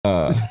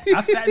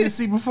I sat in this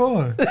seat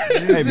before.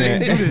 Hey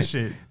man, do this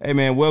shit. Hey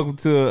man, welcome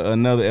to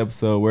another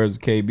episode of Where's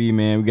KB,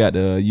 man. We got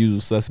the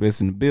usual suspects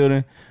in the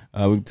building.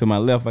 To my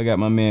left, I got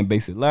my man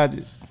Basic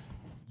Logic.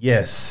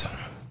 Yes.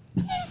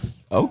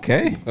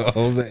 Okay.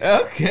 Oh man.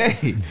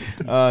 Okay.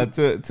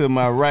 To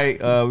my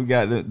right, we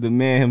got the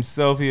man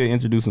himself here.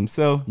 Introduce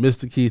himself.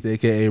 Mr. Keith,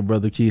 aka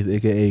Brother Keith,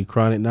 aka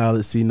Chronic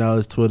Knowledge, C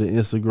Knowledge, Twitter,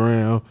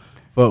 Instagram.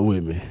 Fuck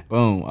with me.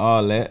 Boom,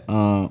 all that.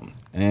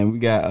 And we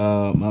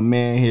got my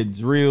man here,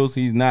 Drills.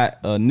 He's not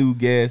a new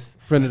guest.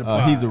 Friend of the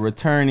pod. He's a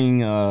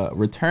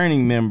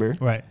returning member.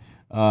 Right.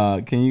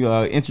 Can you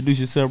introduce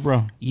yourself,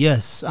 bro?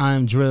 Yes,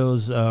 I'm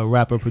Drills,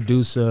 rapper,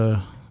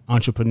 producer,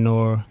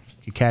 entrepreneur.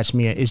 You can catch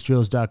me at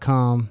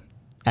itchdrills.com,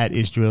 at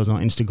itchdrills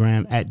on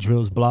Instagram, at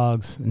Drills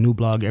Blogs. A new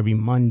blog every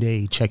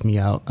Monday. Check me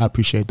out. I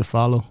appreciate the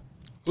follow.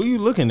 Who you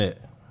looking at?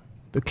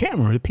 The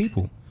camera, the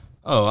people.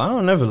 Oh, I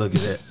don't never look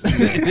at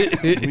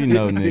that. We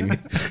know,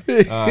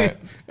 nigga. All right.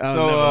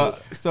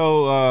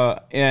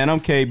 And I'm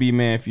KB,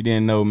 man. If you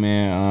didn't know,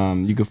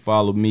 man, you can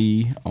follow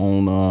me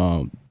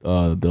on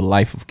the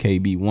Life of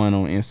KB1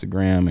 on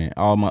Instagram, and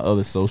all my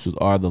other socials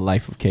are the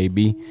Life of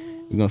KB.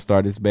 We're gonna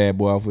start this bad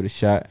boy off with a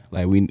shot.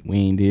 Like we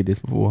ain't did this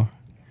before.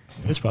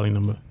 It's probably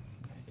number.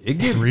 It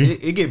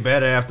get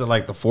better after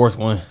like the fourth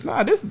one.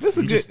 Nah, this is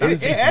good.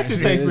 It actually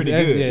tastes pretty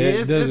good.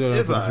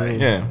 It's all right.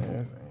 Yeah.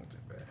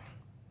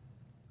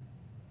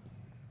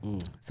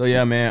 So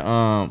yeah,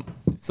 man.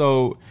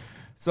 So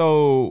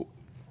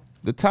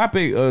the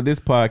topic of this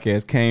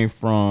podcast came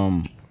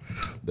from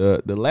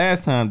the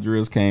last time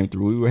Drills came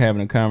through. We were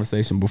having a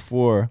conversation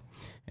before,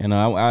 and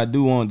I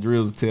do want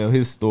Drills to tell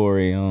his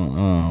story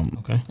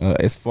on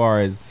as far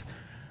as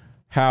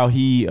how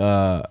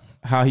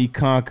he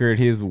conquered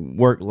his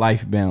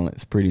work-life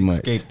balance, pretty much.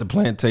 Escape the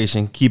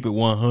plantation, keep it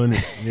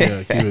 100.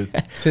 Yeah, keep it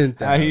 10,000.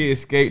 How he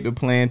escaped the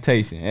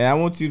plantation, and I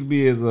want you to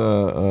be as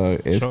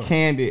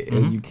candid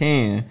as you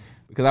can,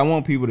 because I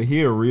want people to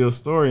hear a real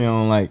story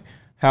on like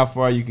how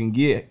far you can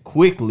get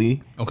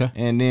quickly,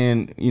 and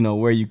then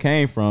where you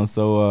came from.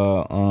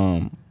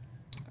 So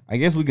I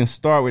guess we can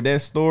start with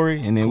that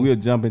story, and then we'll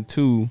jump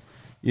into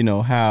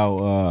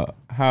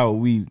how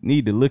we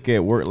need to look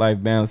at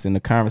work-life balance in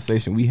the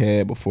conversation we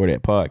had before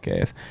that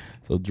podcast.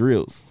 So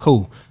Drills.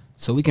 Cool.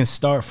 So we can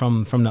start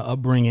from the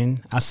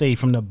upbringing. I say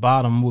from the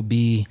bottom would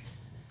be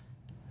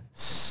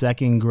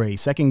second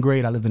grade. Second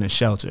grade, I lived in a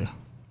shelter.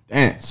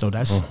 Damn. So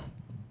that's,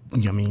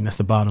 that's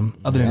the bottom,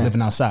 other than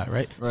living outside,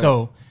 right?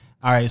 So,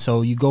 all right,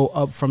 so you go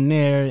up from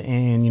there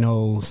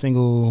and,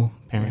 single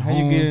parent home.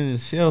 How you get in the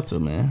shelter,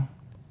 man?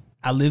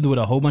 I lived with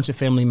a whole bunch of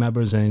family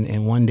members,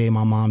 and one day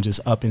my mom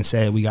just up and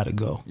said, we got to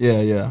go.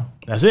 Yeah.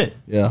 That's it.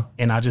 Yeah.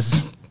 And I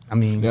just,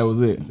 that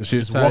was it.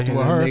 Just walked with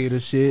her.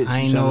 Negative shit.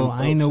 I ain't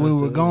know where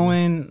we were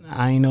going.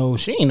 I ain't know,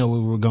 she ain't know where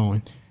we were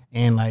going.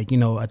 And I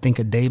think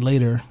a day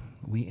later,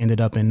 we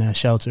ended up in that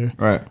shelter.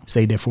 Right.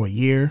 Stayed there for a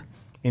year.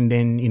 And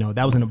then,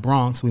 that was in the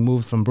Bronx. We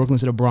moved from Brooklyn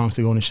to the Bronx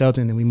to go in the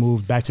shelter, and then we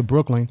moved back to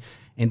Brooklyn.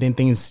 And then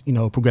things,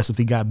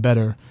 progressively got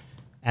better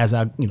as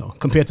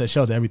compared to the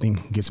shelter, everything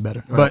gets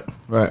better. Right. But,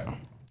 right.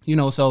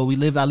 So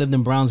I lived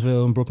in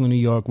Brownsville in Brooklyn, New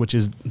York, which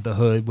is the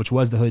hood, which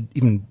was the hood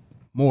even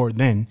more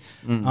then.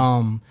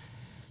 And,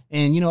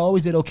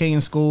 always did okay in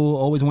school,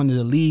 always wanted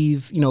to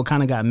leave,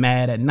 kind of got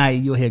mad at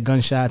night. You'll hear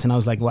gunshots, and I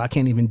was like, well, I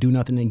can't even do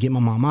nothing and get my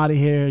mom out of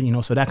here,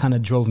 so that kind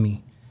of drove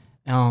me.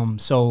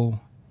 So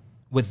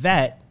with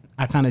that,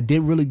 I kind of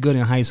did really good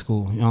in high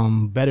school,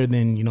 better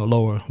than,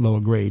 lower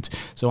grades.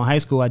 So in high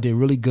school, I did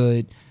really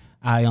good.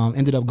 I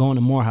ended up going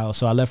to Morehouse.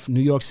 So I left New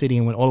York City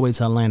and went all the way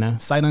to Atlanta.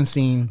 Sight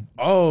unseen.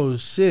 Oh,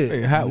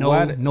 shit. Hey,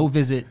 no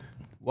visit.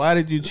 Why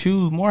did you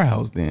choose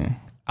Morehouse then?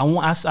 I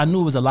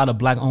knew it was a lot of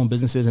black-owned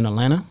businesses in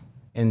Atlanta,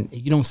 and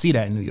you don't see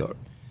that in New York.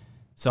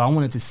 So I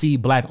wanted to see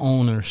black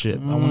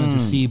ownership. I wanted to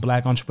see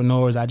black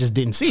entrepreneurs. I just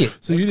didn't see it.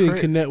 So you didn't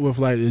connect with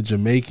like the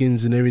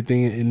Jamaicans and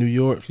everything in New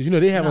York? Because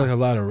they have like a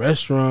lot of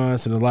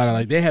restaurants and a lot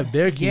of they have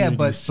their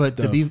communities. Yeah, but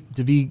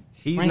to be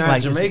he's frank,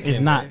 not Jamaican.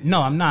 It's not. Right?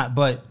 No, I'm not.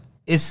 But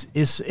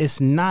it's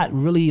not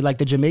really like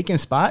the Jamaican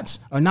spots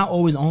are not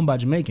always owned by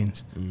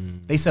Jamaicans.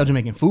 They sell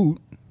Jamaican food.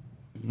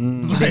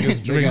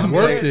 Jamaicans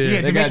work there.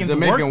 Yeah, They got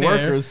Jamaican work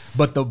workers.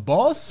 there, but the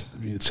boss,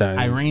 Chinese.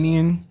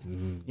 Iranian.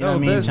 You know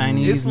what I mean?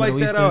 Chinese. It's like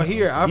Middle that out Eastern.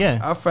 here.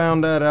 I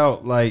found that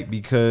out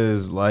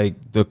because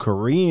the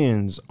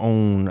Koreans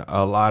own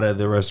a lot of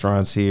the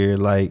restaurants here,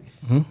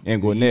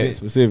 And Gwinnett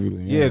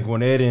specifically. Yeah,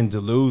 Gwinnett and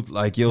Duluth.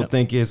 You'll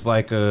think it's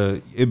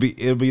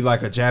it'll be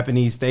like a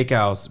Japanese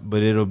steakhouse,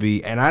 but it'll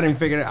be. And I didn't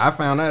figure that. I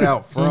found that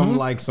out from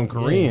some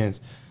Koreans.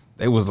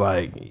 They was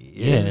like,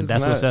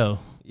 that's what's up.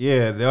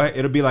 Yeah,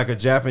 it'll be like a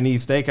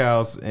Japanese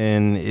steakhouse,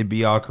 and it'd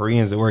be all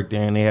Koreans that work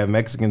there, and they have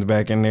Mexicans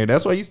back in there.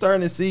 That's why you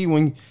starting to see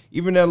when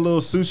even that little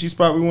sushi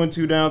spot we went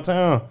to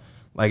downtown,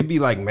 it'd be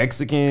like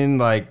Mexican,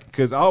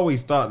 because I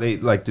always thought they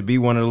to be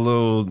one of the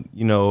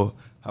little,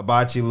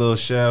 hibachi little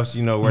chefs,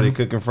 you know, where they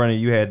cook in front of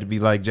you had to be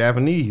like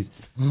Japanese.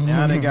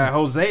 Now they got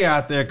Jose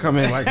out there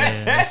coming like,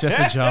 it's just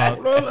a job.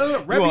 You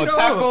want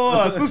taco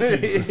or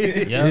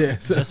sushi? Yeah,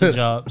 it's just a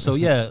job. So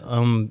yeah,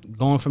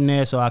 going from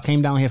there. So I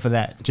came down here for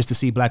that, just to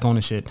see black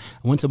ownership.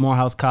 I went to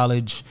Morehouse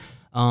College.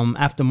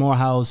 After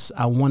Morehouse,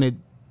 I wanted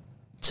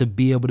to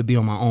be able to be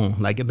on my own.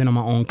 Like I've been on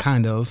my own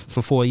kind of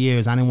for 4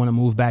 years. I didn't want to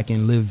move back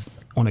and live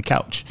on a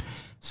couch.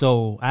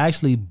 So I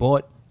actually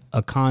bought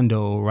a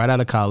condo right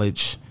out of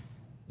college.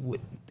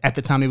 At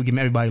the time, they were giving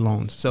everybody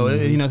loans. So,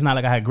 you know, it's not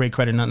like I had great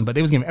credit or nothing, but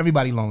they was giving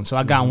everybody loans. So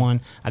I got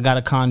one. I got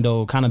a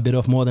condo, kind of bit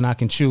off more than I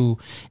can chew.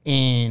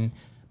 And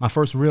my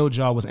first real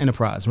job was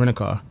Enterprise, rent a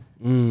car.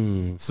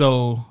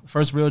 So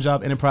first real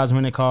job, Enterprise,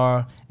 rent a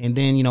car. And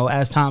then, you know,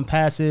 as time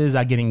passes,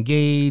 I get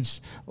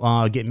engaged,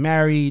 get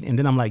married. And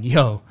then I'm like,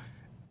 yo,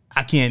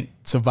 I can't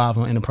survive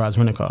on Enterprise,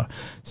 rent a car.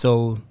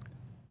 So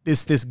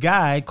this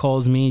guy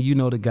calls me, you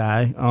know the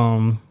guy,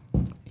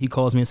 he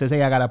calls me and says,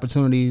 hey, I got an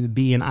opportunity to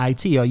be in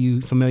IT. Are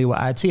you familiar with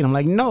IT? And I'm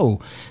like, no.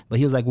 But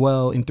he was like,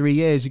 well, in 3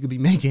 years, you could be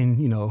making,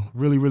 you know,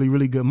 really, really,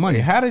 really good money.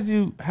 How did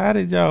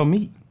y'all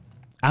meet?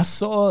 I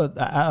saw,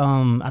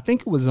 I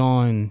think it was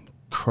on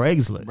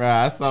Craigslist.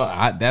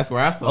 Bro, that's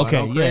where I saw it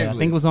on Craigslist. Yeah, I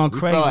think it was on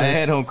Craigslist. We saw an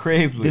ad on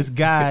Craigslist. This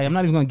guy, I'm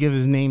not even going to give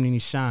his name any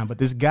shine, but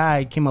this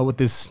guy came up with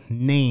this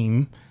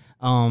name,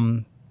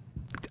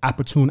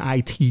 Opportune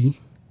IT.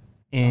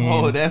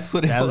 And that's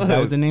what it was. That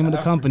was the name of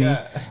the company.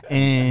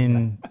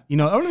 And, you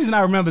know, the only reason I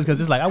remember is because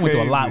it's like I went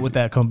through a lot with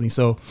that company.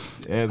 So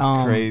that's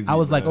crazy. I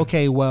was like,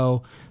 okay,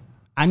 well,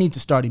 I need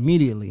to start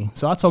immediately.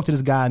 So I talked to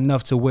this guy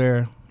enough to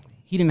where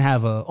he didn't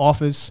have an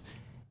office.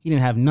 He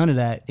didn't have none of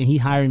that. And he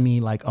hired me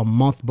like a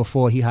month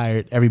before he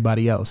hired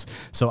everybody else.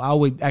 So I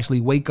would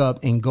actually wake up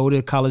and go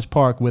to College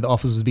Park where the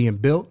office was being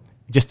built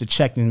just to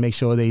check and make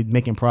sure they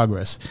making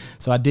progress.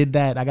 So I did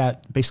that. I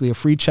got basically a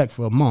free check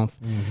for a month.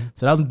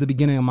 So that was the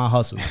beginning of my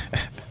hustle.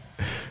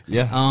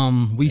 Yeah.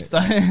 We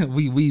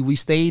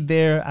stayed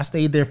there. I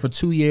stayed there for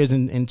 2 years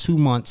and 2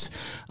 months.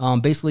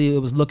 Basically, it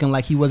was looking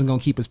like he wasn't going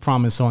to keep his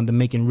promise on to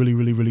making really,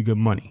 really, really good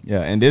money.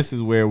 Yeah, and this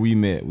is where we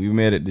met. We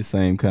met at the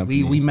same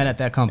company. We met at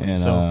that company. And,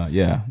 so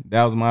yeah,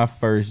 that was my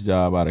first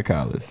job out of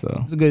college. So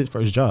it was a good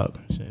first job.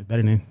 Shit,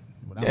 better than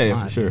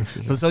for sure.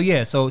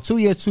 So 2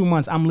 years, 2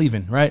 months. I'm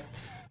leaving. Right.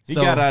 He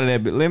got out of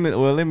that. But let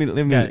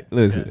me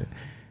listen.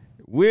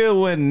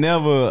 Will was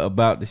never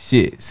about the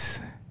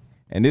shits.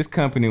 And this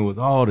company was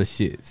all the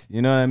shits.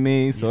 You know what I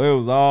mean? So it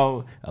was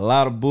all a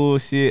lot of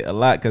bullshit,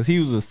 because he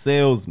was a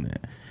salesman.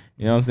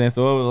 You know what I'm saying?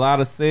 So it was a lot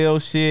of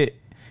sales shit.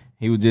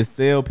 He would just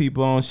sell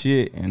people on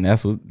shit, and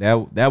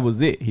that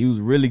was it. He was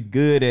really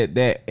good at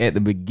that at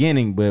the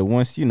beginning, but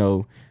once, you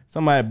know,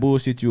 somebody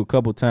bullshit you a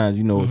couple times,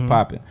 you know it's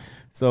popping.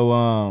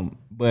 So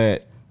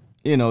but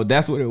you know,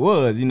 that's what it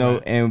was, you know,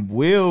 and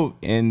Will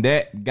and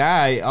that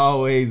guy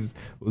always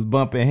was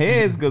bumping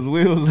heads because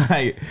Will was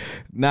like,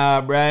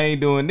 nah, bro, I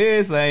ain't doing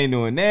this, I ain't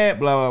doing that,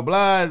 blah,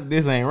 blah, blah,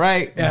 this ain't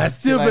right. Yeah, I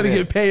still better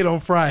get paid on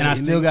Friday. And I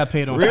still got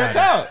paid on Real Friday.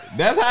 talk.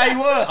 That's how he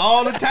was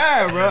all the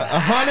time, bro.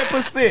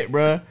 100%,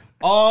 bro.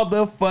 All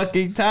the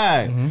fucking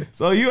time.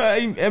 So you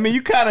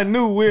kind of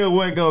knew Will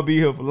wasn't gonna be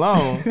here for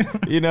long.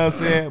 You know what I'm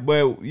saying?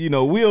 But you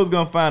know, Will's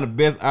gonna find the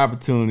best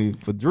opportunity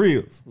for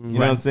drills. You know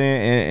what I'm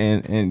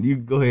saying? And you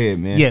go ahead,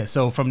 man. Yeah.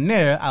 So from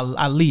there,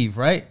 I leave.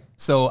 Right.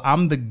 So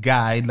I'm the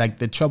guy, like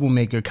the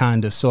troublemaker,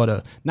 kind of, sort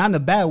of, not in a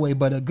bad way,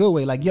 but a good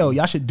way. Like, yo,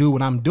 y'all should do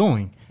what I'm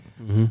doing.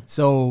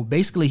 So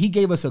basically, he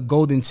gave us a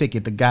golden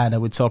ticket, the guy that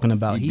we're talking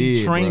about.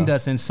 He trained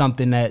us in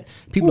something that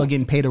people are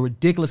getting paid a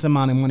ridiculous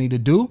amount of money to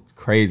do.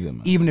 Crazy,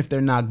 man. Even if they're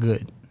not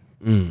good.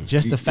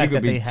 Just the fact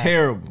that they have.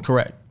 Terrible.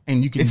 Correct.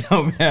 And you can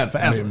don't matter.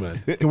 forever.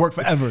 You can work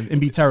forever and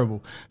be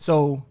terrible.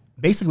 So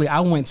basically,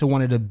 I went to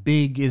one of the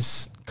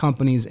biggest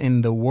companies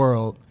in the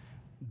world,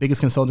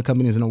 biggest consulting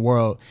companies in the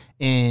world.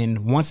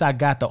 And once I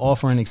got the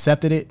offer and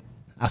accepted it,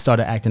 I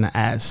started acting an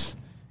ass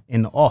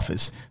in the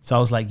office. So I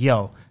was like,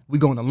 yo, we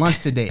going to lunch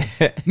today.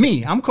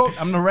 Me, I'm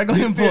the regular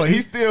employee.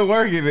 He's still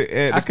working at the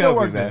company. I still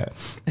work there.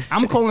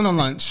 I'm calling a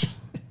lunch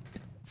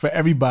for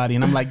everybody,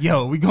 and I'm like,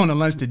 yo, we going to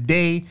lunch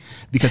today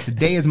because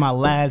today is my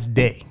last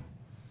day.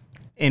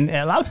 And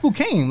a lot of people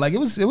came. Like it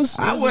was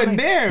I wasn't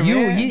there,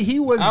 man. He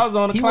was. I was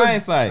on the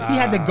client site. He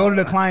had to go to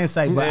the client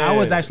site, but I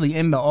was actually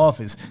in the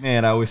office.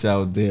 Man, I wish I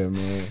was there, man.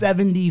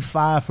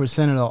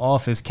 75% of the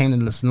office came to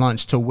this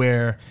lunch to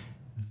where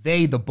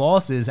the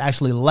bosses,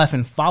 actually left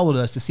and followed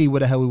us to see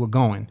where the hell we were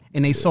going.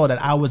 And they saw that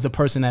I was the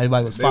person that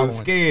everybody was following.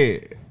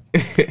 They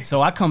were scared.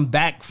 So I come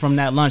back from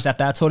that lunch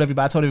after I told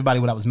everybody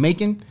what I was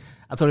making.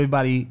 I told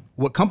everybody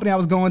what company I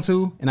was going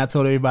to, and I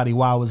told everybody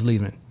why I was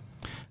leaving.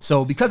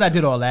 So because I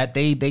did all that,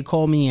 they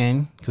called me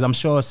in because I'm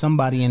sure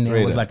somebody in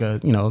there was like a,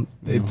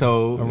 they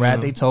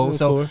told.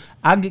 So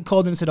I get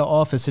called into the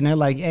office and they're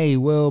like, hey,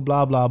 Will,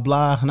 blah, blah,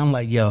 blah. And I'm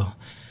like, yo,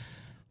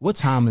 what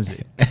time is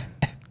it?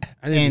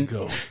 I need to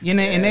go. And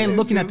they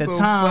looking at the so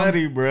time,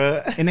 funny,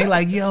 bro. And they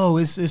like, yo,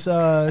 it's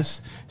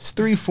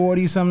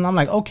 3:40 something. I'm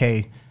like,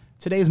 okay,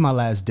 today's my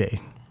last day.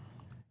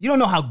 You don't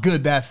know how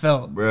good that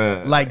felt,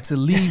 bruh. Like to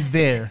leave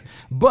there,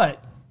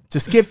 but to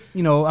skip,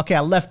 okay,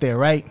 I left there,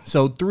 right?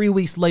 So 3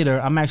 weeks later,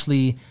 I'm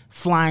actually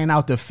flying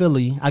out to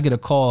Philly. I get a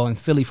call in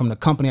Philly from the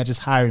company that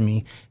just hired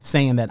me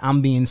saying that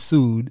I'm being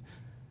sued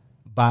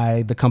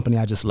by the company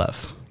I just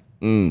left.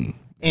 And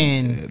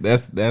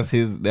that's what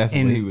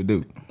he would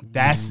do.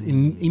 That's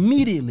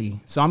immediately.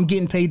 So I'm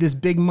getting paid this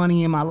big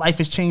money and my life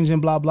is changing,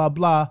 blah, blah,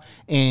 blah.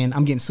 And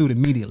I'm getting sued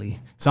immediately.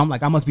 So I'm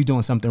like, I must be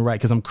doing something right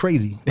because I'm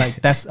crazy.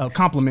 Like, that's a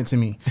compliment to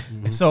me.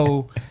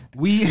 So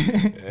we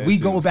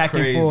go back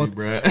and forth.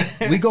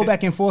 We go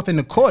back and forth in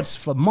the courts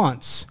for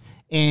months.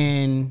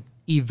 And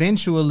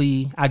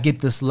eventually I get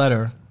this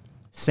letter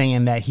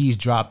saying that he's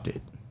dropped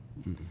it.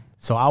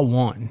 So I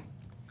won.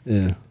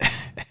 Yeah.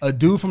 A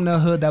dude from the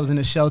hood that was in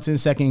the shelter in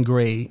second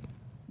grade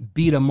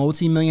beat a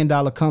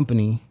multi-million-dollar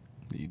company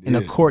in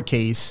a court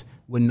case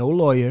with no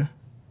lawyer.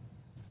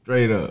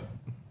 Straight up.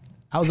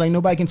 I was like,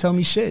 nobody can tell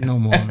me shit no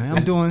more, man.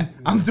 I'm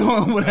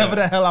doing whatever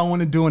the hell I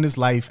want to do in this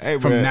life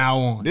from now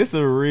on. This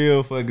is a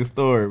real fucking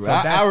story, bro. So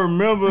I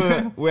remember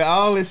when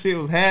all this shit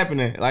was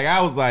happening. Like,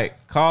 I was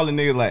like calling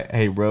niggas like,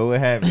 hey, bro, what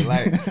happened?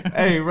 Like,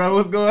 hey, bro,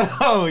 what's going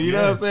on? You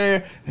know what I'm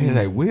saying? He's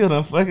like, Will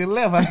done fucking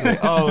left. I said,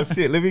 oh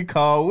shit, let me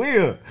call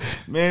Will.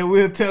 Man,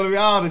 Will telling me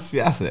all this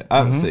shit. I said,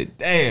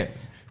 damn.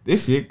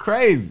 This shit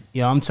crazy.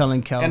 Yeah, I'm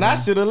telling Calvin. And I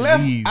should have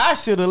left. Leave. I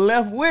should have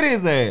left with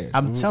his ass.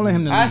 I'm telling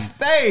him to leave. I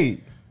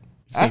stayed.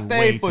 I way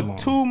stayed for too long.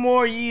 2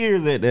 more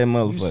years at that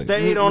motherfucker. You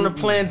stayed on the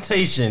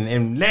plantation,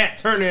 and Nat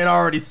Turner had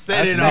already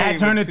said it. Nat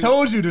Turner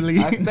told you to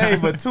leave. I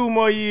stayed for 2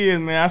 more years,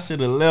 man. I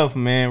should have left,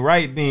 man,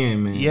 right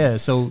then, man. Yeah,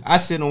 so I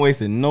shouldn't have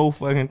wasted no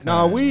fucking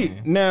time.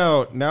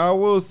 Now I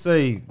will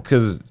say,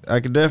 because I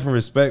could definitely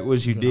respect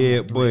what you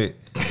did, but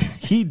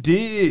he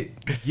did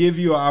give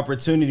you an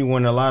opportunity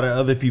when a lot of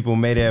other people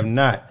may have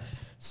not.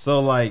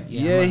 So like,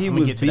 he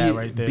was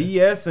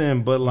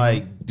BSing, but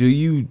like,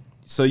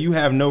 So you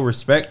have no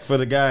respect for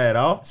the guy at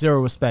all?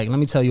 Zero respect. Let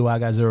me tell you why I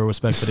got zero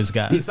respect for this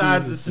guy.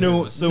 Besides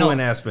the suing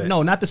aspect.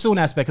 No, not the suing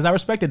aspect, because I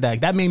respected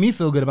that. That made me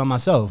feel good about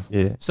myself.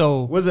 Yeah.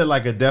 So was it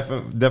like a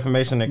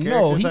defamation of character?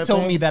 No, he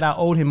told me that I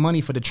owed him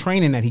money for the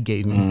training that he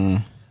gave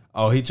me.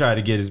 Oh, he tried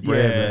to get his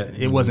bread back.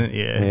 It wasn't.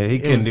 Yeah, he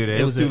couldn't do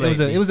that. It was too late.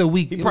 It was a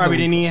week. He probably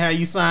didn't even have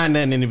you sign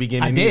nothing in the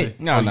beginning. I did.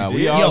 No,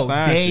 we all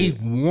signed day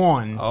shit.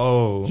 one.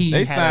 Oh,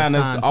 they signed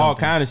us all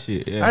kind of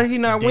shit. Yeah. How did he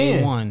not win?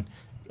 Day one.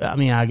 I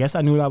mean, I guess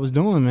I knew what I was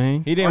doing,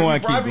 man. He didn't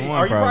want to keep going.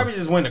 Or you probably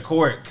just went to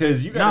court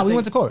because you got. Nah, we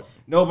went to court.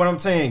 No, but I'm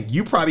saying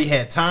you probably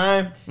had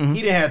time. He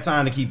didn't have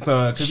time to keep.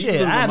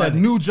 Shit, I had a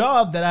new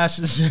job that I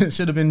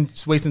should have been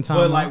wasting time.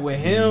 But like with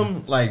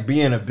him, like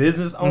being a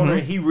business owner,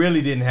 he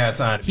really didn't have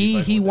time.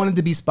 He wanted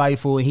to be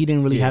spiteful, and he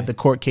didn't really have the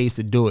court case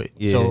to do it.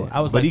 Yeah. So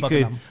I was like, fuck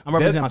it, I'm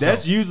representing myself.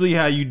 That's usually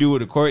how you do it.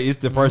 The court is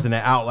the person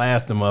that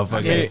outlasts the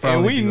motherfucker.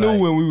 And we knew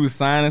when we was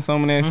signing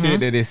some of that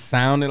shit that it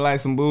sounded like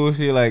some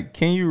bullshit. Like,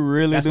 can you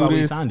really That's do why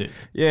this? we signed it.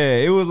 Yeah,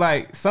 it was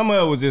like some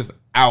of it was just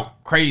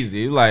out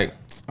crazy. It was like,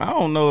 I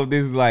don't know if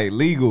this is like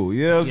legal.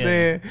 You know what I'm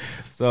saying?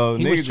 So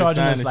he niggas was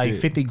charging us just like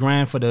shit.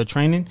 $50,000 for the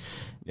training.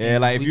 Yeah,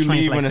 like if you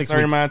leave in a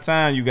certain amount of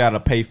time, you gotta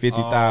pay $50,000.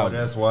 Oh,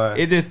 that's why.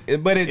 It just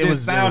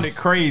sounded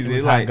crazy. It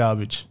was it's hot like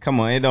garbage.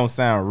 Come on, it don't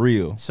sound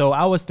real. So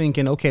I was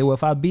thinking, okay, well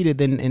if I beat it,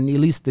 then and at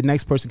least the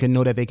next person can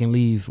know that they can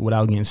leave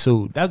without getting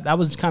sued. That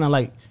was kind of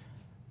like.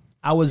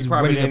 I was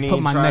ready to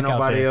put my neck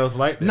out there. Else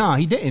like that. No,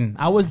 he didn't.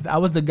 I was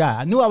the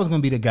guy. I knew I was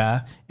gonna be the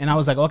guy, and I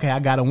was like, okay, I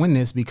gotta win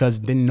this because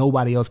then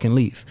nobody else can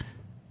leave.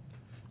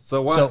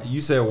 So why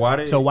you said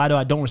why? So why do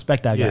I don't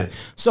respect that guy?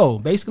 So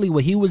basically,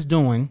 what he was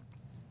doing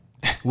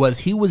was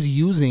he was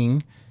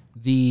using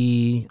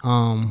the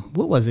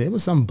what was it? It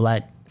was some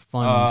black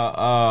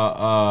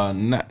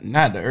fund.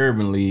 Not the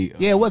Urban League.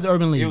 Yeah, it was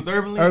Urban League. It was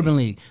Urban League? Urban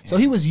League. So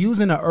he was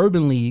using the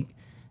Urban League.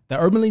 The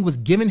Urban League was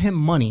giving him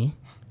money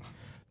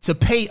to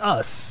pay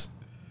us.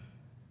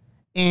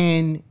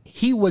 And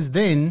he was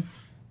then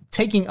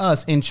taking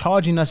us and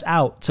charging us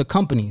out to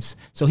companies.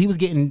 So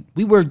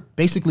we were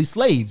basically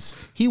slaves.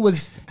 He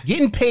was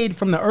getting paid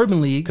from the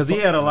Urban League. Because he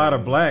had a lot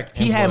of black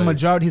employees. He had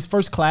majority, his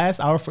first class,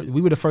 we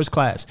were the first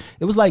class.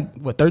 It was like,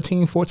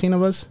 13, 14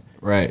 of us?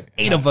 Right.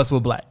 8 of us were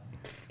black.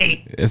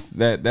 8.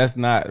 That's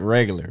not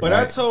regular. But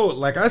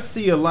right? I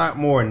see a lot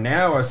more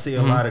now. I see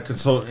a lot of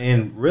consultants.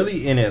 And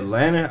really in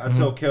Atlanta, I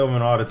tell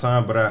Kelvin all the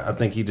time, but I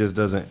think he just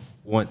doesn't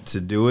want to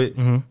do it.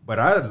 But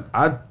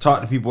I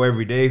talk to people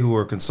every day who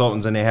are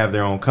consultants and they have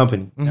their own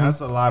company.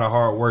 That's a lot of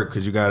hard work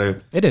because you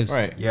gotta. It is.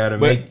 Right. You gotta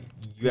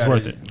it's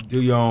worth it.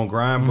 Do your own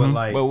grind.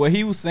 But what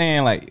he was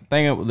saying, like,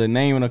 think of the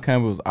name of the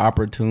company was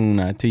Opportune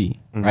IT.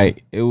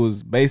 Right. It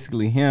was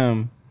basically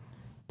him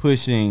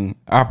pushing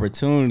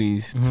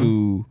opportunities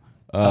to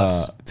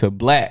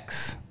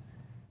blacks.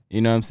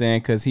 You know what I'm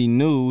saying? Because he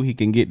knew he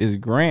can get this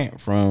grant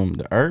from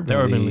the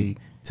Urban League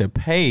to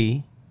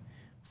pay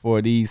for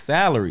these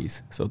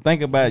salaries. So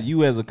think about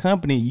you as a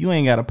company, you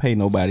ain't got to pay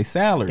nobody's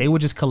salary. They were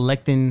just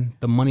collecting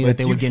the money that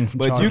they were getting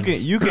from charging. But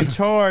you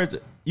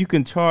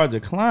can charge a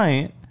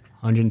client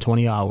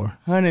 $120 an hour.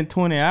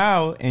 $120 an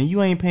hour and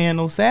you ain't paying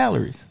no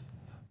salaries.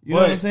 You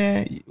know what I'm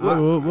saying?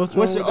 What's What's wrong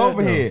your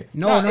with that, overhead?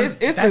 No,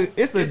 it's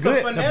a it's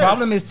good. a The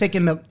problem is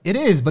taking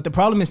but the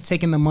problem is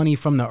taking the money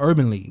from the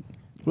Urban League.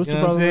 What's You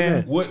the know what I'm problem with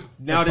saying? that? What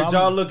now? The Did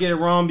y'all look at it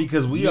wrong?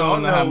 Because we You all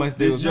don't know how know much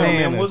they this was paying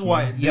gentleman us, was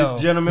white. man.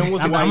 This gentleman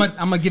was I'm white.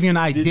 gonna give you an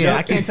idea.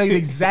 I can't tell you the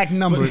exact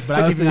numbers, but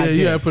I'll give you an Yeah, you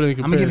idea. gotta put it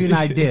in I'm gonna give you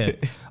an comparison.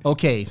 idea.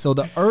 Okay, so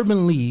the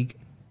Urban League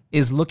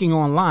is looking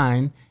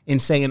online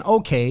and saying,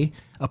 okay,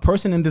 a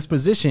person in this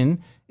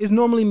position is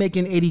normally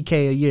making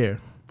 $80K a year.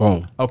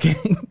 Boom. Okay,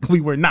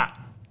 we were not.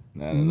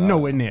 Not at all.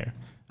 Nowhere near.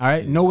 All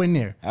right, nowhere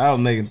near. I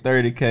was making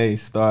 30K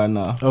starting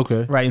off.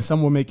 Okay. Right, and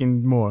some were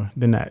making more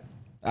than that.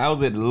 I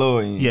was at the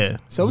lower end. Yeah,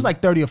 so it was like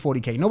 30 or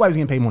 40K. Nobody's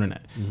getting paid more than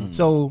that.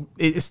 So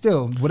it's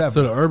still whatever.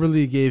 So the Urban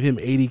League gave him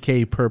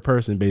 $80K per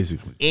person,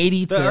 basically.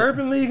 80 The to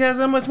Urban League has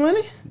that much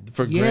money?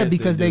 For yeah, grants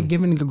because they they're do.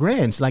 giving the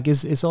grants. Like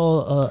it's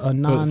all a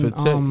non. For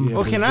tech, yeah.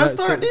 Oh, can I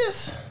start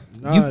this?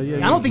 I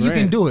don't think you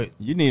can do it.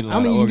 You need a lot I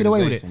don't think you of can get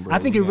away with it. organization, bro. I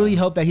think it really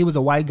helped that he was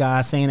a white guy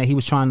saying that he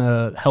was trying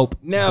to help.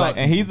 Now, black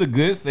And he's a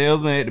good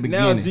salesman at the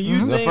beginning. Now, do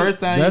you the think- first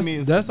time you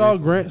meet That's all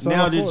grants.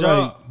 now, all did for,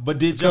 y'all? like, But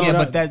did y'all? Yeah,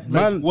 but that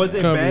mine was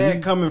it company,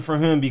 bad coming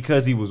from him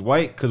because he was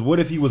white? Because what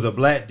if he was a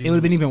black dude? it would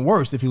have been even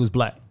worse if he was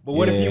black. But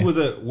what if Yeah. he was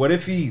a? What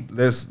if he?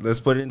 Let's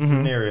put it in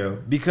scenario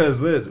because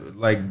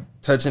like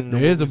touching.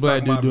 There is a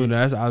black dude doing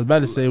that. I was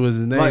about to say was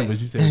his name, Like- but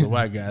you said it was a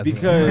white guy.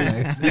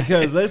 so-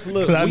 Because let's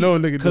look. 'Cause I know a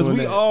nigga Because doing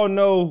we that. all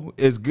know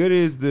as good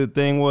as the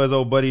thing was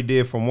old buddy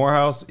did for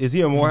Morehouse. Is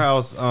he a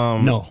Morehouse?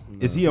 No.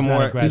 Is he a He's not a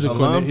Morehouse? graduate.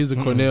 alum? He's a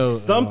Cornell.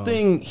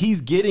 Something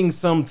he's getting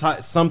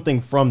something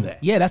from that.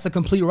 Yeah, that's a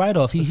complete write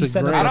off. He It's a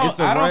said grant. that. It's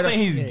a I don't write-up.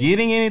 think he's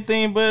getting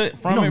anything but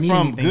from don't it need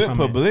from anything good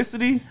from it.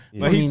 publicity. don't But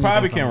need he anything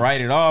probably from can it.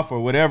 write it off or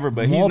whatever.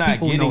 But More he's not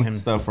people know getting him.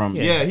 stuff from.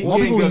 Yeah. Yeah, he's More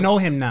getting people good- know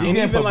him now. he's And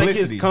getting even like his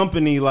publicity.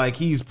 company, like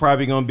he's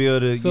probably gonna be able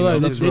to. So you know,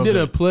 like look they real did a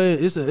good.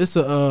 pledge.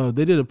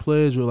 They did a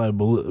pledge with like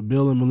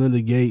Bill and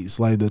Melinda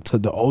Gates, like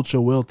the ultra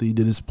wealthy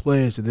did this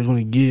pledge that they're going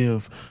to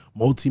give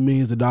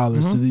multi-millions of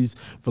dollars to these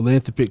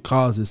philanthropic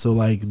causes. So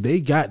like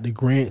they got the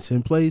grants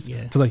in place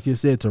to, like you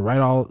said, to write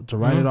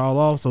it all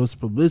off. So it's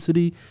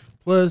publicity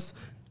plus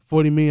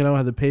 $40 million I don't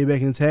have to pay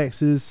back in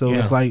taxes. So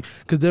it's like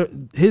because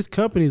his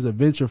company is a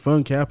venture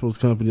fund capitalist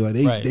company.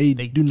 Like they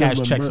do cash nothing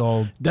but checks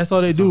all. That's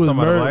all they do is talking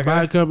about the merge, black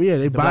buy guy? company. Yeah,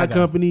 they buy black guy.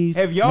 companies.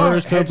 Have y'all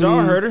merge had y'all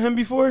companies. heard of him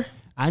before?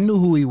 I knew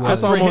who he was.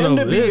 saw For him on him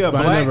the to be list, a but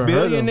I black never heard him.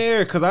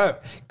 billionaire,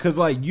 because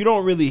like you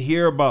don't really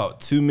hear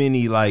about too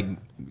many like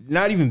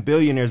not even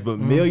billionaires, but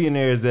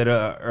millionaires that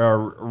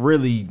are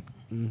really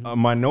a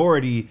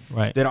minority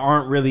Right. that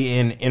aren't really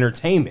in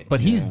entertainment. But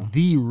he's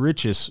the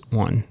richest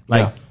one.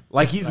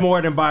 Like he's more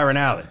than Byron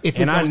Allen, If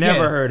and it's I on-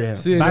 never yeah. heard of him.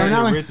 See, Byron He's the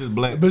Allen? richest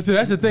black. But see,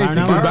 that's the thing. Byron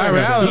See, 'cause Allen?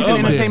 Byron Allen's He's in up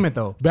there. entertainment,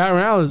 though.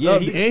 Byron Allen's Yeah,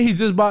 up, he's- and he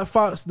just bought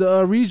Fox,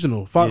 the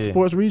regional, Fox Yeah.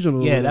 Sports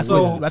Regional. Yeah, that's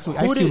So, what who Ice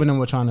Cube did- and them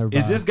were trying to buy.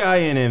 Is this guy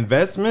in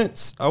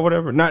investments or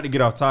whatever? Not to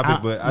get off topic,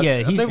 but I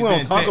he's- think we He's don't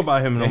in talk tech.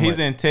 about him no Yeah, more. he's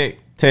in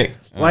tech.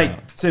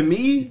 Like to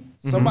me,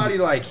 somebody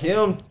like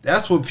him,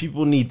 that's what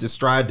people need to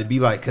strive to be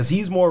like, because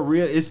he's more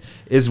real. It's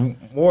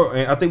more.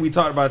 And I think we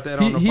talked about that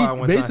on the pod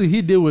one basically time.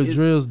 he did what It's-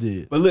 Drills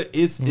did. But look,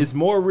 it's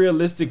more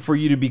realistic for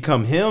you to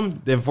become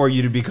him than for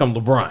you to become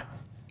LeBron.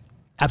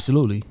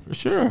 Absolutely. for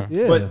sure.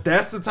 Yeah, But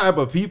that's the type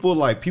of people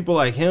like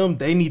him.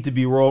 They need to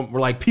be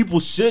like people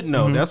should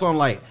know. That's why I'm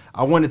like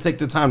I want to take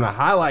the time to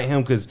highlight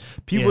him because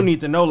people Yeah.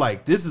 need to know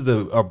like this is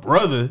a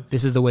brother.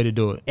 This is the way to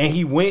do it. And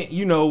he went,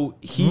 you know,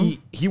 he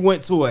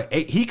went to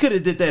he could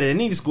have did that at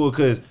any school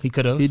because He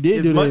could have. he did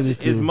as do much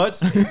that. as much.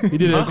 He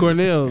did it at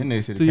Cornell That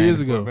nigga should've 2 came years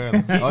to ago.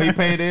 Fort Valley. Oh, he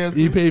paid theirs?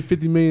 He paid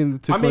 $50 million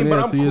to I mean,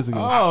 Cornell but 2 years ago.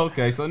 Oh,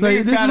 okay. So It's like,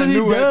 niggas this is kind of what he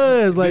knew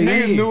does. Like,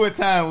 niggas hey, knew what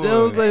time that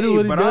was was. like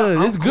what he but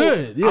does. It's cool.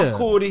 good. Yeah. I'm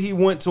cool that he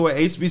went to a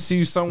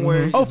HBCU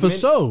somewhere. Oh, As for many-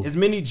 sure. As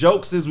many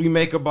jokes as we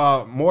make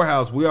about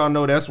Morehouse, we all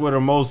know that's where the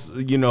most,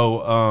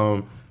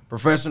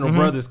 professional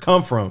brothers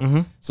come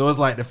from. So it's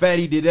like the fact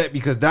he did that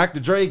because Dr.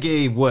 Dre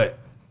gave what?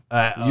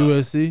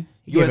 USC.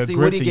 gave a USC, grit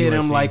what he to gave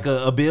him USC. like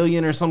a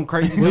billion or some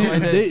crazy Well,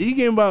 something like that. he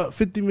gave him about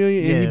 $50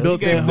 million, and Yeah, he he built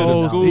gave that it to the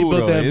whole. school, He built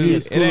though. that It- music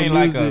it school ain't of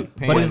like music.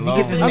 a But he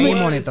gets his I name mean,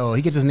 on it though.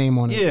 He gets his name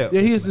on it. Yeah.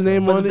 Yeah, he has his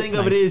name But on the it. thing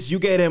of it is, you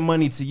gave that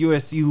money to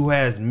USC, who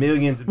has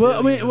millions. Of Well,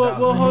 I billions mean, of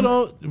dollars. hold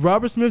on.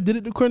 Robert Smith did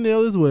it to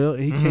Cornell as well,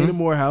 and he came to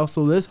Morehouse.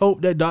 So let's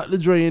hope that Dr.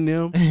 Dre and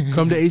them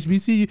come to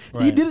HBCU. He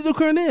Right. did it to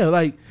Cornell.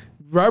 Like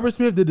Robert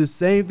Smith did the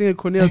same thing at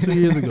Cornell 2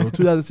 years ago,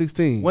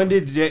 2016. When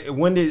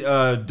did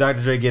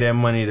Dr. Dre get that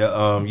money to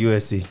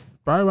USC?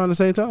 Probably around the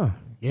same time.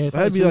 Yeah, It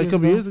had to be like a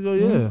couple years ago.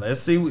 Yeah.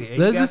 Let's see.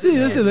 Let's just see.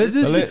 Let's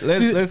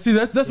just see.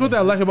 That's what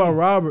I like about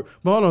Robert.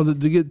 But hold on,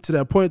 to get to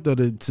that point though,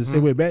 to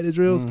segue back to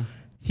Drills,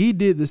 he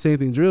did the same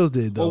thing Drills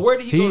did though. Well, where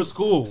did he go to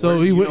school? So Where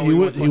he do you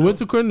went. know He went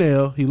to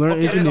Cornell. He learned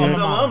Okay, that's engineering.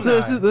 his alumni.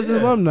 So this is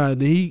Yeah. alumni.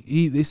 Then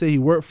they say he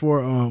worked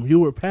for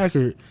Hewlett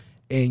Packard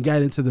and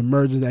got into the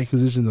mergers and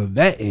acquisitions of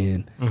that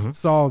end.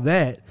 Saw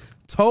that,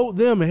 told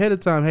them ahead of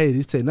time, hey,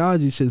 this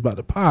technology shit's about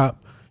to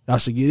pop. Y'all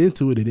should get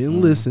into it. They didn't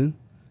listen.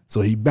 So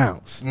he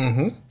bounced,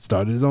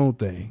 started his own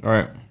thing. All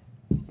right.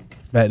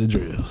 Back to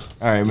Drills.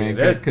 All right, man.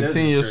 that's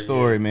Continue your great,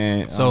 story,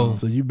 man. So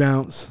So you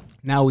bounce.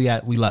 now we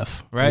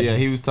left, right? yeah,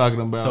 he was talking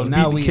about. So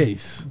now Beat we the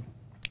case.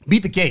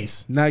 Beat the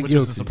case. Not which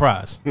was a guilty.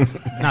 surprise.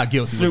 Not guilty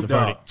was Snoop the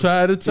Dogg. verdict.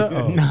 Try to tell.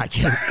 Oh. Not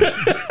guilty.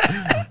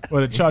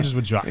 Well, the charges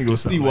were dropped. He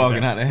was sea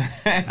walking out there.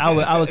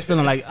 I was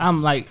feeling like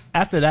I'm like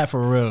after that for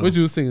real. What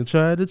you was singing?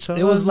 Try to charge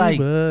It was me, like-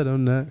 but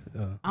I'm not.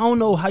 I don't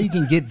know how you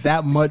can get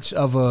that much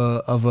of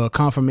a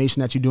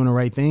confirmation that you're doing the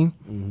right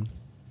thing,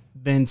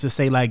 than to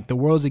say like the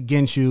world's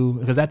against you.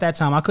 Because at that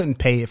time I couldn't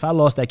pay. If I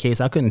lost that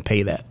case, I couldn't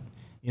pay that.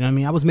 You know what I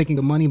mean? I was making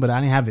good money, but I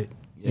didn't have it.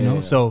 You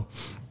know, so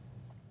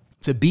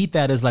to beat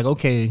that is like,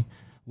 okay,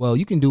 well,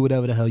 you can do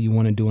whatever the hell you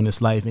want to do in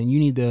this life, and you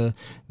need to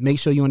make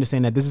sure you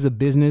understand that this is a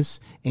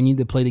business, and you need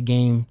to play the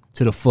game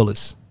to the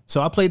fullest.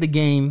 So I played the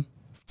game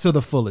to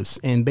the fullest,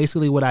 and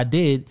basically what I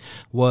did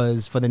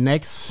was for the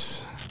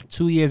next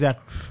 2 years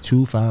after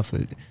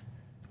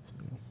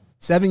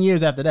 7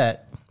 years after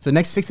that. So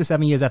next 6 to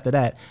 7 years after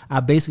that, I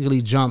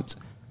basically jumped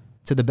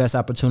to the best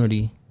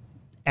opportunity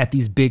at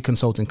these big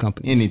consulting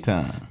companies.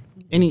 Anytime.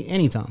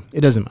 Anytime. It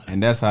doesn't matter.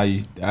 And that's how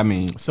you, I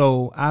mean,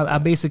 So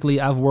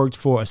I've worked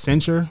for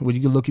Accenture, where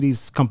you can look at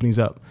these companies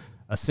up.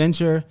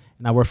 Accenture,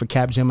 and I worked for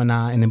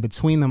Capgemini, and in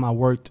between them, I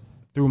worked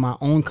through my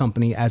own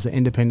company as an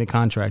independent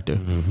contractor.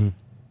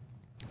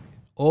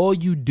 All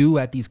you do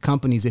at these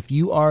companies, if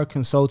you are a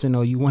consultant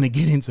or you want to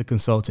get into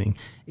consulting,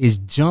 is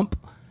jump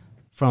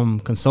from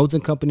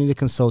consulting company to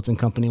consulting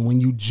company.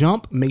 When you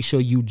jump, make sure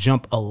you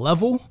jump a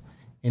level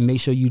and make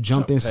sure you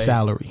jump in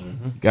salary.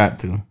 got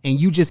to. And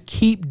you just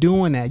keep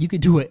doing that. You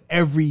could do it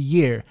every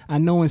year. I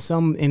know in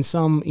some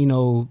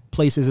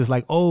places it's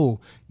like, oh,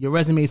 your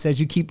resume says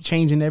you keep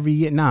changing every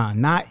year. Nah,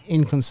 not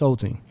in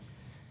consulting.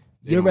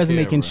 Your don't every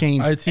care, can bro.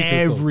 change IT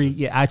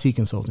IT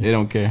consulting. They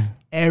don't care.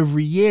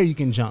 Every year you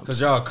can jump.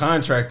 Because y'all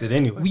contracted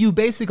anyway. You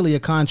basically a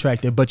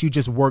contractor, but you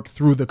just work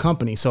through the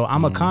company. So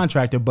I'm a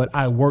contractor, but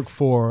I work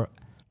for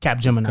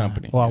Capgemini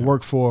company, or I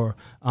work for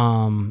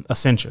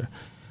Accenture.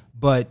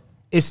 But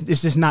it's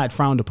just not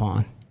frowned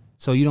upon.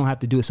 So you don't have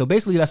to do it. So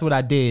basically that's what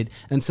I did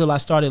until I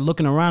started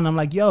looking around. I'm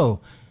like,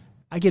 yo,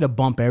 I get a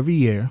bump every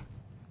year.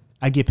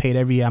 I get paid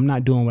every year. I'm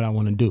not doing what I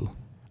want to do.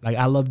 Like,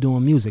 I love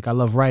doing music. I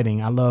love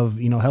writing. I love,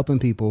 helping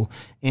people.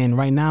 And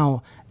right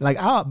now, like,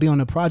 I'll be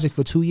on a project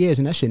for 2 years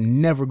and that should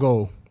never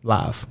go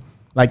live.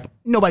 Like,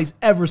 nobody's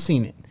ever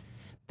seen it.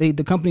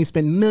 The company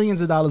spent millions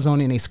of dollars on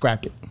it and they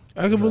scrapped it.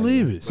 I can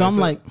believe it. So I'm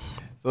like,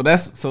 So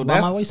that's why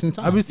am I wasting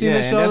time? I be seeing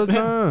Yeah, that show all and the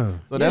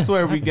time. So that's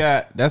where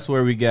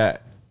we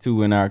got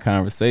to in our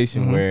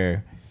conversation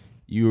where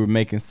you were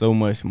making so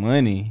much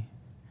money,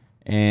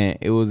 and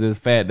it was the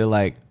fact that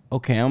like,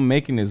 okay, I'm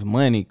making this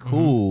money,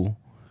 cool,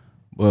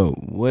 but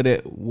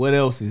what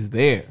else is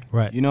there?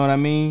 Right. You know what I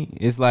mean?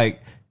 It's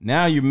like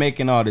now you're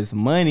making all this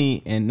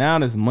money, and now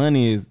this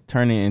money is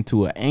turning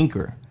into an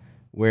anchor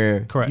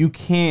where Correct. you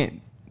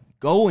can't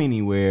go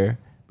anywhere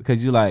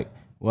because you're like,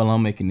 well,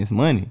 I'm making this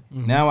money.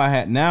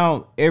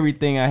 Now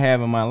everything I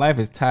have in my life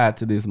is tied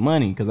to this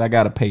money because I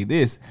got to pay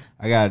this.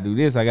 I got to do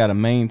this. I got to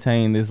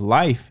maintain this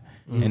life.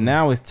 And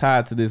now it's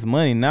tied to this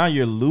money. Now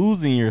you're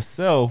losing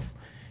yourself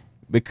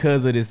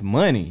because of this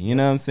money. You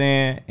know what I'm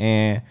saying?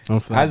 And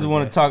I just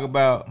want to talk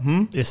about,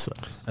 It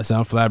sucks. I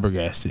sound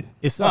flabbergasted.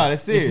 It sucks. No,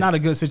 that's It's it. not a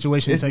good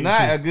situation. It's to tell you not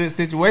the a truth. good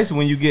situation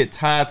when you get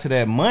tied to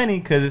that money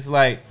because it's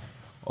like,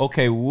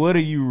 okay, what do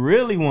you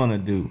really want to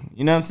do?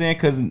 You know what I'm saying?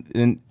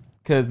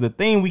 Because the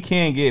thing we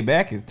can't get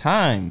back is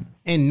time.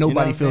 And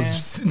nobody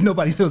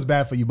feels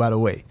bad for you, by the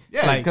way.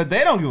 Yeah, Like, because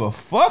they don't give a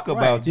fuck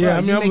about you. Yeah, Right,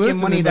 I mean, you I'm making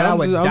listening, money but that I I'm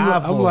would just- die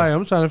I'm for. like,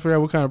 I'm trying to figure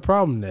out what kind of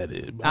problem that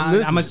is. But I'm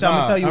gonna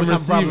tell you I'm what type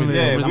of problem it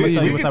receiving is. that. I'm gonna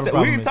tell you what type of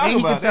problem we it can is. talk And he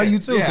about can tell that. you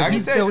too, Yeah, I because can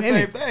he's tell still you in the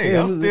it. same thing.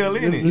 I'm still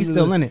in it. He's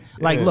still in it.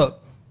 Like, Yeah.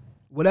 look,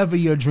 whatever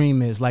your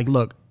dream is, like,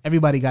 look,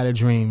 everybody got a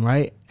dream,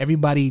 right?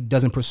 Everybody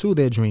doesn't pursue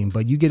their dream,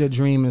 but you get a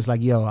dream. It's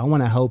like, yo, I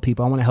want to help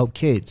people. I want to help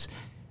kids.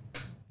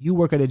 You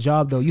work at a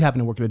job, though. You happen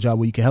to work at a job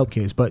where you can help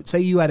kids. But say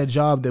you at a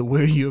job that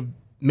where you're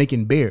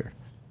making beer.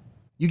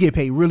 You get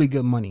paid really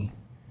good money.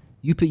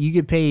 You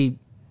get paid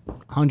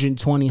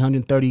 120,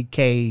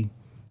 130K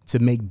to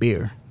make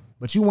beer.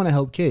 But you want to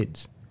help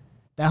kids.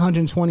 That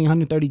 120,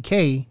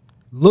 130K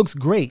looks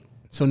great.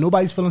 So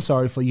nobody's feeling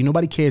sorry for you.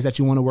 Nobody cares that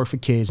you want to work for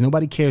kids.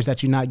 Nobody cares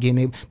that you're not getting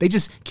able. They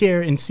just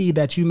care and see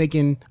that you're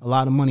making a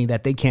lot of money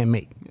that they can't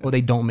make or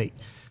they don't make.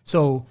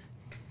 So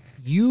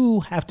you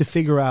have to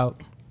figure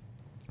out,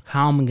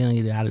 how am I going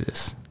to get out of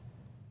this?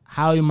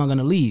 How am I going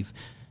to leave?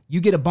 You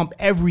get a bump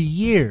every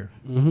year.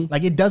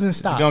 Like, it doesn't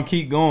stop. You're going to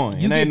keep going.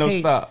 You It ain't get no paid.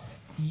 stop.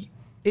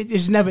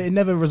 It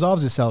never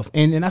resolves itself.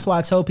 And that's why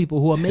I tell people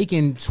who are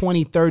making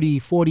 20, 30,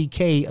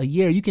 40K a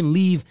year, you can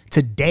leave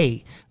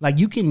today. Like,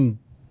 you can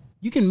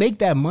make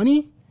that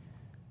money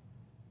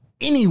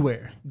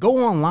anywhere.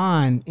 Go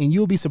online and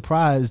you'll be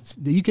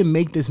surprised that you can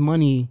make this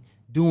money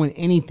doing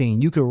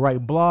anything. You can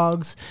write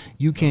blogs,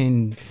 you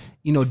can,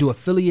 do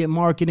affiliate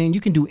marketing,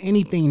 you can do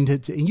anything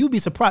and you'll be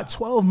surprised.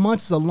 12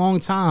 months is a long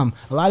time.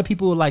 A lot of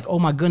people are like, oh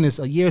my goodness,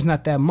 a year's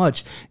not that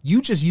much.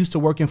 You just used to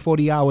working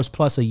 40 hours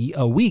plus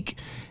a week,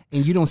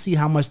 and you don't see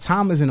how much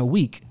time is in a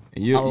week. A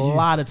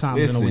lot of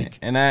times in a week.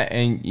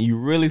 And you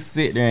really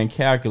sit there and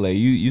calculate.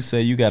 You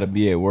say you got to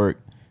be at work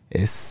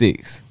at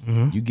 6.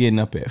 You getting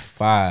up at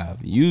 5.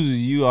 Usually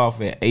you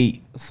off at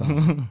 8 or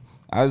something.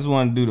 I just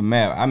want to do the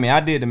math. I mean, I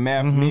did the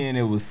math for me, and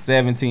it was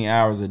 17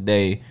 hours a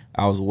day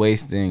I was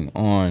wasting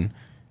on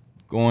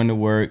going to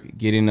work,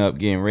 getting up,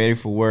 getting ready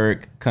for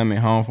work, coming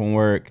home from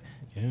work,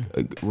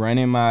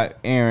 running my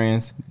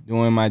errands,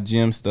 doing my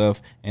gym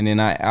stuff, and then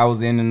I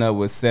was ending up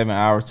with 7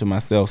 hours to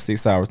myself,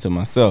 6 hours to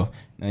myself.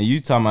 Now you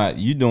talking about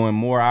you doing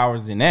more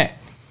hours than that,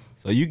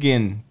 so you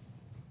getting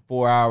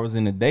 4 hours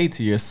in a day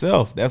to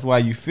yourself. That's why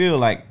you feel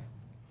like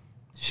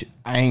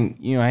I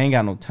ain't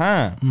got no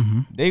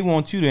time. They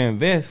want you to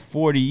invest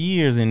 40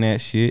 years in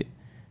that shit.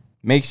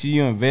 Make sure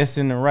you invest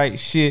in the right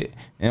shit,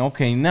 and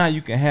okay, now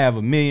you can have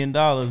 $1 million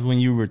when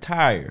you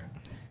retire.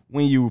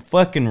 When you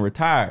fucking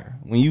retire,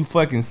 when you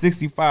fucking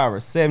 65 or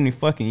 70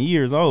 fucking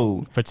years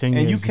old, for 10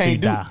 years, and you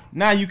can't do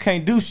now, you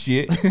can't do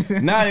shit.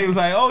 Now they was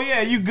like, oh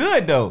yeah, you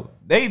good though.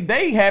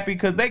 They happy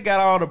because they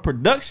got all the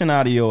production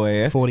out of your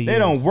ass. 40 they years.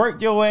 don't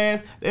work your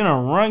ass. They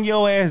don't run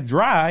your ass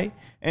dry.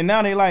 And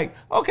now they like,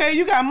 okay,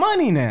 you got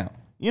money now.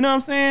 You know what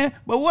I'm saying?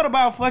 But what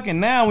about fucking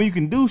now when you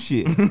can do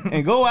shit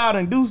and go out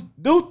and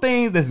do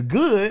things that's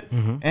good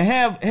and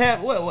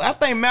have what I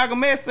think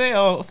Malcolm X said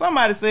or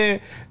somebody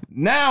said.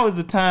 Now is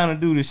the time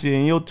to do this shit.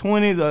 In your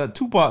 20s,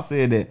 Tupac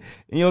said that.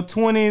 In your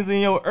 20s and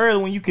your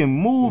early, when you can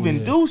move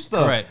and do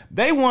stuff. Correct.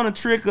 They want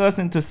to trick us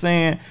into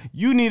saying,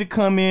 you need to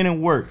come in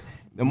and work.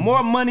 The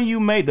more money you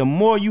make, the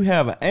more you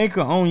have an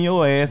anchor on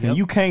your ass and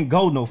you can't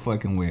go no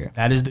fucking where.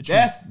 That is the truth.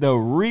 That's the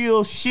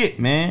real shit,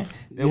 man,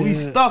 that we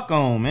stuck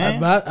on,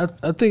 man.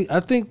 I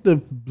think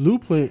the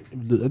blueprint.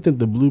 I think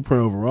the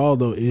blueprint overall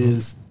though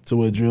is to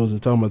what Drills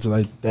is talking about. To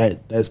like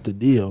that's the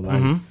deal.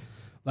 Like,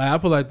 like I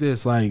put it like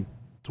this. Like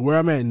to where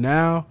I'm at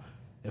now,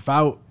 if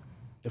I would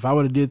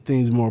have did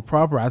things more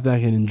proper, I think I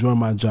can enjoy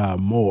my job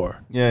more.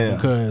 Yeah.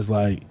 Because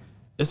like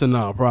it's a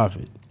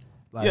nonprofit.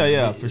 Like,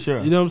 Yeah, for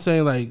sure. You know what I'm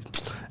saying? Like,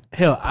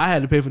 hell, I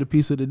had to pay for the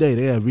pizza today.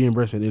 They have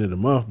reimbursement at the end of the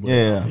month. But,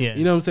 Yeah.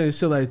 You know what I'm saying?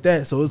 Shit like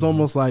that. So it's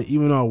almost like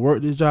even though I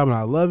work this job and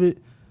I love it,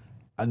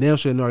 I damn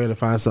sure know I got to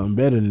find something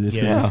better than this.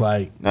 Yeah. It's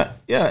like,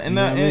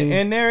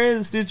 And there is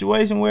a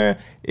situation where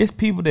it's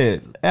people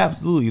that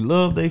absolutely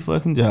love their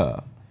fucking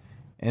job.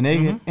 And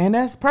they and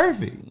that's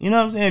perfect. You know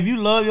what I'm saying? If you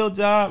love your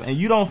job and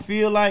you don't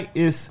feel like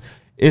it's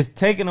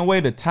taking away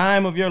the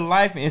time of your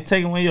life and it's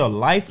taking away your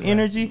life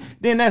energy,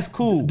 then that's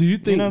cool. do you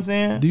think? You know what I'm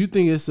saying? Do you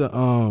think it's a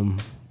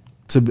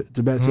to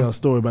back to our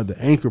story about the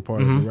anchor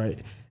part of it,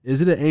 right?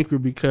 Is it an anchor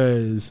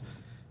because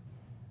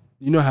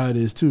you know how it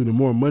is too? The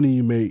more money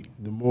you make,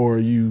 the more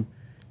you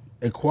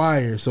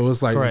acquire. So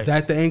it's like Correct.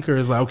 that the anchor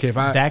is like, okay, if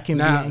I That can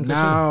be an anchor,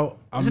 too.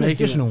 I'm It's an making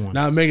additional one.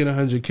 Now I'm making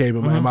 100K,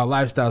 but my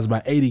lifestyle is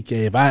about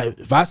 80K.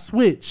 If I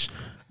switch,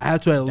 I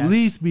have to at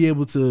least be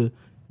able to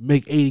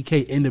make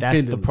 80K independently.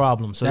 That's the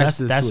problem. So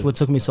that's what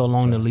took me so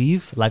long to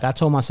leave. Like I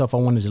told myself I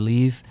wanted to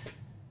leave,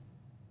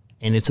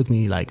 and it took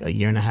me like a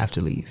year and a half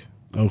to leave.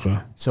 Okay.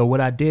 So what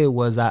I did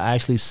was I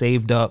actually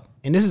saved up,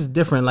 and this is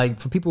different. Like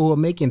for people who are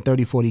making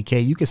 30,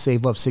 40K, you could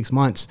save up 6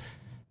 months,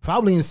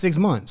 probably in 6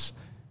 months,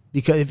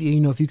 because if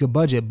you could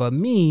budget. But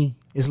me,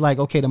 it's like,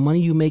 okay, the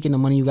money you making, the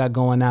money you got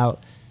going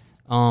out,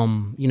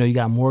 you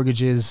got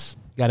mortgages,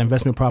 you got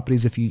investment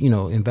properties if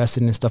you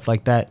invested in stuff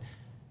like that.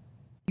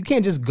 You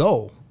can't just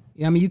go.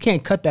 I mean, you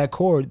can't cut that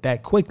cord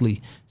that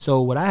quickly.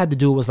 So what I had to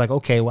do was like,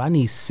 okay, well, I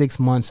need 6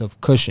 months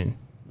of cushion.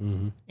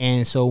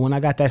 And so when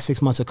I got that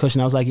 6 months of cushion,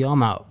 I was like, yo,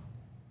 I'm out.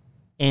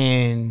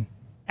 And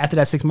after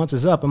that 6 months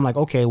is up, I'm like,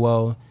 okay,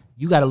 well,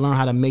 you got to learn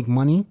how to make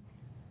money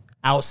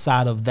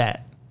outside of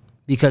that,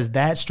 because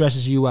that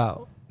stresses you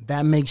out.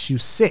 That makes you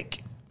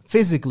sick,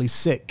 physically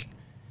sick.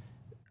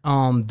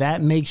 That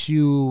makes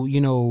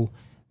you,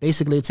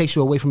 basically it takes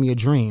you away from your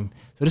dream.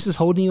 So this is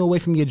holding you away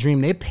from your dream.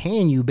 They're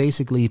paying you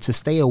basically to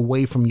stay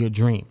away from your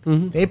dream.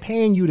 They're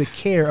paying you to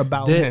care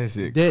about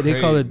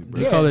They call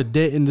it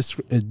debt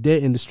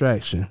and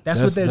distraction. That's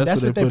what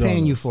they're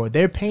paying you for.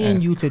 They're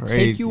paying you to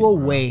take you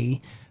away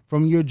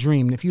from your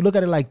dream. And if you look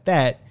at it like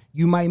that,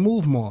 you might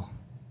move more.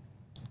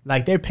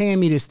 Like they're paying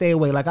me to stay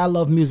away. Like I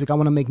love music. I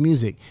want to make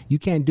music. You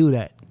can't do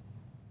that.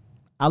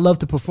 I love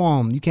to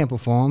perform. You can't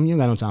perform. You ain't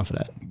got no time for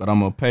that. But I'm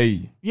gonna pay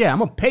you. Yeah, I'm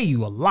gonna pay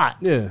you a lot.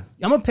 Yeah.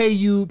 I'm gonna pay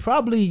you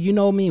probably,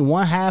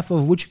 1/2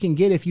 of what you can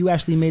get if you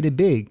actually made it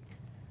big.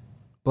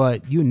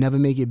 But you never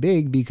make it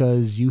big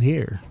because you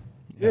here.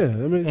 Yeah,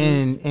 that makes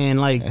sense.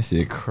 And like That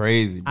shit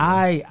crazy, bro.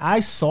 I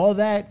saw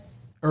that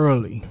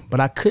early, but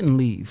I couldn't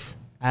leave.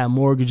 I had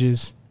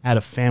mortgages, I had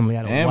a family,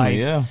 I had a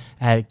wife,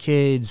 I had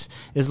kids.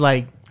 It's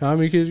like, how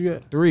many kids you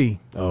got? 3.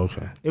 Oh,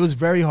 okay. It was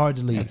very hard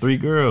to leave. 3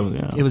 girls,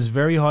 yeah. It was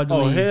very hard to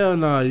leave. Oh hell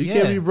no! You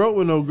can't be broke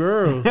with no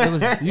girls. It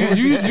was,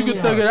 You could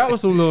thug it out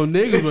with some little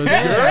niggas, but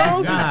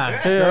girls? Nah,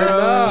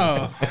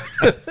 Hell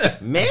no.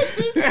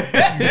 Message?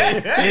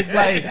 it's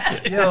like,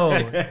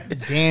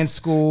 dance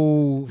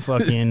school,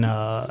 fucking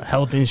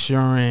health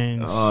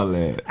insurance, All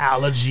that.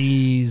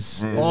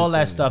 allergies, all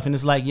that stuff. And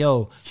it's like,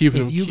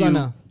 Keeping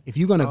them if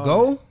you're gonna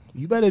go,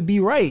 you better be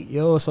right,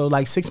 So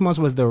like 6 months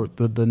was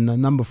the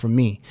number for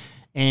me.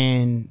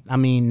 And I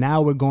mean,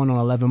 now we're going on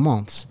 11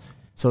 months.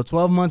 So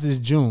 12 months is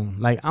June.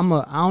 Like I don't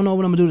know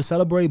what I'm gonna do to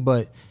celebrate,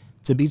 but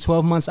to be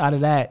 12 months out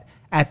of that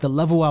at the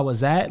level I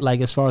was at,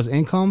 like as far as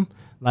income,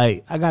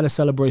 like I gotta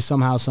celebrate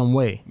somehow, some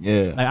way.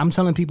 Yeah. Like I'm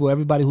telling people,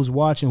 everybody who's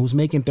watching, who's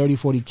making 30,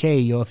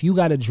 40K, yo, if you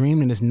got a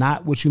dream and it's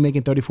not what you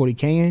making 30,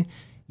 40K in,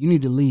 you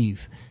need to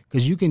leave.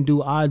 Because you can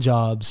do odd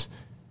jobs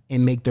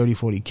and make 30,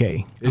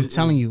 40K. I'm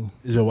telling you.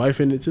 Is your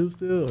wife in it too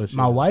still? Or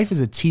My wife is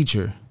a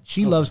teacher.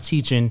 She loves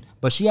teaching,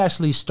 but she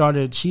actually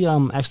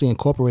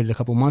incorporated a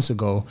couple months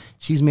ago.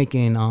 She's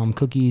making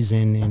cookies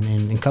and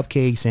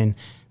cupcakes, and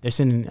they're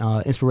sending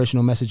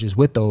inspirational messages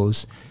with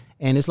those.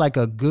 And it's like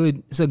a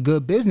good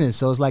business.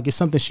 So it's like it's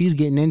something she's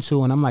getting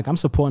into, and I'm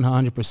supporting her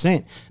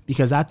 100%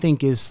 because I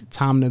think it's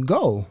time to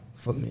go.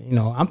 For me,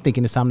 I'm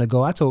thinking it's time to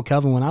go. I told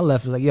Kelvin when I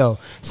left, it's like, yo,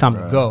 it's time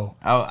to go.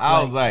 I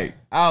was shocked.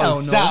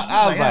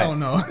 I was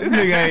like, this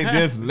nigga ain't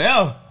just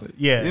left.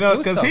 Yeah,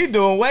 because he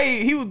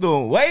was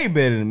doing way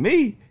better than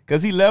me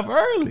because he left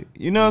early.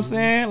 You know what I'm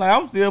saying? Like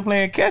I'm still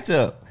playing catch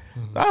up.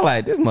 So I'm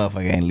like, this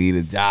motherfucker ain't leave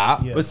a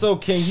job. Yeah. But so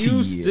can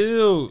you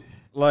still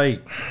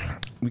like?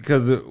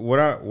 Because what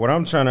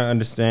I'm trying to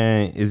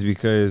understand is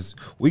because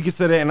we can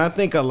say that, and I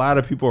think a lot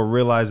of people are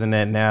realizing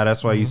that now.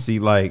 That's why you see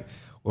like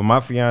with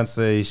my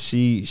fiance,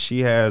 she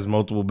has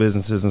multiple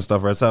businesses and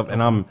stuff herself,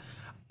 and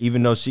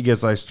even though she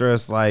gets like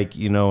stressed, like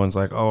and it's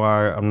like, oh,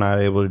 I'm not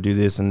able to do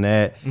this and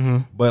that,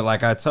 but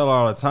like I tell her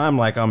all the time,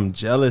 like I'm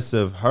jealous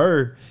of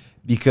her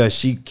because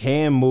she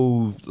can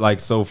move like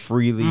so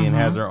freely and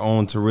has her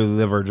own to really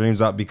live her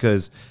dreams out.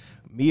 Because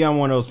me, I'm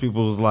one of those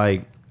people who's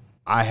like,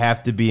 I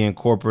have to be in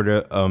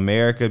corporate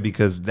America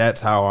because that's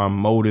how I'm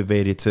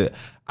motivated to.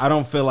 I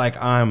don't feel like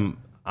I'm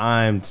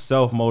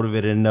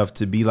self-motivated enough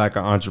to be like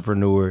an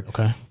entrepreneur.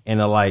 Okay.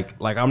 And like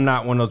I'm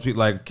not one of those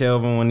people like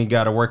Kelvin when he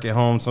got to work at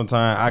home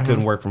sometimes. I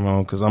couldn't work from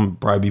home because I'm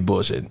probably be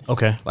bullshitting.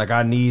 Okay. Like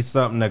I need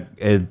something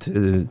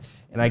to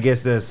and I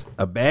guess that's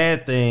a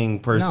bad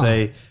thing per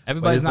se.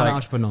 Everybody's not an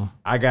entrepreneur.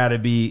 I gotta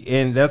be,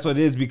 and that's what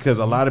it is because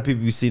a lot of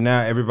people you see now,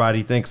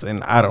 everybody thinks,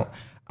 and I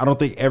don't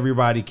think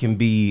everybody can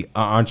be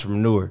an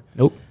entrepreneur.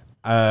 Nope.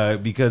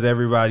 Because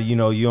everybody,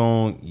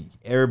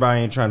 everybody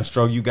ain't trying to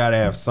struggle. You gotta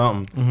have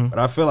something. But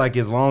I feel like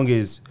as long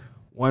as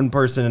one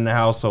person in the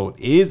household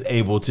is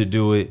able to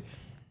do it,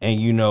 and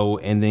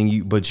and then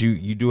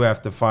you do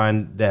have to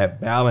find that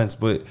balance.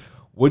 But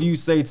what do you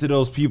say to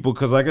those people?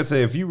 Because like I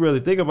said, if you really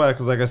think about it,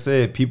 because like I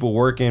said, people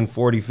working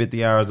 40,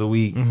 50 hours a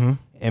week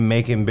and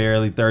making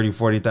barely 30,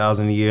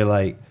 40,000 a year,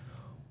 like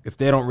if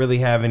they don't really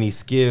have any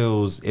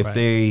skills, if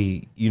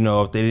they,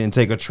 if they didn't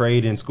take a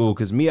trade in school,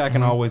 because me, I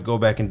can always go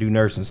back and do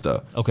nursing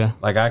stuff. Okay.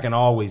 Like I can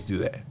always do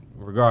that.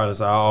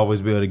 Regardless, I'll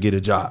always be able to get a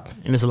job.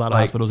 And there's a lot of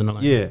hospitals in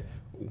Atlanta. Yeah.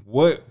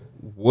 What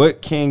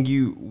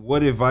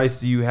advice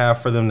do you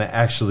have for them to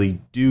actually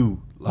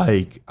do?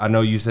 Like, I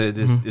know you said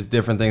this is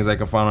different things I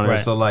can find on there.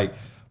 So like,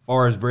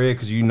 far as bread,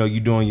 because you're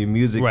doing your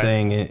music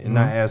thing and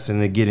not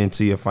asking to get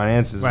into your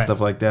finances and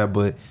stuff like that.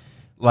 But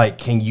like,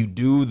 can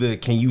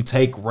you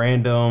take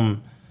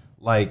random,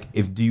 like,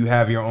 do you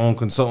have your own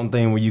consultant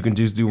thing where you can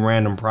just do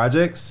random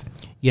projects?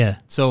 Yeah.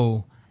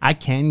 So I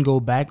can go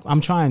back. I'm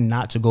trying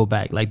not to go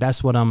back. Like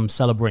that's what I'm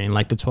celebrating,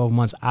 like the 12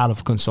 months out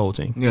of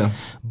consulting. Yeah.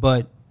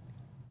 But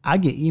I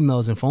get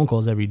emails and phone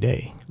calls every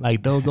day.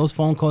 Like those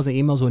phone calls and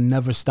emails will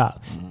never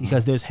stop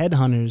because there's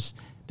headhunters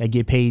that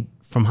get paid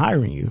from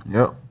hiring you.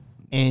 Yep.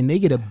 And they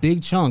get a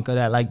big chunk of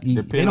that. Like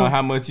depending on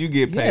how much you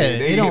get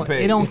paid,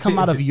 it don't come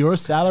out of your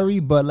salary.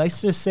 But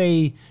let's just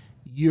say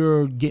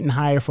you're getting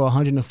hired for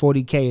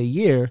 $140K a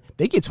year.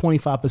 They get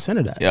 25%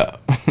 of that. Yeah.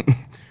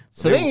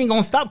 So they ain't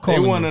gonna stop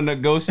calling. They want to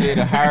negotiate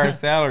a higher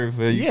salary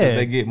for you because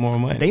they get more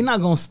money. They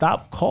not gonna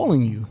stop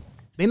calling you.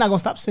 They not gonna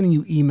stop sending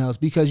you emails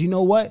because you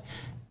know what?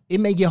 It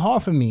may get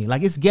hard for me.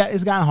 Like it's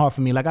gotten hard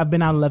for me. Like I've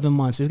been out 11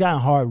 months. It's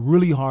gotten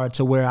really hard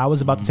to where I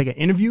was about to take an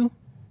interview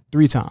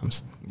 3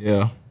 times.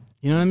 Yeah.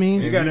 You know what I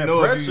mean? You got that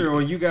pressure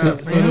when you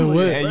got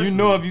family. And you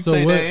know if you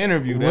take that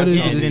interview. What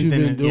is it that you've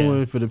been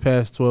doing for the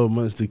past 12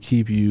 months to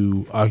keep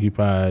you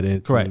occupied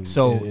and correct?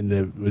 So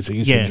which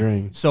against your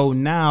dream. So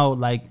now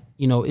like,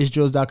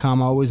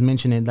 isdrills.com, I always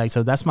mention it. Like,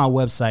 so that's my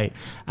website.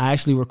 I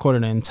actually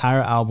recorded an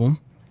entire album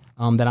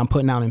that I'm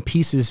putting out in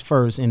pieces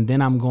first, and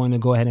then I'm going to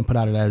go ahead and put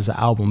out it as an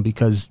album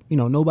because,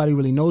 nobody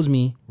really knows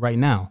me right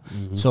now.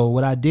 So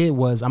what I did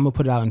was I'm going to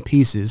put it out in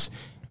pieces,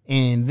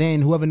 and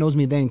then whoever knows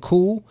me then,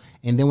 cool.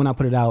 And then when I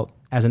put it out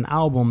as an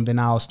album, then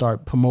I'll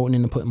start promoting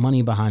it and putting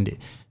money behind it.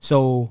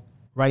 So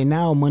right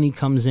now, money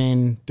comes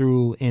in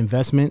through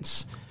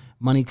investments.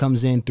 Money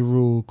comes in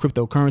through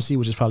cryptocurrency,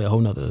 which is probably a whole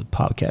nother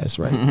podcast,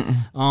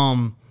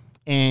 right?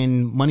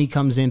 And money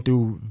comes in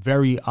through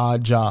very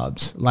odd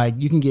jobs. Like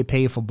you can get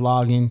paid for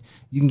blogging.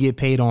 You can get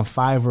paid on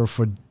Fiverr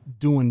for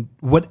doing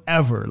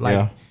whatever.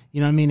 Like You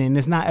know what I mean? And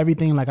it's not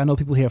everything. Like I know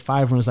people hear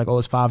Fiverr and it's like, oh,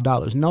 it's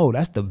 $5. No,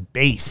 that's the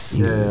base.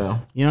 Yeah.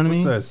 You know what I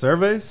mean? What's that,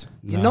 surveys?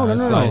 No. like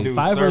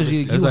Fiverr is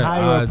you It's like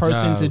hire a odd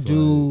person to jobs,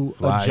 do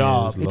like a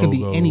job. flyers, It could be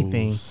logos,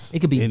 anything. It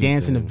could be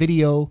dancing a anything.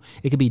 video.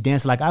 It could be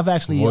dancing. Like I've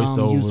actually used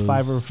Voiceovers.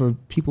 Fiverr for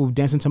people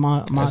dancing to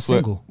my That's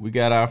single. what, we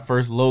got our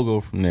first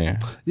logo from there.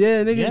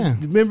 Yeah, nigga. Yeah.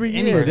 Remember? Yeah,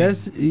 Anything.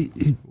 that's he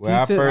Where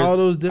our said first, all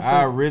those different.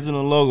 our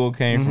original logo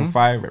came from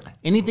Fiverr.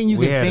 Anything you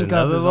We can had think of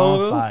another is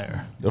logo? on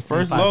fire. The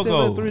first I said like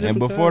logo, 3 and different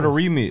before the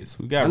kinds. remix,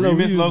 we got I know, we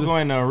remix used logo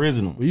it- and the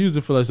original. we used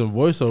it for like some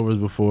voiceovers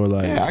before,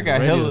 like Yeah, I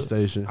got radio hella-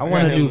 station. I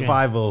want to do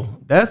Fiverr.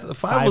 That's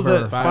Fiverr's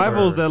that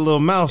Fiverr's that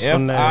little mouse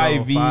from that.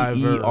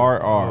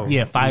 Fiverr.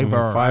 Yeah,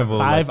 Fiverr. Fiverr,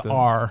 like the-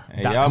 5R.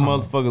 Hey, y'all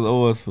motherfuckers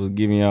owe us for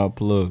giving y'all a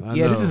plug. I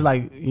Yeah, this know. is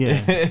like,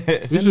 yeah.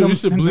 We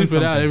should bleep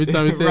it out every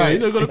time we say, Right.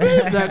 go to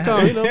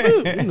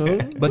bleep.com, you know.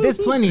 But there's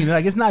plenty.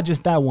 Like it's not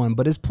just that one,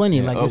 but it's plenty.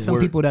 Yeah, like there's some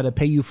Upwork. people that'll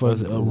pay you for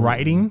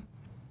writing.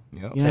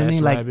 Yep. You know what I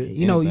mean? Like TaskRabbit,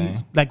 you know,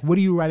 anything. like what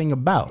are you writing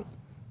about?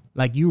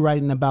 Like you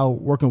writing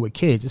about working with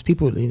kids. It's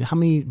people. How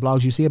many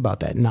blogs you see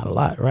about that? Not a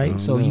lot, right?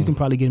 So you can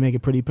probably make a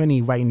pretty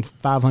penny writing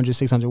 500,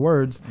 600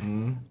 words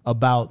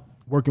about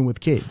working with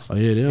kids. Oh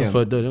yeah, they Yeah. don't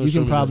fuck that. You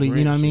can probably,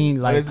 you know what I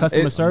mean, like It's- customer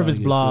it's- service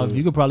Somebody blogs. gets it.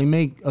 You could probably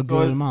make a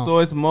good amount. So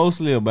it's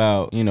mostly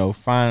about,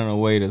 finding a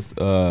way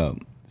to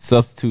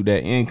substitute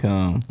that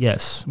income,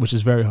 Yes, which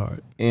is very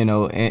hard. and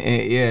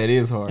yeah, it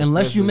is hard.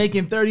 Unless you're especially-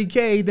 making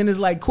 30K, then it's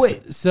like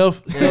quit.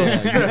 self.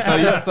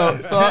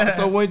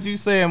 so what you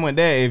saying with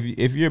that?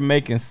 If you're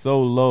making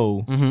so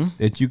low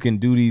that you can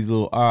do these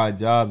little odd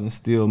jobs and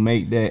still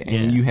make that,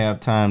 and Yeah. you have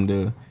time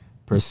to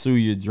pursue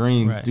your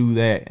dreams, Right. do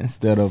that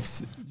instead of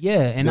Yeah,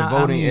 and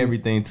devoting I mean,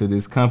 everything to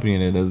this company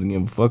that doesn't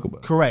give a fuck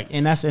about. correct,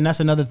 and that's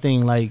another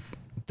thing. Like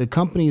the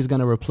company is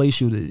gonna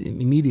replace you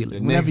immediately.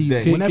 The Whenever next you,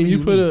 day. Can whenever you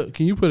you put leave.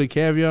 can you put a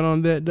caveat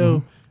on that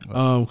though?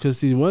 Because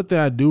see, one thing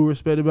I do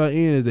respect about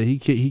Ian is that he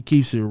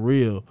keeps it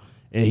real,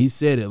 and he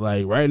said it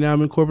like right now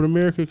I'm in corporate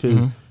America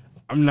because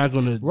I'm not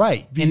gonna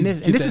Right, be- and this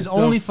get that is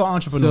only for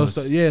entrepreneurs.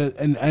 yeah,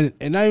 and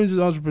not even just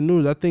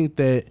entrepreneurs. I think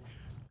that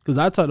because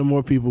I talk to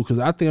more people because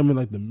I think I'm in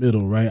like the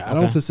middle, right? I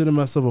don't Okay. consider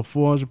myself a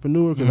full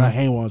entrepreneur because I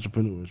hang with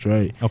entrepreneurs,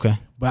 right? Okay,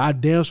 But I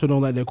damn sure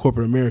don't like that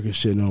corporate America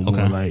shit no more.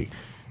 Okay. Like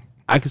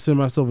I consider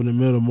myself in the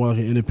middle more like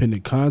an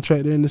independent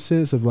contractor in the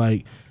sense of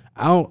like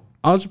I don't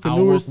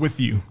entrepreneurs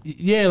you.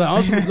 yeah,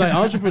 like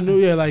entrepreneur.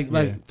 Yeah,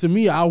 like to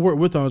me, I work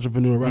with the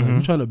entrepreneur. Right, like,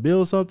 I'm trying to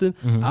build something.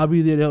 I'll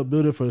be there to help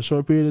build it for a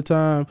short period of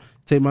time,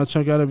 take my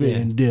chunk out of it, Yeah.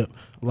 and dip.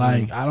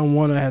 Like I don't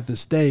want to have to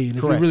stay. And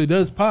if Correct. it really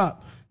does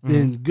pop,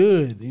 then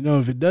good. You know,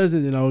 if it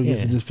doesn't, then I guess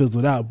Yeah. it just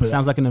fizzled out. But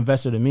Sounds like an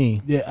investor to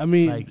me. yeah, I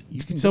mean, Like,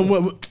 you can do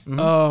somewhat.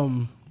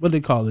 What they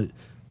call it?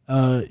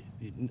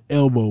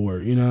 Elbow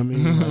work. You know what I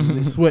mean?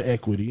 Like, sweat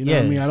equity. You know what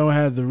I Yeah. mean? I don't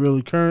have the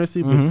real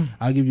currency, but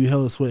I'll give you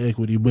hella sweat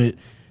equity. But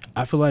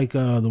I feel like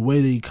the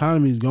way the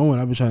economy is going,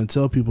 I've been trying to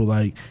tell people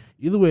like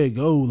either way it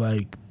go,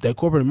 like that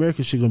corporate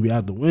America shit gonna be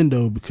out the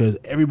window because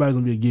everybody's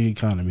gonna be a gig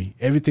economy.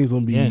 Everything's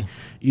gonna be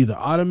either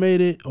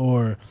automated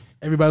or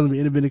everybody's gonna be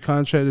independent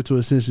contractor to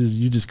a sense is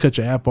you just cut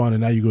your app on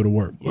and now you go to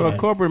work. Well,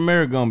 corporate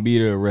America gonna be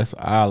there the rest of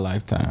our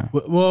lifetime.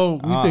 Well,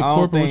 when you say I don't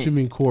corporate, what think- you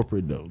mean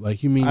corporate though?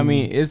 Like you mean? I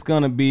mean, it's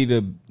gonna be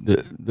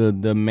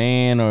the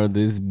man or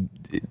these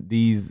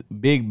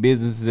big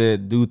businesses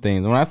that do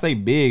things. When I say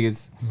big,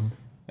 it's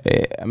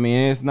I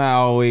mean it's not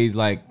always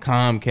like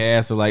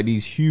Comcast or like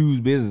these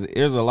huge businesses.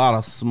 There's a lot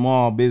of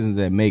small businesses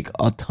that make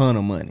a ton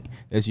of money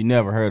that you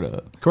never heard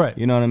of. Correct.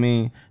 You know what I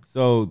mean?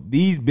 So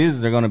these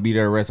businesses are gonna be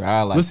there the rest of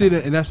our life. But see,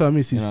 and that's what I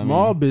mean. See, know what I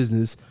small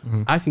business,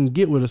 I can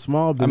get with a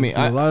small I business. mean,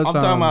 'cause a lot of I'm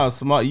times, talking about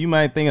small. You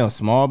might think of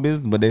small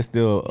business, but they're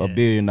still a $1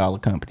 billion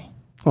company.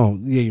 Oh,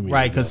 yeah, you mean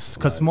Right, because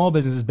small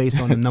business is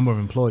based on the number of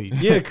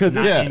employees. Yeah, because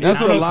Yeah,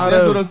 that's what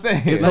I'm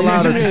saying. It's Like, a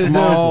lot of give me an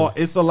small.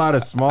 It's a lot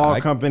of small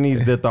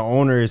companies that the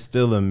owner is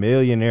still a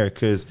millionaire.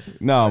 Because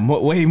No,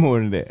 way more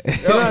than that.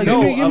 give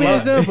me an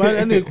example.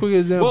 I need a quick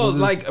example. well,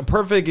 Just- like a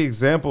perfect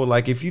example,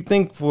 like if you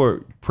think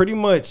for pretty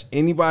much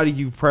anybody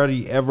you've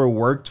probably ever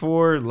worked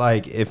for,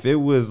 like if it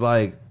was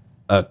like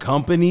a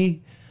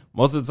company,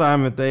 most of the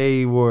time if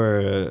they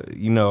were,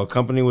 a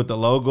company with the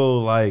logo,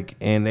 like,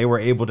 and they were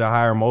able to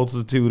hire a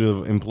multitude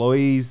of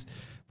employees,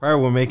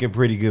 probably were making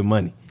pretty good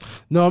money.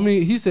 no, I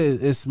mean, he said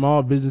it's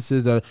small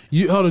businesses that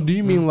you hold on. Do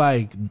you mean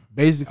like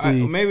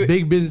basically maybe-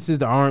 big businesses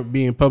that aren't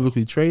being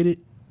publicly traded?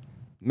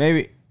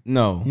 Maybe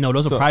no. No,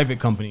 those So- are private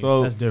companies.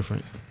 so- That's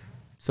different.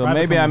 So Private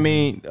maybe I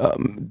companies.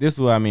 mean this is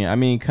what I mean. I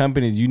mean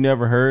companies you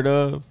never heard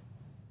of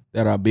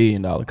that are $1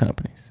 billion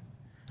companies.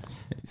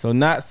 So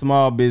not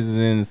small business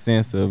in the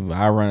sense of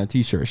I run a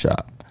t-shirt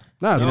shop.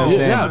 Not, You know what I'm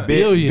saying? not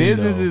billion.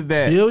 Businesses though.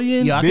 that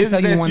billion. Yeah, I can business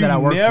tell you that one that I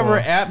work never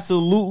for.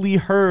 absolutely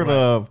heard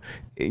of.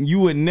 And you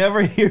would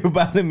never hear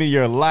about them in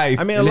your life.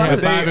 I mean, a And they lot have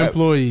of 5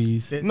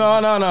 employees.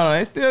 No.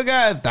 They still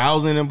got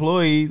 1,000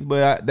 employees,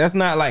 but that's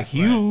not like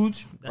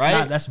huge, That's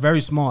right? that's very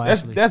small.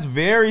 That's Actually, that's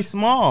very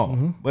small,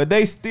 but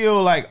they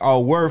still like are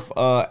worth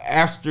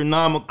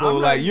astronomical. I'm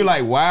not Like you're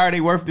like, why are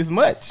they worth this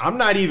much? I'm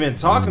not even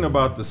talking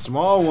about the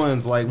small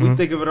ones. Like we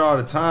think of it all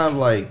the time.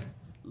 Like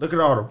look at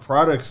all the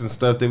products and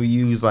stuff that we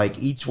use. Like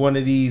each one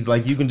of these,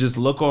 like you can just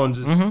look on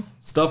just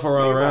stuff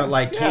around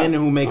like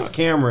Canon, who makes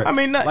camera. I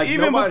mean, like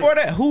even before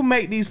that, who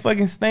make these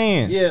fucking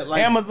stands? Yeah,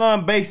 like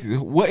Amazon Basics.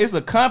 What? It's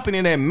a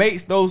company that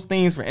makes those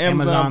things for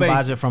Amazon buys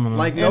Basics. it from them.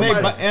 Like And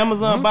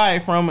Amazon buy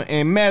it from them, and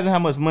imagine how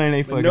much money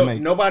they fucking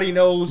make. Nobody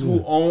knows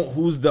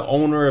who's the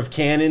owner of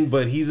Canon,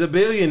 but he's a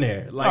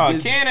billionaire.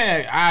 Like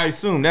Canon, I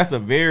assume that's a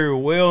very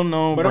well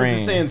known brand. But I'm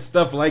just saying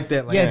stuff like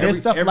that. Like there's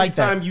stuff every like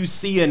that. time you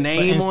see a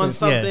name instance, on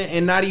something,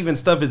 and not even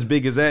stuff as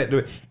big as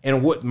that.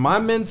 And what my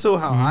mental,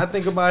 how I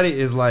think about it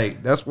is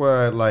like, that's where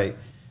like,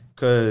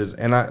 cause,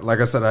 and I, like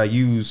I said, I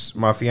use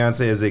my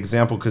fiance as an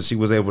example because she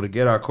was able to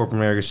get out corporate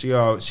America.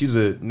 She's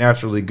a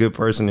naturally good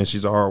person and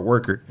she's a hard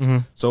worker.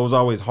 So it was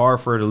always hard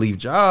for her to leave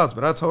jobs.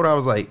 But I told her, I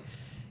was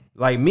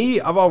like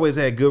me, I've always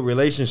had good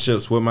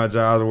relationships with my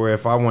jobs where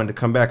if I wanted to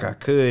come back, I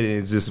could. And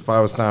it's just, if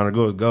I was time to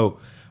go, it's go.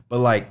 But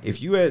like,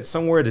 if you had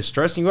somewhere that's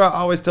stressing you out, I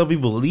always tell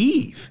people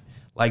leave.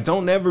 Like,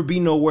 don't never be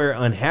nowhere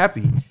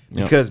unhappy.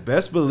 Because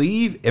best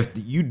believe if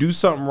you do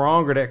something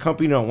wrong or that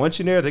company don't want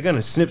you there, they're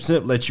gonna snip,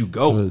 let you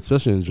go.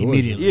 Especially in Georgia.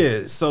 Immediately.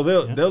 Yeah, so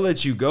they'll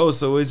let you go.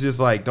 So it's just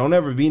like, don't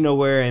ever be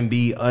nowhere and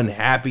be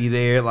unhappy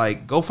there.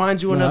 Like, go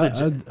find you another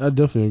job. I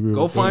definitely agree.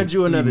 Go find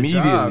you another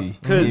job.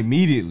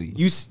 Immediately.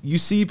 You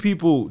see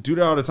people do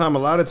that all the time. A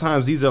lot of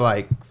times these are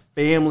like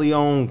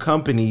family-owned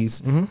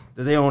companies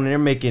that they own, and they're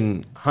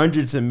making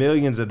hundreds of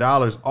millions of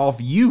dollars off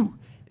you.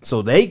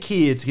 So they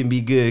kids can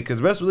be good, because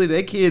best believe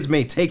their kids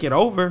may take it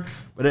over,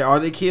 but are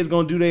their kids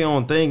gonna do their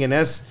own thing? And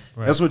that's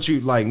what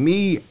you like.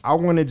 Me, I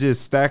want to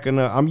just stack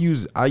enough.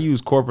 I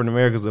use corporate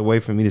America as a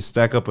way for me to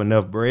stack up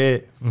enough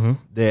bread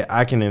that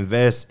I can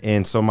invest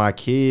in, so my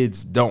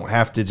kids don't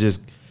have to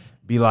just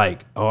be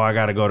like, oh, I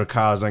gotta go to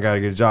college, I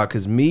gotta get a job.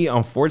 Because me,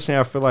 unfortunately,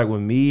 I feel like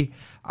with me,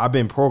 I've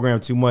been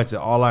programmed too much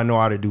that all I know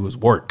how to do is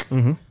work.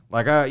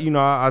 Like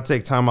I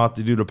take time out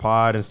to do the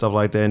pod and stuff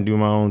like that and do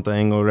my own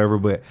thing or whatever,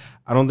 but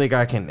I don't think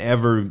I can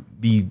ever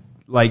be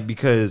like,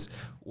 because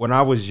when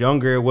I was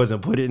younger, it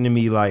wasn't put into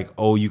me like,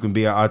 oh, you can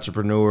be an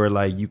entrepreneur,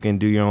 like you can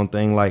do your own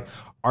thing. Like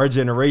our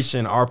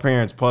generation, our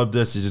parents pubbed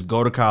us to just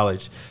go to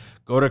college,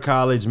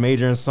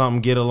 major in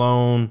something, get a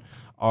loan,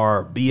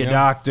 or be a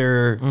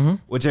doctor,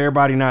 which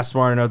everybody not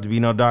smart enough to be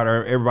no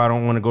doctor. Everybody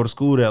don't want to go to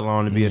school that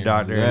long to be a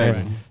doctor.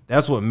 And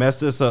that's what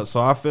messed us up.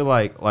 So I feel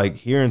like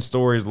hearing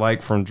stories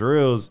like from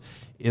Drills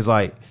is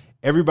like,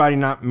 everybody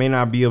may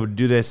not be able to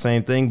do that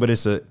same thing, but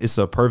it's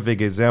a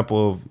perfect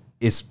example of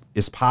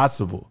it's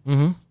possible.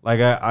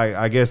 Like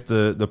I guess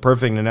the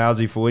perfect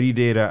analogy for what he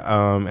did,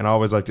 and I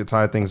always like to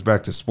tie things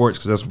back to sports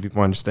because that's what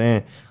people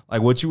understand.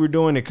 Like what you were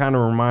doing, it kind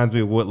of reminds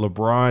me of what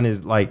LeBron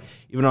is like.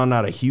 Even though I'm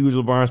not a huge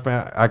LeBron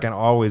fan, I can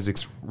always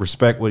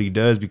respect what he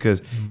does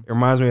because it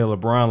reminds me of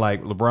LeBron.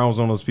 Like LeBron was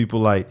one of those people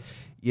like,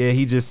 yeah,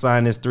 he just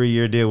signed this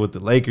 3-year deal with the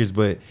Lakers,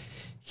 but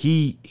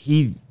he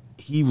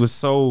was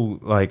so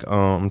like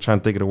I'm trying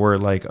to think of the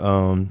word, like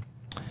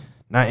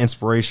not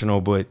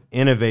inspirational but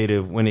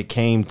innovative when it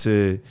came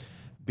to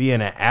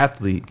being an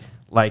athlete.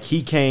 Like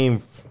he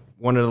came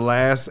one of the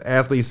last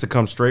athletes to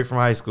come straight from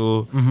high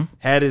school,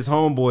 had his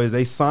homeboys,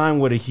 they signed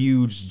with a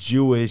huge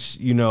Jewish,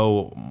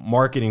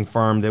 marketing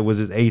firm that was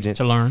his agent.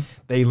 To learn.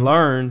 They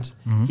learned.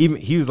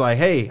 He was like,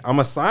 hey, I'm going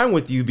to sign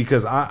with you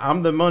because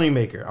I'm the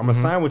moneymaker. I'm going to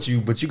sign with you,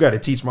 but you got to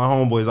teach my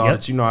homeboys all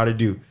that you know how to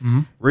do.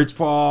 Rich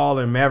Paul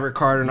and Maverick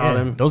Carter and all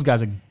them. Those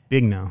guys are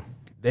big now.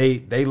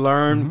 They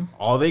learned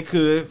all they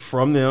could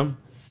from them,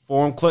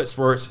 formed Clutch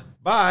Sports.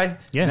 Bye.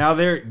 Yeah. Now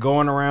they're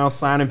going around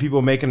signing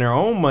people, making their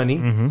own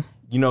money.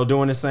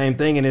 Doing the same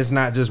thing, and it's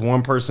not just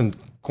one person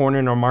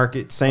cornering our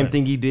market. Same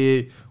thing he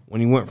did when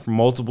he went from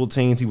multiple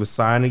teams. He was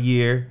signed a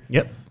year.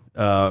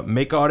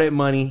 Make all that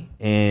money,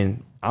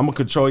 and I'm gonna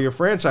control your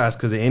franchise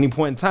because at any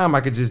point in time,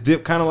 I could just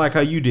dip, kind of like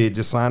how you did,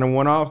 just signing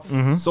one off.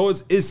 So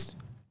it's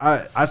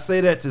I say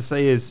that to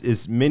say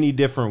it's many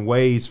different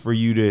ways for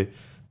you to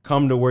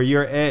come to where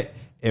you're at.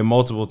 And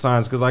multiple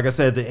times, because like I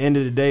said, at the end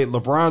of the day,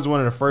 LeBron's one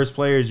of the first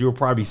players you'll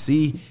probably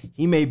see.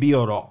 He may be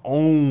able to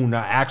own an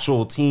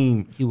actual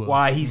team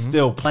while he's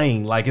still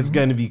playing. Like it's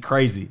going to be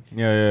crazy.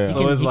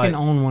 So he can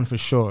own one for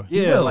sure.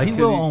 Yeah, he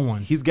will own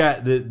one. He's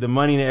got the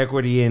money and the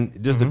equity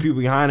and just the people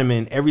behind him.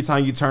 And every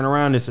time you turn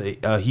around, it's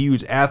a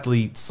huge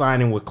athlete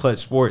signing with Clutch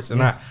Sports.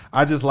 And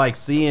I just like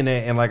seeing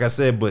it. And like I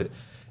said, but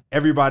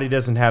everybody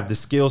doesn't have the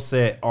skill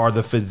set or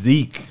the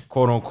physique,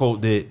 quote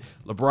unquote, that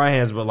LeBron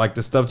has, but like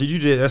the stuff that you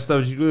did, that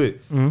stuff you did.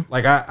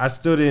 Like I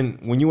still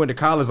didn't, when you went to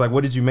college, like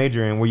what did you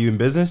major in? Were you in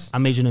business? I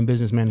majored in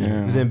business management.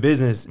 He was in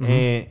business.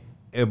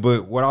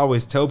 But what I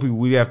always tell people,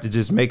 we have to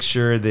just make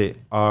sure that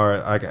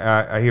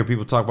I hear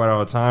people talk about it all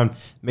the time,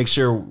 make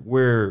sure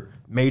we're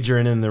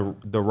majoring in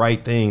the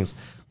right things.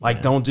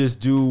 Like don't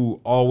just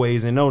do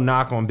always, and no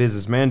knock on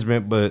business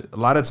management, but a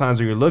lot of times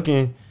when you're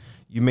looking,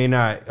 you may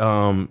not,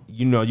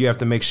 you have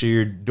to make sure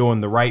you're doing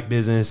the right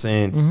business.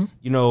 And,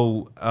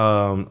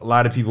 a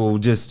lot of people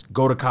just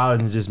go to college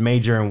and just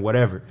major in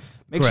whatever.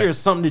 Make sure it's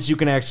something that you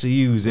can actually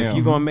use. If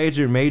you're going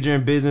to major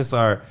in business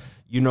or,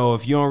 you know,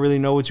 if you don't really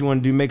know what you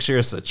want to do, make sure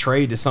it's a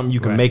trade. It's something you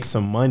can make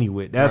some money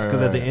with. That's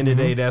because at the end of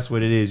the day, that's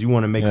what it is. You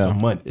want to make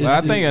some money. Well, I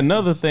think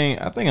another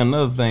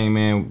thing,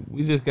 man,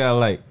 we just gotta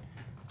like,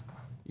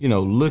 you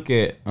know, look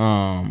at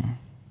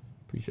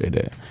appreciate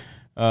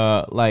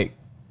that. Like,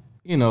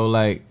 you know,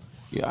 like,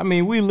 I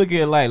mean, we look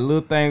at like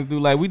little things do,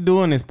 like we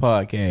doing this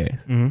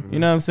podcast. You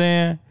know what I'm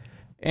saying?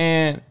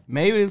 And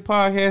maybe this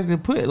podcast can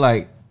put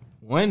like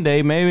one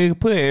day, maybe it can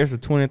put an extra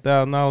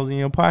 $20,000 in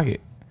your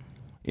pocket.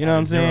 You know what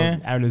I'm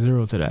saying? Add a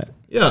zero to that.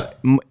 Yeah,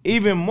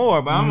 even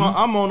more. But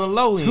I'm on the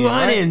low end.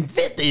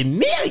 250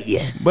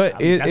 million. But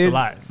That's a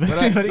lot.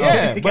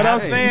 But I'm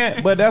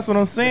saying, but that's what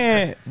I'm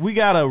saying. We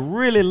gotta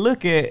really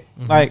look at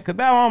like, cause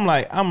now I'm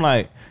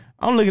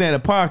looking at a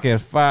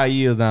podcast 5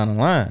 years down the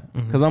line.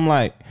 Cause I'm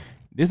like,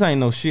 this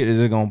ain't no shit that's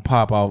just gonna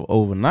pop off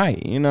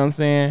overnight. You know what I'm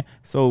saying?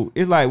 So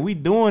it's like we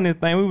doing this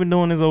thing. We've been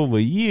doing this over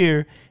a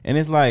year, and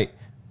it's like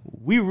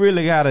we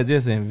really gotta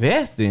just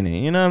invest in it.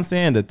 You know what I'm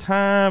saying? The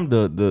time,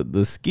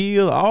 the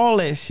skill, all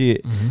that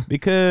shit.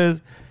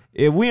 Because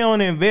if we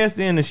don't invest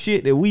in the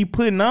shit that we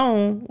putting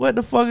on, what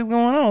the fuck is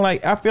going on?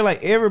 Like, I feel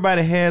like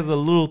everybody has a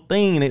little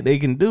thing that they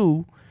can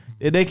do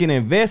that they can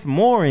invest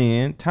more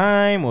in,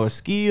 time or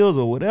skills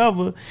or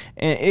whatever,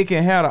 and it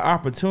can have the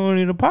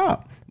opportunity to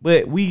pop.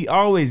 But we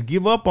always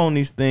give up on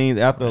these things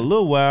after a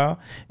little while,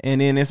 and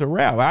then it's a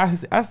wrap.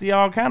 I see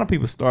all kind of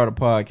people start a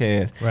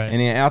podcast,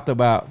 and then after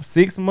about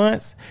 6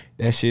 months,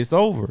 that shit's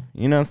over.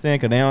 You know what I'm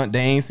saying? Because they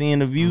ain't seeing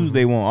the views.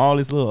 They want all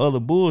this little other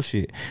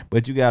bullshit.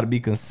 But you got to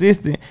be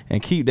consistent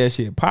and keep that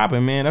shit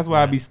popping, man. That's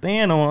why I be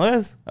staying on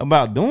us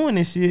about doing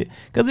this shit,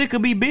 because it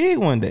could be big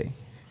one day.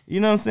 You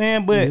know what I'm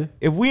saying? But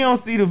if we don't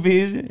see the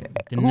vision,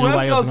 who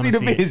else gonna see the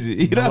vision?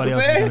 You know what I'm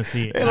saying? Gonna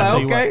see it. They're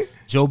like, okay. What,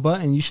 Joe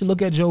Budden, you should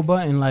look at Joe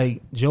Budden.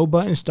 Like, Joe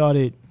Budden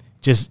started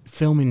just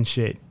filming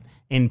shit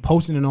and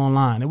posting it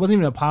online. It wasn't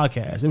even a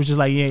podcast. It was just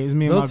like, yeah, it's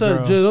me and my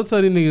girl. Don't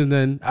tell these niggas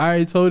nothing. I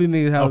already told these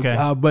niggas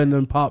how Budden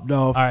done popped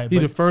off. All right, he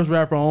the first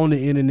rapper on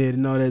the internet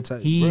and all that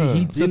type.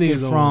 He took it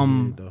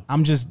from.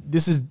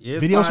 This is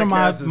videos from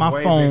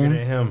my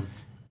phone.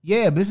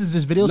 Yeah, but this is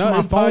just videos from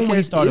my phone when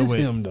he started with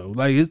him though.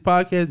 Like, his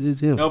podcast is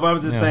him. No, but I'm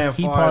just saying,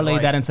 he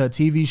parlayed that into a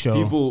TV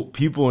show.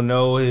 People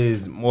know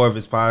more of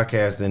his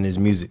podcast than his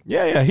music.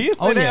 Yeah, he'll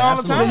say that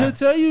all the time. He'll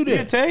tell you that.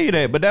 He'll tell you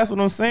that. But that's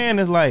what I'm saying.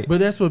 Is like, but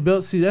that's what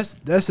Belt. See, that's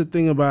the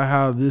thing about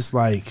how this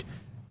like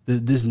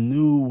this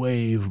new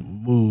wave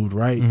moved,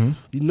 right?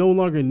 You no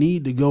longer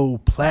need to go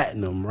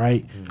platinum,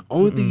 right?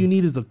 Only thing you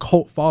need is the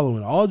cult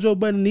following. All Joe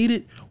Budden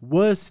needed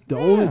was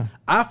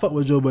I fuck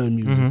with Joe Budden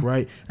music,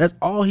 right? That's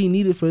all he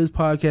needed for his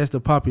podcast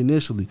to pop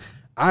initially.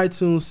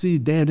 iTunes see,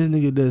 damn, this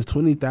nigga does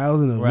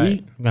 20,000 a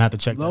week. I'm gonna have to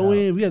check that out. Low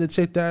end, we got to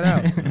check that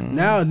out.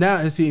 now,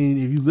 and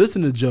see, if you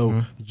listen to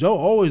Joe, Joe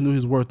always knew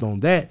his worth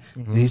on that.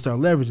 And he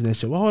started leveraging that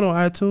shit. Well, hold on,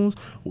 iTunes,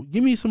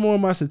 give me some more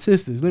of my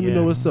statistics. Let me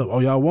know what's up. Oh,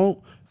 y'all won't?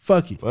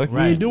 Fuck it. We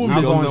ain't doing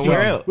we'll go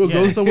somewhere else. We'll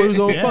go somewhere who's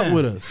gonna fuck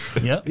with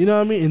us. You know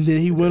what I mean? And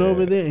then he went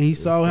over there and he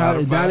saw how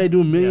now they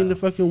do $1 million a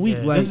fucking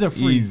week. Like, this is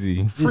free.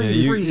 Easy.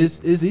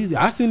 It's easy.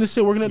 I seen this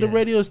shit working at the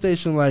radio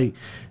station. Like,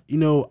 you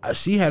know,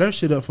 she had her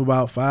shit up for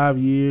about 5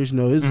 years. You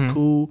know, it's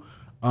cool.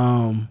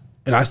 And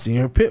I seen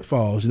her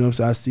pitfalls. You know what I'm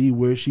saying? I see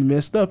where she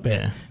messed up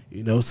at.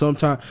 You know,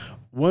 sometimes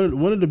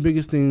one of the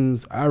biggest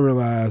things I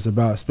realize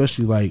about,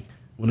 especially like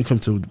when it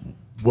comes to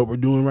what we're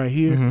doing right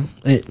here,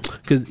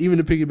 because even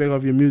to piggyback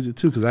off your music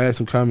too, because I had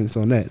some comments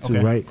on that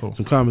too, right? Cool.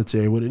 Some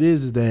commentary. What it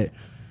is that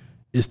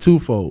it's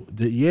twofold.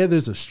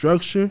 There's a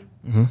structure,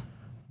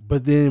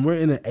 but then we're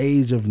in an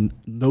age of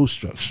no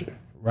structure,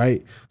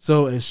 right?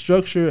 So as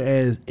structure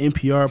as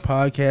NPR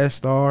Podcast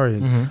Star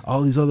and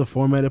all these other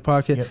formatted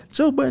podcasts,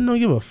 Joe Budden don't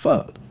give a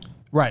fuck.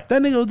 Right.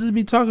 That nigga will just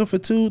be talking for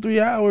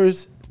 2-3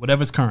 hours.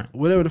 Whatever's current.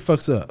 Whatever the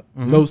fuck's up.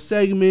 No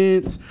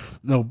segments,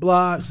 no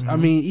blocks. I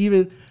mean,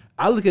 even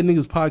I look at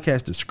niggas'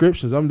 podcast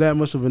descriptions. I'm that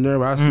much of a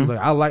nerd. I see, like,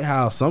 I like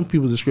how some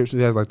people's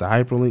descriptions has like the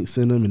hyperlinks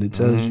in them, and it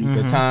tells you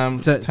the time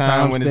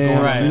when it's going.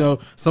 Right. You know,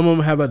 some of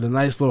them have like the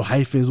nice little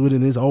hyphens with it,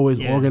 and it's always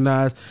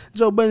organized.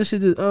 Joe Budden shit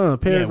just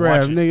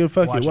paragraph,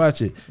 nigga,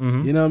 watch it.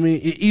 You know what I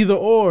mean? Either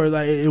or,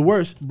 like, it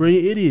works.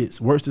 Brilliant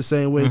Idiots works the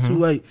same way too.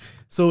 Like,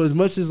 so as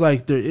much as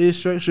like there is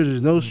structure,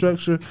 there's no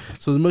structure.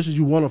 So as much as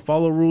you want to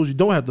follow rules, you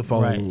don't have to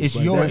follow rules. It's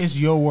like it's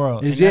your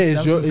world. It's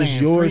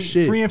your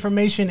shit. Free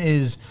information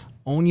is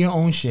own your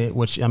own shit,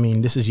 which, I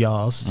mean, this is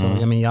y'all's. So,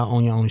 I mean, y'all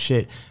own your own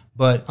shit.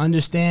 But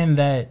understand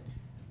that,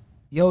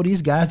 yo,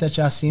 these guys that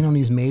y'all seen on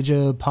these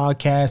major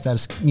podcasts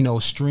that's, you know,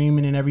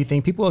 streaming and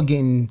everything, people are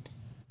getting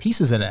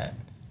pieces of that.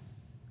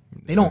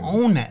 They don't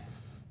own that.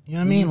 You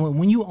know what I mean?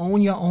 When you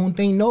own your own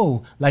thing,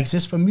 no. Like,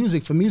 just for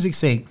music's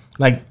sake.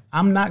 Like,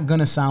 I'm not going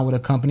to sign with a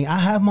company. I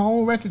have my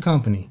own record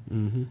company.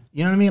 You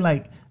know what I mean?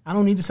 Like, I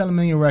don't need to sell 1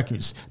 million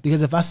records,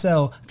 because if I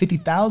sell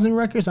 50,000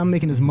 records, I'm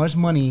making as much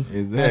money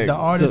as the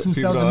artist who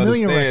sells 1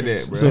 million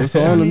records.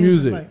 So on the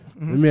music,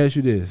 let me ask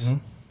you this: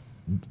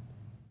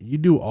 you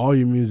do all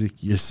your music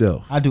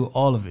yourself? I do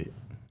all of it.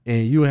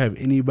 and you don't have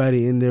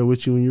anybody in there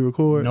with you when you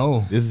record.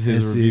 No. This is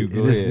his review.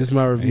 Go This ahead. is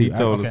my review. He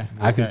told us.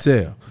 I can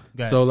tell.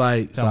 Go So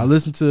ahead. Tell I me.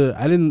 listened to.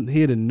 I didn't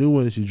hear the new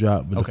one that you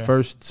dropped, but the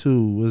first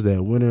two was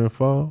that winter and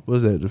fall.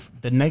 Was that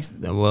The next,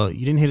 well,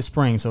 you didn't hit the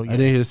spring, so yeah. I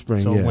didn't hear the spring.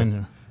 So yeah.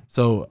 winter.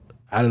 So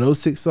out of those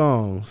 6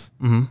 songs,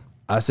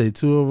 I say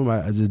 2 of them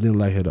I just didn't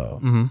like at all.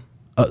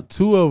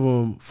 2 of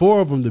them,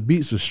 4 of them, the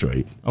beats were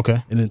straight,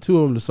 Okay. and then 2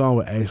 of them, the song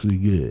were actually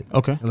good.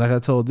 Okay. And like I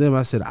told them,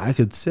 I said I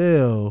could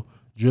tell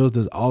Drills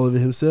does all of it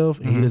himself,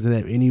 and he doesn't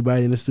have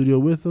anybody in the studio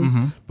with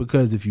him.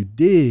 Because if you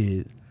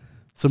did,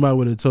 somebody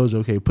would have told you,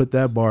 okay, put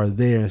that bar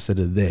there instead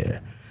of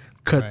there.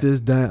 Cut this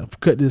down.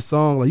 Cut this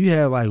song. Like you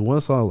have like one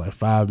song like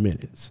 5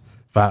 minutes.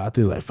 I think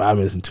it's like 5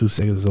 minutes and 2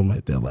 seconds or something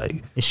like that.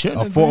 Like It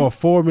shouldn't have or been.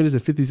 4 minutes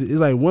and 50. It's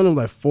like one of them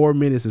like 4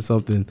 minutes and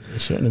something.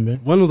 It shouldn't have been.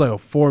 One was like a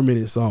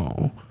 4-minute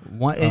song.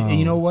 One, and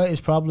you know what?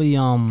 It's probably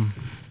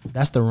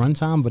that's the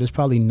runtime, but it's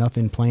probably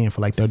nothing playing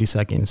for like 30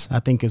 seconds. I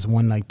think it's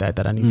one like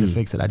that I need to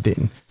fix that I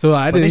didn't. So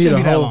I But didn't they hear the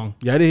shouldn't be that whole. long.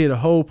 Yeah, I didn't hear the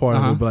whole part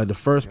of Uh-huh. it, but like the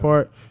first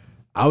part,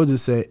 I would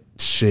just say,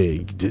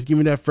 shit, just give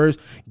me that first.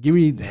 Give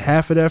me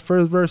half of that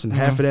first verse and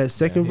half of that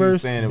second he was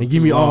verse, saying it and was give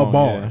too me all long,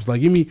 bars. Like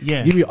give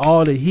me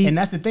all the heat. And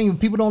that's the thing.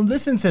 People don't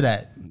listen to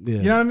that. Yeah.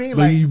 You know what I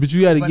mean? But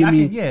you got to but give I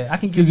me. can- I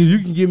can give Because if you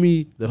can give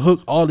me the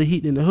hook, all the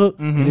heat in the hook,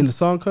 and then the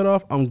song cut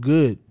off, I'm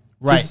good.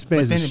 right. Attention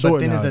spans But is then,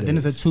 short then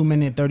it's a 2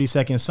 minute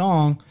 30-second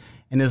song,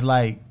 and it's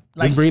like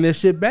Then bring that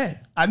shit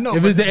back. I know,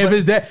 If but- it's that, if but-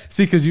 it's that,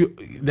 see, because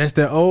that's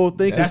that old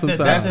thing. That's the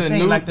Sometimes the thing,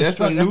 new- like that's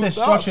the that's new the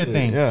structure thought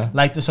thing. thing,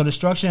 yeah. So the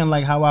structure and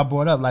like how I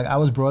brought up, like I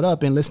was brought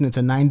up in listening to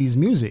 90s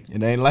music.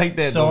 It ain't like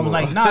that. So no I'm more.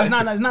 like, nah, it's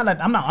not like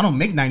I don't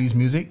make 90s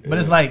music, but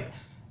it's like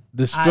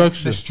the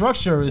structure. the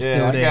structure is Yeah,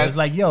 still I there. got It's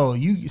like, yo,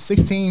 you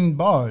 16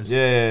 bars,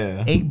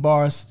 Yeah. 8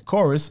 bars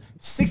chorus,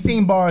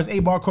 16 bars,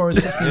 8 bar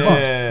chorus, 16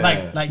 Yeah.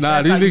 bars. Like Nah,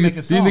 that's how you make a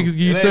these song. niggas give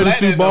you It ain't like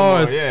 32 that no more,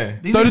 bars. yeah.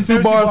 These 32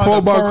 niggas bars,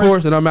 4 bar chorus.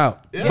 chorus, and I'm out.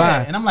 Yeah,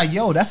 Bye. and I'm like,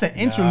 yo, that's an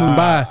interlude.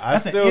 Bye.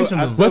 That's an I interlude.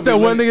 still What's that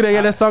be one like- nigga that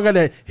got that song got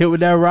that hit with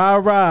that rah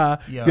rah?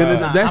 Yo, Yeah,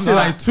 nah, that I'm shit not-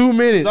 like 2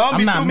 minutes. Song I'm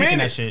be not 2 making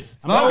minutes. that shit.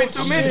 Song be Oh, 2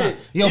 shit.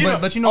 minutes. Yo,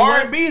 but you know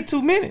what? R&B is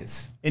 2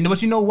 minutes.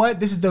 But you know what?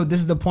 This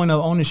is the point of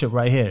ownership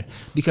right here.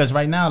 Because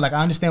right now, like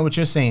I understand what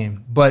you're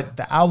saying, but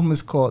the album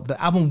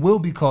will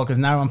be called, because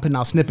now I'm putting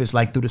out snippets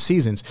like through the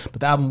seasons. But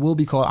the album will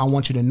be called "I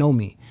Want You to Know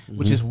Me,"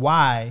 which is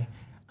why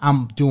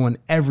I'm doing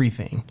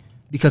everything,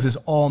 because it's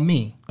all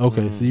me.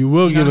 Okay, so you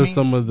will You know give what us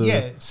I mean? some of the.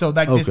 Yeah. So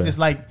like Okay.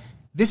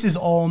 this is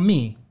all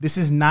me. This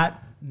is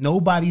not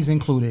nobody's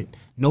included.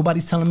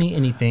 Nobody's telling me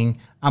anything.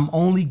 I'm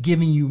only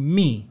giving you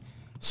me.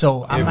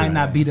 So I might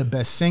not be the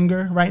best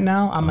singer right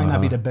now. I might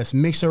not be the best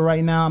mixer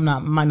right now.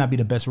 Might not be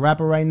the best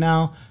rapper right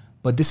now.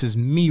 But this is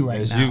me right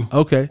It's now. you.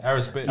 Okay. I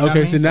respect. know what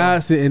Okay, I so mean? now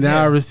So, now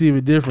yeah. I receive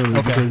it differently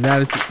Okay. because now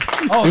that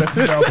you, Oh,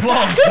 the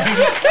applause.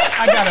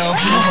 I got to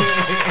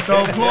applause.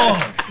 The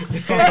applause.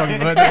 So I'm sorry,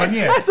 but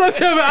yeah. so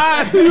Kevin,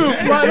 I see you.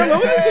 Right? I'm like,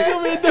 what the nigga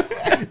over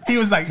here doing? He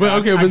was like, But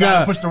okay, I but gotta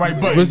now push the right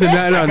button. But so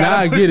now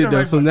I push get the it though.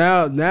 right So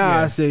button. now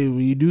Yeah. I say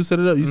when you do set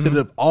it up, you set it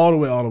up all the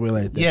way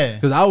like that. Yeah.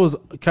 Because I was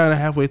kind of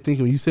halfway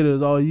thinking when you said it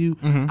was all you,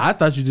 I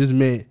thought you just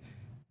meant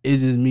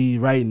it's just me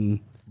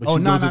writing. But Oh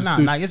you no go to no the no!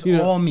 stu- Like it's you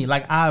know, all me.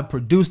 Like I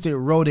produced it,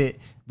 wrote it,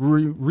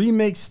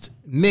 remixed,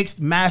 mixed,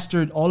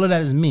 mastered. All of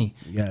that is me.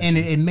 Gotcha. And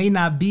it may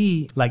not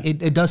be like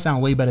it does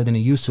sound way better than it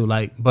used to.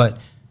 Like, but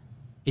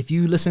if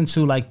you listen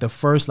to like the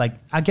first, like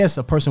I guess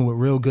a person with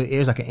real good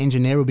ears, like an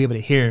engineer, will be able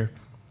to hear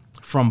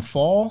from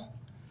fall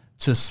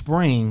to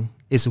spring.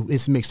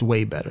 It's mixed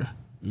way better.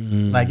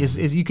 Like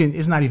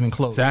it's not even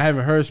close. So I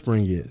haven't heard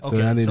Spring yet. So I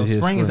Okay, need so to hear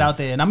spring is out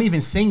there, and I'm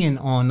even singing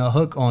on the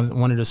hook on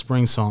one of the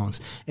spring songs.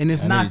 And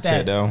it's I not need to check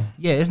that, that out.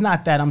 yeah, it's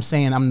not that I'm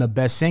saying I'm the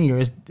best singer.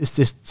 It's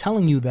just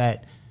telling you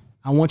that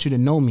I want you to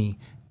know me,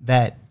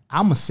 that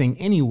I'm gonna sing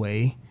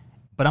anyway,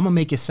 but I'm gonna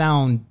make it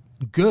sound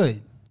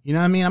good. You know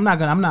what I mean?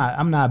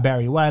 I'm not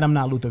Barry White. I'm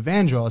not Luther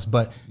Vandross,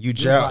 but You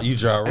Ja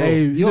Rule.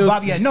 Hey, you you're know,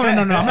 Bobby. Yeah, no.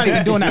 I'm not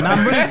even doing that. No,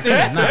 I'm really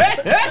singing.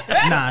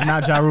 Nah,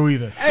 not Ja Rule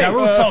either. Ja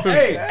Rule's talking.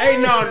 Hey,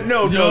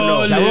 no.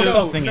 Ja Rule's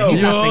talking singing.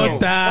 He's not your singing.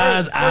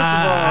 thighs, First of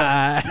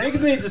all,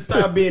 niggas need to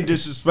stop being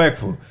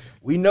disrespectful.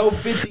 We know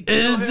 50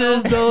 killed it's him,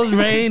 just those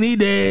rainy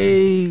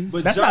days.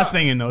 but That's Ja- not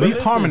singing though. but He's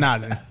listen,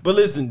 harmonizing. But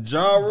listen,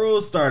 Ja Rule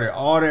started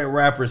all that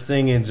rapper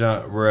singing,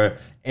 bruh.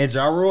 And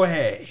Ja Rule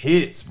had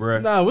hits, bruh.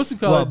 Nah, what's it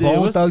called? Well, dude? Bone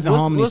What's- Thugs and what's-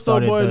 Harmony what's the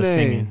started boy the name?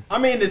 singing. I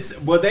mean,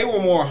 they were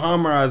more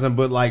harmonizing,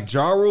 but like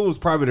Ja Rule was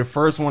probably the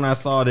first one I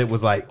saw that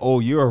was like, oh,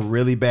 you're a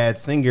really bad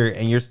singer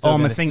and you're still Oh,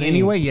 I'm gonna gonna sing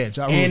anyway? Yeah,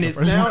 Ja Rule's and the it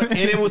first sound, one.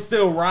 and it was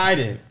still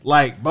riding.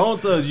 Like Bone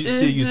Thugs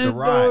used to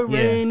ride.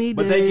 Yeah.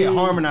 But they get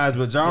harmonized,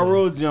 but Ja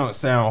Rule don't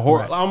sound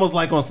almost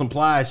like on some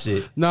Ply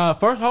shit. Nah,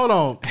 first, hold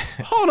on.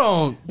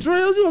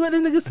 Drills, you don't let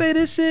this nigga say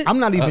this shit? I'm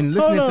not even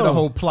listening Hold to the on.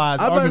 whole Plies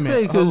I'm about to argument.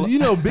 say, because you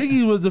know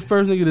Biggie was the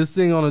first nigga to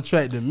sing on a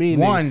track to me.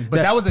 One, but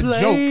that was a joke.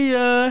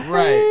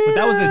 Right. But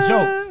that was a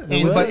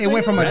joke. But it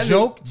went from a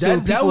joke to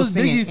that people was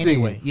singing Biggie singing.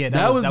 anyway. Yeah,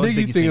 that was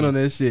Biggie Biggie singing on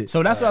that shit.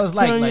 So that's what I was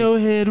like. Turn your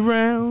head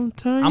round.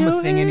 Turn I'ma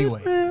your sing head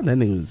anyway. round. That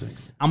nigga was singing.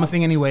 I'm gonna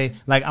sing anyway.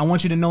 Like I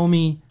want you to know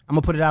me. I'm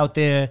gonna put it out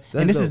there.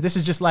 And dope. this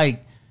is just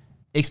like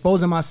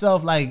exposing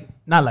myself, like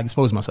not like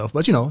exposing myself,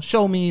 but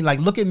show me, like,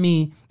 look at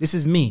me, this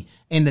is me.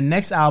 And the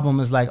next album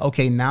is like,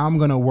 okay, now I'm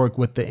gonna work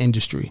with the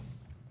industry.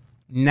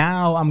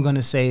 Now I'm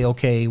gonna say,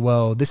 okay,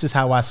 well, this is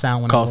how I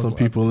sound when Call I some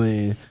people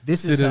in.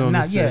 This is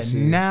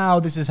now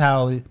this is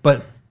how.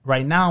 But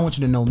right now, I want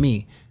you to know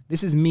me.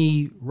 This is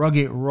me,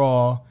 rugged,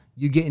 raw.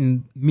 You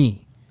getting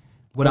me.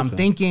 What I'm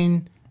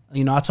thinking.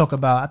 I talk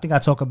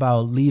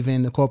about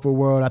leaving the corporate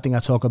world. I think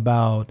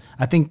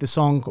the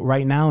song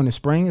Right Now in the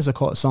spring is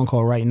a song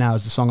called Right Now.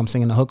 Is the song I'm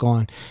singing the hook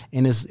on,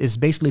 and it's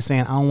basically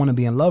saying I don't want to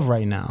be in love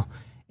right now,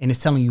 and it's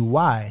telling you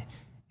why.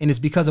 And it's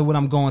because of what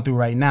I'm going through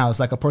right now. It's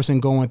like a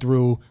person going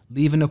through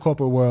leaving the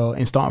corporate world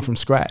and starting from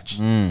scratch.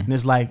 And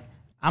it's like,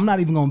 I'm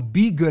not even going to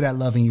be good at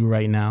loving you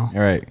right now.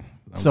 All right.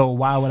 So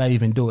why would I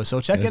even do it?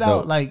 So check it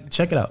out.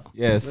 Check it out.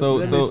 Yeah. So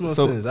that makes more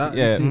sense.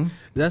 See,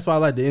 that's why I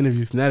like the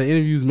interviews. Now the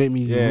interviews make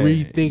me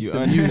rethink you the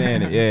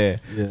understand music.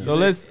 it. Yeah. So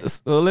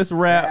let's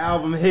wrap. The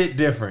album hit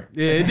different.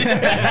 Yeah.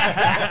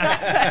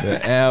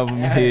 The album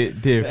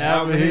hit different. The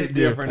album hit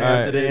different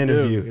after the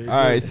interview. All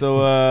right,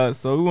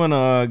 so we want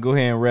to go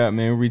ahead and wrap,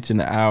 man. We're reaching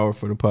the hour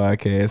for the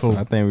podcast. Cool. So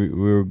I think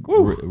we're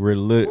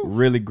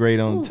really great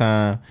on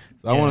time.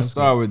 So I want to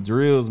start with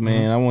Drills,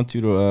 man. I want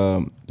you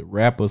to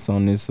wrap us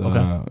on this.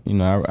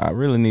 I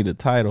really need a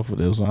title for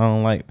this one. I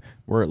don't like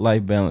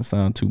work-life balance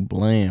sound too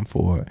bland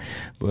for it.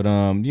 But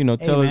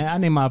tell us. I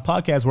named my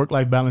podcast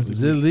Work-Life Balance.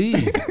 Zilly.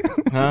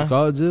 Huh?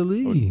 Call it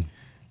Zilly.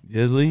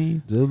 Just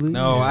leave.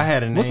 No, I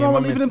had a name. What's wrong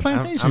with Leaving the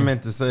Plantation? I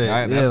meant to say.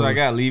 That's what I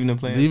got. Leaving the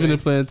Plantation. Leaving the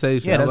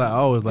Plantation. Yeah, I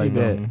always like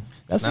that.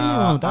 That's nothing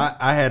wrong with that.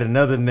 I had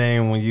another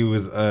name when you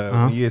was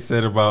when you had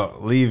said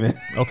about leaving.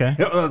 Okay.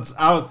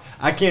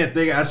 I can't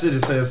think. I should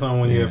have said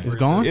something when you. It's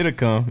gone. It'll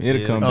come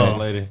back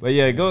later. But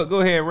yeah, go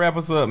ahead, wrap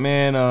us up,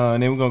 man.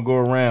 And then we're gonna go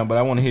around. But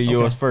I want to hear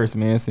yours first,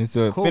 man. Since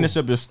finish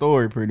up your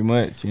story, pretty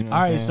much. All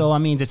right. So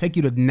to take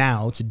you to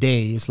now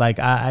today, it's like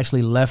I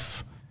actually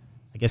left.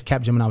 I guess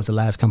Capgemini was the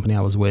last company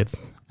I was with.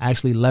 I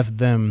actually left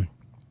them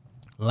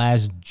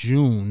last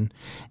June,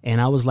 and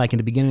I was like, in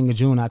the beginning of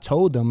June, I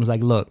told them, I was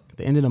like, look, at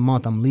the end of the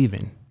month, I'm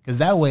leaving, because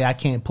that way I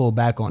can't pull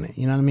back on it.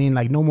 You know what I mean?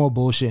 Like, no more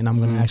bullshit, and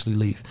I'm gonna actually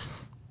leave.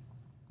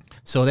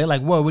 So they're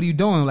like, what are you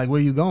doing? Like, where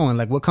are you going?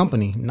 Like, what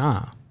company?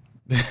 Nah.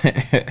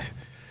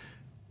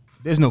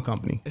 There's no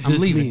company. I'm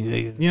leaving.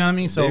 You know what I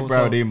mean? So they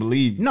probably didn't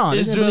believe you. No,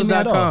 it's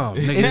drills.com.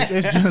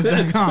 It's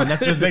drills.com.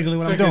 That's just basically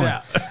what I'm doing.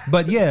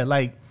 But yeah,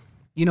 like,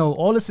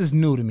 all this is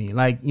new to me.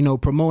 Like,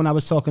 promoting, I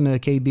was talking to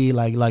KB,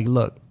 like,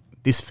 look,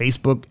 this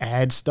Facebook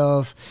ad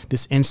stuff,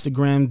 this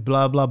Instagram,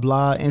 blah, blah,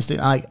 blah.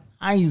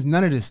 I use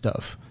none of this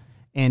stuff.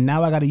 And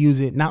now I got to use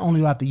it. Not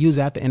only do I have to use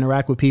it, I have to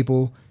interact with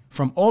people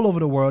from all over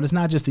the world. It's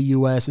not just the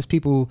U.S. It's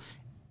people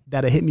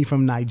that have hit me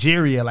from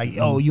Nigeria. Like,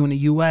 yo, you in the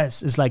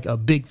U.S. It's like a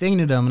big thing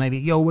to them. Like,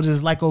 yo, what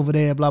is it like over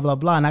there? Blah, blah,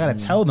 blah. And I got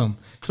to tell them.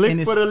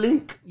 Click for the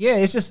link. Yeah,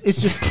 it's just it's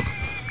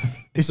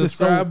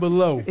subscribe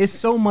below. It's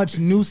so much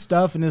new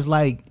stuff. And it's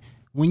like,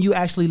 when you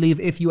actually leave,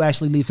 if you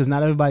actually leave, because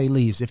not everybody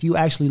leaves. If you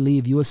actually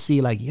leave, you will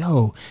see like,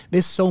 yo,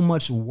 there's so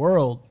much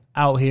world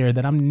out here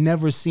that I'm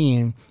never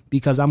seeing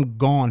because I'm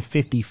gone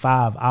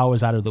 55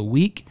 hours out of the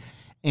week.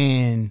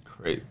 And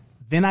Great.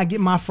 Then I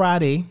get my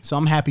Friday, so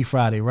I'm happy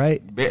Friday,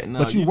 right?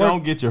 But you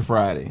don't get your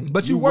Friday.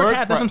 But you work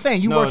half. That's what I'm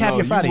saying. You work half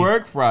your Friday. You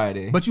work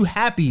Friday. But you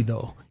happy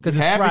though, because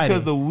it's Friday.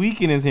 Because the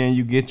weekend is here and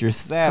you get your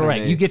Saturday.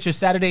 Correct. You get your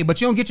Saturday,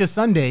 but you don't get your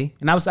Sunday.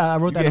 And I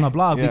wrote that in my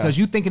blog because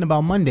you thinking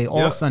about Monday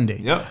all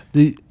Sunday. Yep.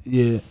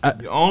 You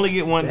only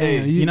get one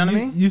day. You know what I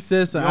mean? You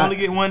said something. You only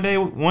get one day.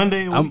 One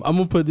day. I'm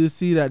gonna put this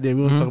seed out there.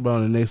 We're gonna talk about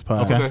it on the next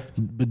podcast. Okay.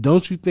 But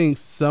don't you think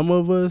some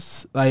of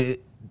us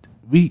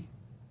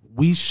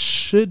we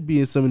should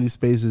be in some of these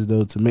spaces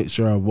though to make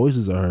sure our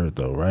voices are heard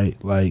though,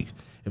 right? Like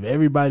if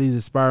everybody's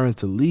aspiring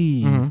to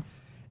lead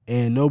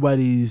and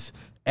nobody's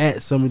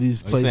at some of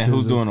these places,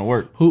 who's doing the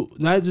work? Who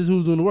not just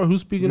who's doing the work?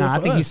 Who's speaking? I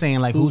think us? he's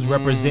saying like who's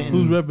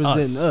representing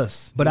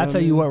us. But I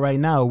tell you what, right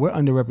now we're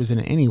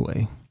underrepresented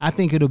anyway. I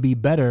think it'll be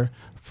better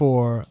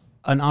for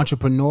an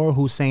entrepreneur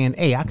who's saying,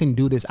 "Hey, I can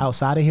do this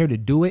outside of here to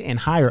do it and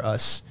hire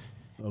us,"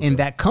 and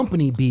that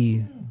company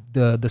be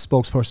the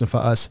spokesperson for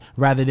us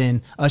rather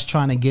than us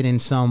trying to get in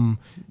some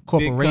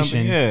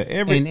corporation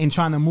and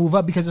trying to move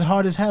up because it's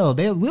hard as hell.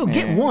 We'll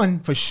get one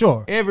for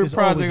sure. Every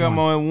project I'm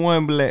on,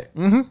 one black.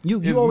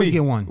 You always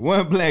get one.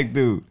 One black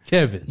dude.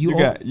 Kevin. You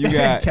got.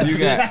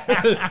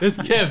 It's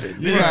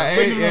Kevin. You got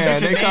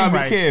they call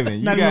me Kevin.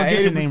 You got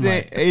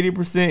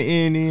 80%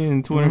 Indian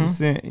and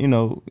 20%,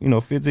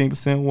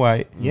 15%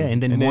 white. Yeah,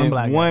 and then one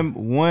black guy.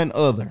 One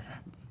other.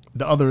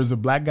 The other is a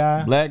black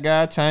guy. Black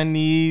guy,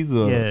 Chinese.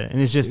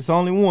 And it's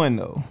only one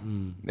though.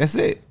 That's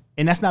it.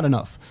 And that's not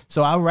enough.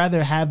 So I'd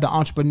rather have the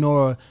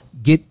entrepreneur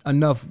get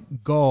enough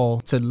gall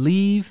to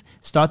leave,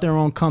 start their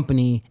own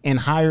company, and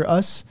hire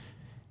us.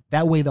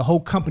 That way the whole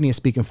company is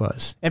speaking for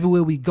us.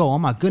 Everywhere we go, oh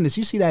my goodness,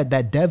 you see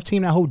that dev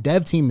team? That whole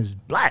dev team is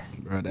black.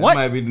 Bro, that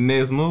might be the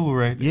next move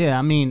right there. Yeah,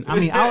 I mean,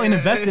 I'll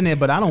invest in it,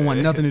 but I don't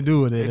want nothing to do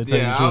with it, to tell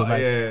you the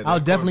truth. I'll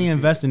definitely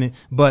invest in it.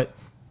 But,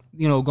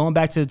 going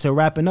back to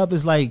wrapping up,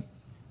 is like,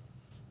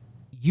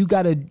 you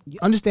gotta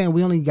understand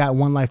we only got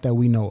one life that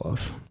we know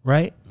of,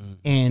 right?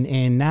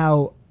 And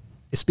now,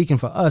 speaking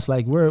for us,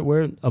 like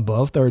we're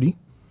above 30. You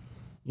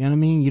know what I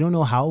mean? You don't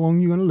know how long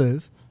you're gonna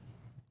live.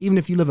 Even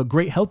if you live a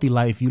great healthy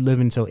life, you live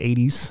until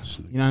 80s.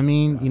 You know what I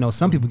mean? You know,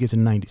 some people get to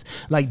the 90s.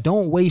 Like,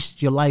 don't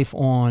waste your life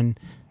on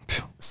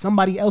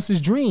somebody else's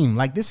dream.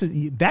 Like,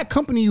 that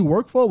company you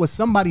work for was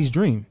somebody's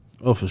dream.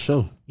 Oh, for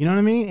sure. You know what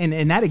I mean?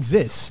 And that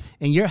exists.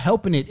 And you're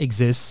helping it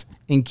exist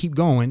and keep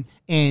going.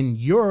 And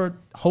you're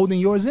holding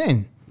yours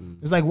in.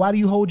 It's like, why do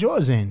you hold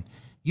yours in?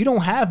 You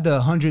don't have the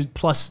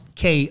 100+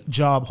 K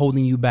job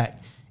holding you back.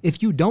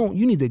 If you don't,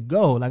 you need to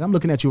go. Like, I'm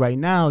looking at you right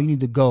now. You need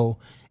to go.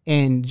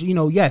 And, you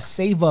know, yes,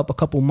 save up a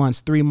couple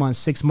months, 3 months,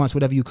 6 months,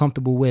 whatever you're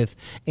comfortable with,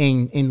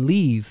 and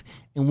leave.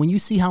 And when you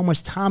see how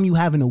much time you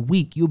have in a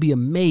week, you'll be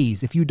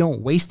amazed. If you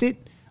don't waste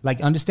it, like,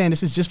 understand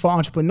this is just for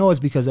entrepreneurs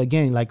because,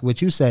 again, like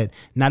what you said,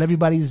 not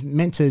everybody's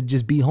meant to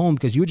just be home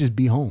because you'll just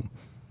be home.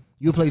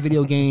 You'll play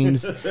video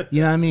games,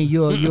 you know what I mean?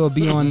 You'll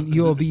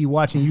be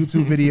watching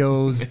YouTube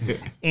videos,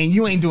 and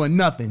you ain't doing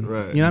nothing.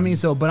 Right. You know what I mean?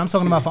 So, but I'm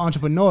talking about for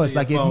entrepreneurs,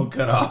 like phone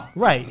cut off.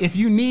 Right. If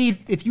you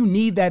need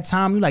that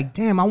time, you're like,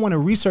 damn, I want to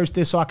research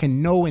this so I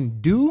can know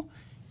and do.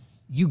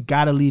 You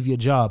gotta leave your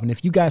job, and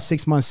if you got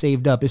 6 months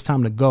saved up, it's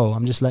time to go.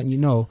 I'm just letting you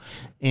know,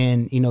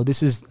 and you know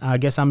this is. I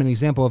guess I'm an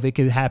example of it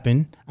could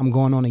happen. I'm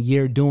going on a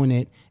year doing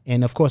it,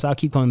 and of course I'll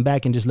keep coming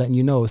back and just letting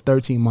you know it's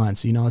 13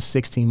 months. You know, it's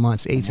 16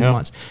 months, 18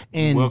 months,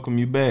 and welcome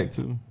you back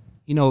too.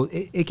 You know,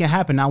 it can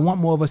happen. I want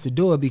more of us to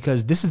do it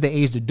because this is the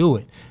age to do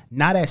it.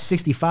 Not at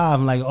 65.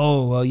 I'm like,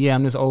 oh well, yeah,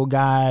 I'm this old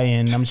guy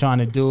and I'm trying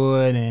to do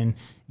it, and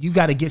you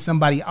got to get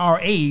somebody our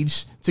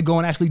age to go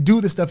and actually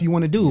do the stuff you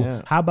want to do.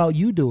 Yeah. How about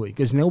you do it?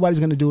 Because nobody's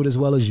going to do it as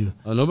well as you.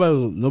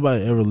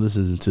 Nobody ever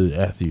listens until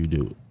after you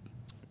do it.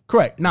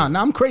 Correct. No,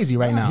 I'm crazy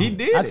right now. He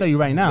did. I'll tell you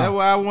right now. That's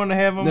why I want to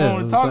have him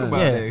on to talk about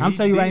it. I'm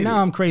telling you right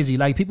now, I'm crazy.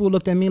 Like, people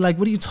looked at me like,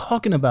 what are you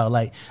talking about?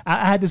 Like,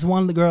 I had this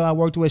one girl I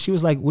worked with. She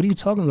was like, what are you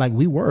talking about? Like,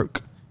 we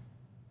work.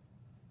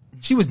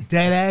 She was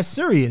dead ass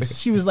serious.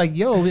 She was like,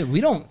 yo,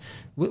 we don't.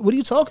 What are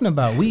you talking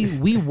about?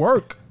 We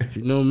work. If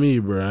you know me,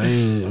 bro,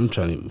 I'm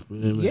trying to.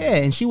 Yeah,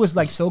 and she was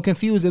like so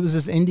confused. It was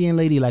this Indian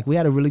lady. Like, we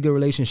had a really good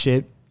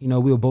relationship. You know,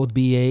 we were both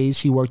BAs.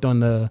 She worked on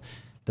the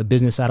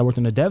business side. I worked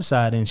on the dev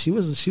side, and she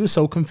was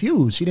so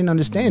confused. She didn't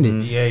understand it.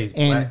 BAs,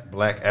 and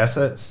black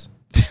assets.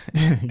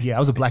 Yeah, I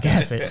was a black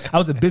asset. I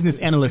was a business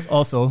analyst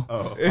also.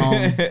 Oh.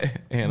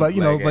 But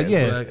you know, but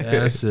yeah, black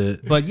asset.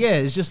 But yeah,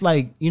 it's just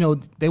like, you know,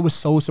 they were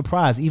so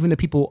surprised. Even the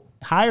people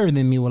higher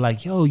than me were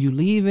like, yo, you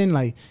leaving?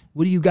 Like,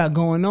 what do you got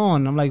going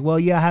on? I'm like, well,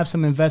 yeah, I have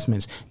some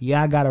investments.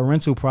 Yeah, I got a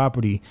rental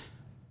property.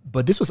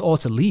 But this was all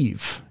to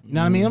leave. You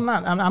know what I mean?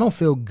 I don't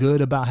feel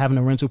good about having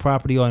a rental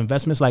property or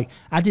investments. Like,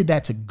 I did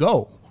that to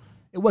go.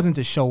 It wasn't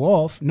to show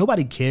off.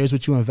 Nobody cares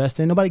what you invest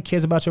in. Nobody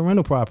cares about your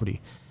rental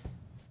property.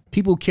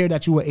 People care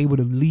that you were able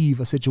to leave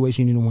a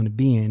situation you didn't want to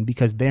be in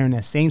because they're in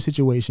that same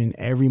situation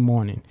every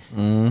morning.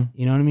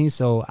 You know what I mean?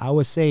 So I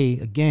would say,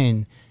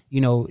 again,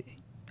 you know,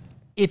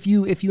 if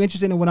you're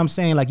interested in what I'm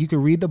saying, like, you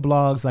can read the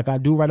blogs. Like, I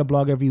do write a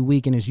blog every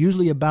week, and it's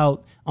usually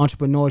about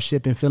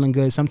entrepreneurship and feeling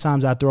good.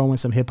 Sometimes I throw in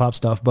some hip hop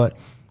stuff, but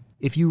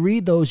if you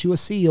read those, you will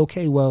see,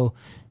 okay, well,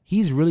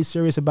 he's really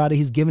serious about it.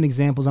 He's giving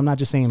examples. I'm not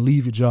just saying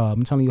leave your job.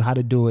 I'm telling you how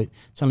to do it,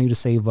 telling you to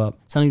save up,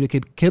 telling you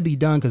it could be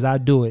done because I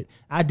do it.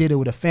 I did it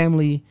with a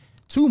family,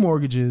 2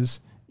 mortgages.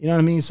 You know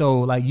what I mean?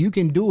 So, like, you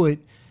can do it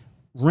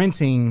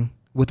renting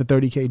with a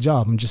 30K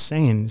job. I'm just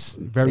saying, it's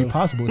very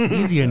possible. It's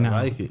easier now.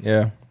 I like it.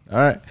 Yeah. All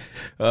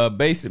right.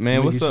 Basic,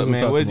 man. What's up,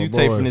 man? What did you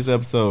take from this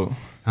episode?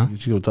 You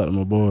should go talk to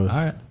my boys. All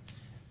right.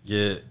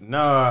 Yeah, no,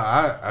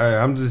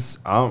 I'm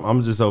just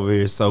over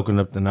here soaking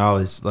up the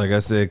knowledge. Like I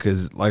said,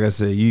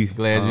 you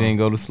Glad you didn't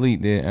go to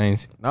sleep there,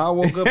 ain't you? No, I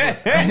woke up.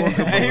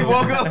 He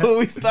woke up when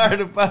we started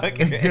the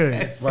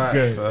podcast.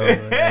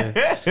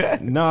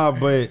 Good. Nah,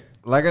 but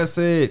like I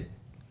said,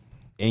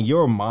 in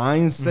your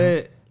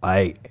mindset,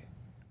 like,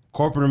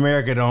 corporate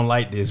America don't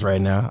like this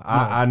right now.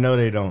 I know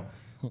they don't.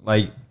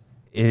 Like,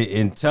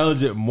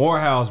 intelligent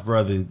Morehouse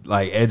brother,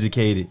 like,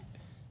 educated,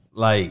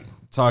 like,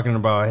 talking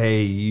about,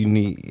 hey, you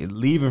need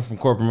leaving from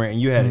corporate America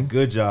and you had a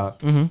good job.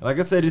 Like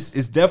I said,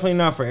 it's definitely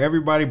not for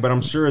everybody, but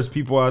I'm sure there's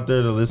people out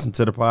there that listen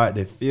to the pod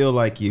that feel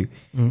like you.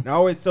 And I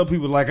always tell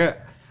people, like,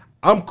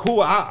 I'm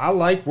cool. I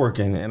like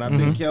working, and I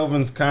think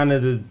Kelvin's kind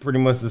of pretty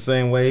much the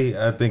same way.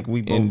 I think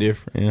we both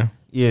indifferent. Yeah.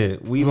 Yeah,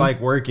 we like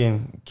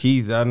working.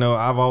 Keith, I know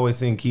I've always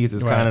seen Keith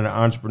as kind of the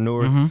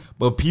entrepreneur,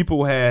 but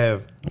people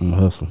have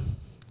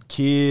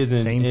kids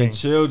and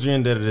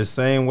children that are the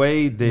same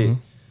way that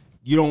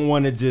you don't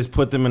want to just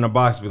put them in a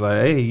box and be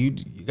like, hey, you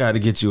got to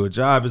get you a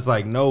job. It's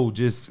like, no,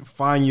 just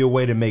find your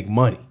way to make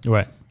money.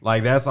 Right.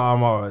 Like, that's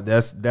all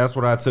that's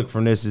what I took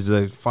from this, is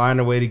to find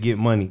a way to get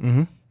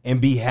money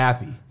and be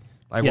happy.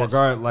 Like,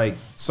 like,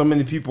 so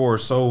many people are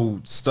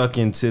so stuck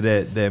into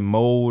that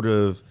mode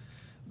of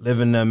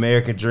living the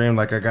American dream.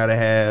 Like, I gotta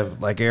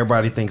have, like,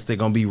 everybody thinks they're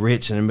gonna be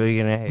rich and a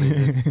millionaire.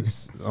 Hey,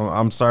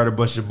 I'm sorry to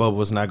bust your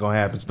bubble. It's not gonna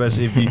happen,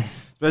 especially if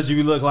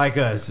you look like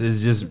us.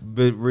 It's just a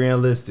bit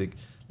realistic.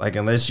 Like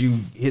unless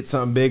you hit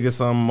something big or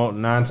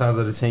something, 9 times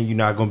out of 10, you're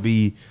not gonna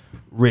be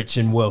rich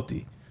and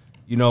wealthy.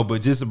 You know,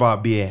 but just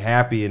about being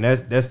happy, and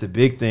that's the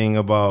big thing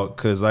about,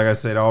 because like I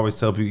said, I always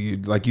tell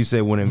people, like you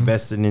said, when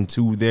investing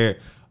into their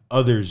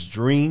others'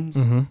 dreams,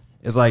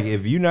 it's like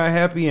if you're not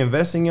happy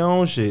investing your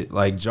own shit,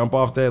 like jump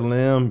off that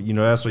limb. You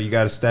know, that's where you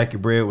got to stack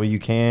your bread when you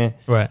can.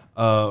 Right.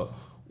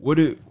 What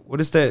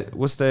is that?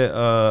 What's that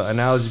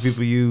analogy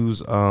people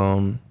use?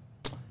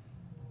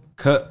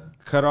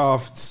 Cut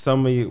off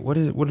some of you. What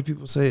do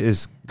people say?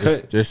 It's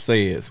cut. Just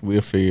say it.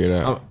 We'll figure it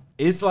out.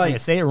 It's like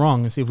say it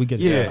wrong and see if we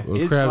get it. Yeah, Well,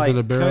 it's crabs like in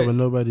a barrel, cut, but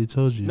nobody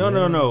told you.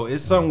 No.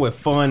 It's something with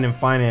fun and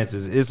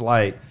finances. It's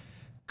like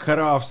cut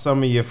off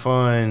some of your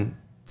fun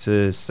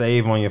to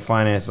save on your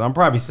finances. I'm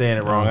probably saying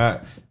it wrong.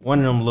 One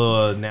of them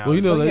little now. Well,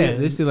 you know, So,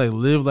 they say like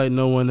live like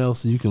no one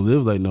else, and you can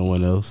live like no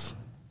one else.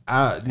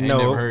 never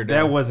No, heard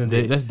that that. wasn't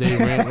it. That's Dave.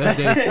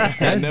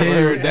 That's Never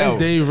heard that That's one.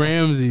 Dave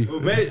Ramsey.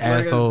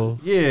 Asshole.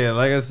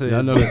 Like I said,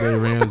 I know that's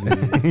Dave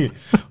Ramsey.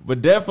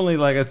 But definitely,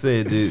 like I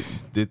said,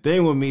 the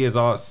thing with me is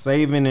all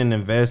saving and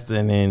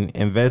investing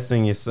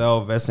in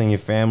yourself, investing in your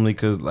family.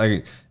 Because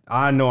like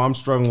I know I'm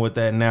struggling with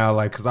that now.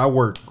 Like because I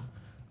work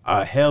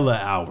a hella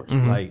hours.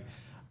 Like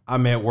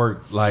I'm at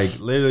work like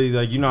literally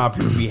like you know how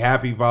people be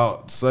happy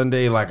about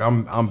Sunday. Like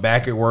I'm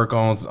back at work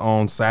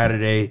on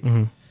Saturday,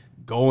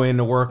 go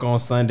into work on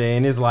Sunday,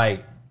 and it's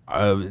like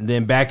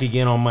then back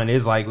again on Monday.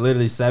 It's like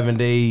literally 7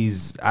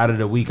 days out of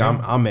the week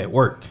I'm at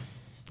work.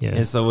 Yeah.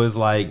 And so it's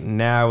like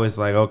now it's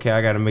like okay,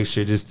 I got to make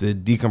sure just to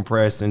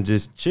decompress and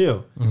just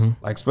chill.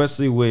 Like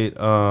especially with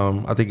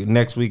I think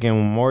next weekend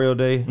Memorial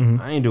Day,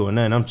 I ain't doing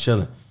nothing. I'm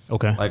chilling.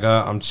 Okay. Like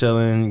I'm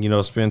chilling, you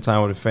know, spend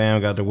time with the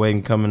fam. Got the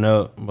wedding coming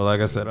up, but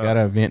like I said, Got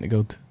an event to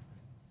go to.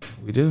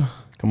 we do.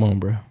 Come on,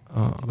 bro.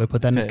 Better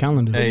put that in his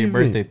calendar. Hey, your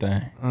birthday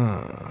thing.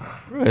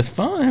 Bro, it's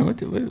fun.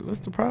 What's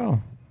the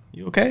problem?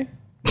 You okay?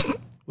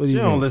 What do You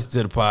you don't think? listen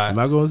to the pod. Am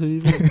I going to the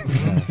event?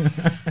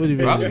 What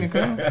event? Probably is can this?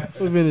 come.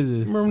 What event is this?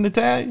 Remember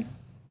Natalia?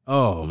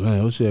 Oh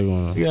man, what shit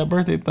going on? She got a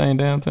birthday thing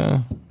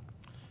downtown.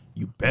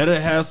 You better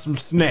have some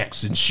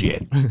snacks and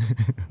shit.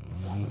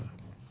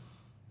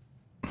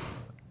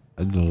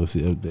 I just want to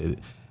see updated.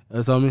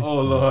 That's on me.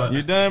 Oh Lord.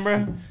 You done,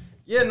 bro?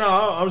 Yeah, no,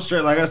 I'm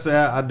straight. Like I said,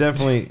 I'm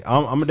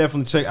gonna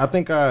definitely check. I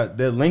think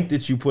the link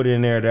that you put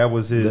in there, that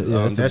was his.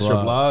 That's the that's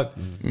your blog.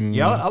 blog.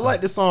 Yeah, I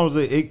like the songs.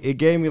 It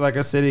gave me, like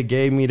I said, it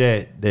gave me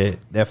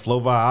that flow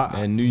vibe.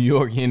 And New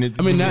York energy.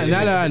 I mean, now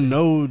that I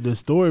know the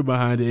story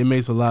behind it, it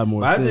makes a lot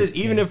more I sense. just,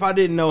 even if I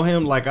didn't know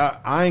him, like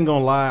I ain't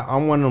gonna lie,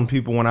 I'm one of them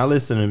people when I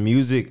listen to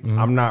music,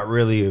 I'm not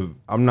really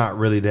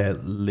that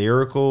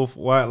lyrical.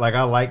 Like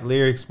I like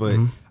lyrics, but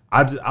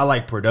I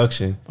like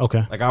production.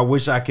 Okay. Like I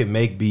wish I could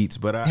make beats,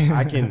 but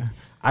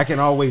I can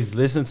always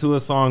listen to a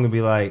song and be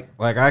like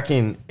I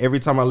can every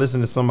time I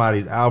listen to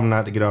somebody's album,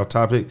 not to get off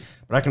topic,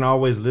 but I can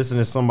always listen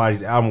to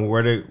somebody's album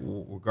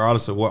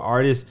regardless of what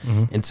artist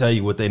and tell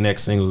you what their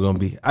next single gonna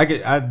be. I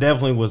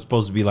definitely was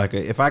supposed to be like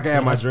if I could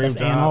have my dream that's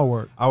A&R job,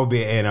 work. I would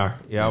be an A&R.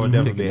 Yeah, I would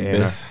definitely be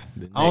an A&R.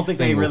 I don't think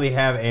they really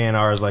have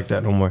A&Rs like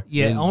that no more.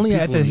 Yeah, And only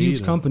at people the need huge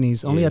them.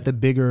 companies, only at the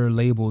bigger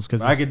labels.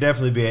 Because I could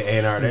definitely be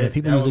an A&R. Yeah,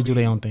 people usually do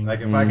their own thing. Like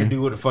if I could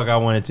do what the fuck I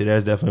wanted to,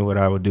 that's definitely what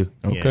I would do.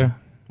 Okay. Yeah.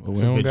 Well,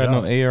 It's we a don't good got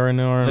job. no AR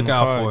and R. Look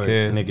out for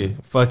it,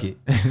 nigga. Fuck it.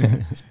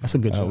 that's a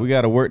good job. We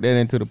got to work that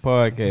into the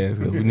podcast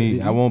because we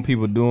need. I want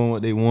people doing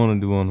what they want to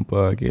do on the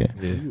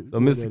podcast. So,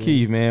 Mr.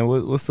 Keith, man,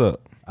 what's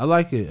up? I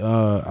like it.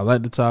 I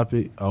like the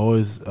topic. I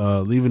always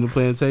leaving the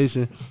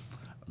plantation.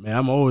 Man,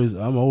 I'm always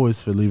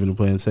for leaving the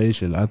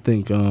plantation. I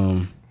think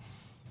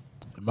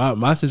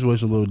my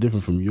situation a little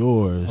different from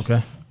yours.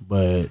 Okay.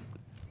 But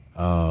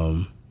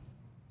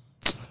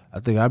I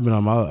think I've been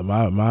on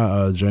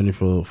my journey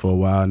for a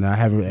while now. I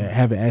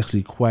haven't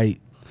actually quite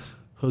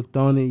hooked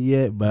on it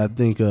yet, but I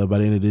think by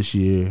the end of this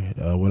year,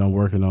 what I'm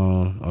working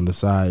on the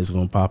side is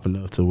gonna pop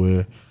enough to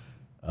where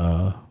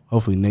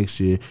hopefully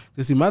next year.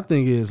 Cause see, my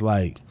thing is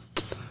like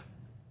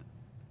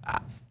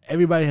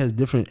everybody has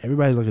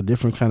like a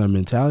different kind of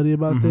mentality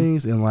about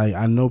things, and like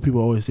I know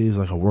people always say it's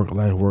like a work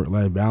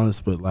life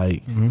balance, but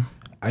like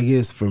I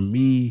guess for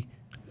me,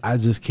 I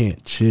just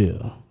can't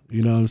chill.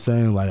 You know what I'm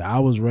saying? Like I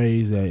was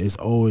raised that it's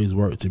always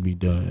work to be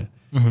done.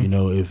 You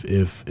know,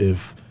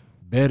 if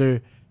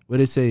better, what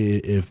they say,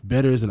 if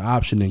better is an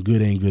option, then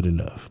good ain't good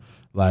enough.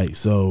 Like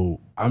so,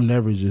 I'm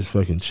never just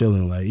fucking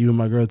chilling. Like even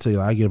my girl tell you,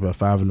 like, I get up at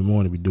 5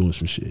 a.m. to be doing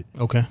some shit.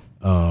 Okay.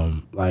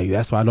 Like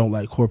that's why I don't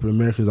like corporate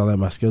America, because I like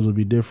my schedule to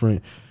be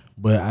different.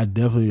 But I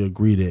definitely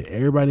agree that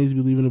everybody needs to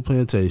be leaving the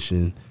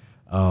plantation.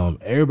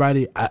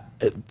 Everybody,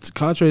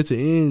 contrary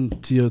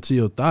to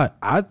your thought,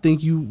 I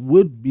think you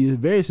would be a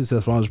very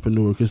successful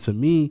entrepreneur, because to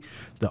me,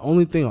 the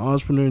only thing an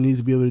entrepreneur needs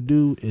to be able to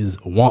do is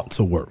want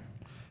to work.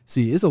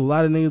 See, it's a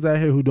lot of niggas out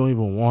here who don't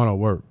even want to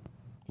work.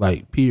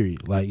 Like,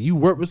 period. Like, you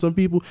work with some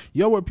people,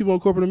 y'all work with people in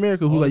corporate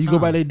America who, like, you go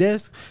by their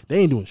desk, they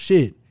ain't doing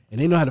shit. And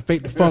they know how to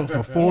fake the funk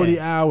for 40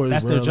 hours.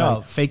 That's bro. their job,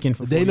 Like, faking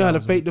for 40 they know how to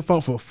hours, fake the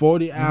funk for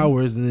 40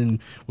 hours, and then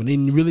when they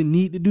really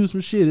need to do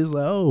some shit, it's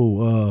like,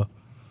 you're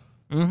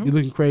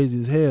looking crazy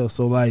as hell.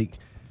 So like,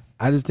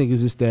 I just think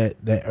it's just that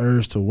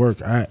urge to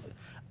work.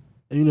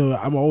 you know,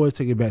 I'm always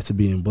taking it back to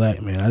being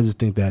black, man. I just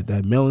think that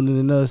melanin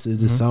in us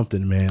is just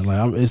something, man.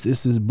 Like it's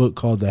this book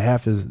called The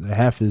Half is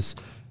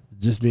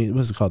Just Being,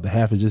 what's it called? The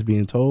Half is Just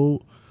Being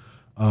Told.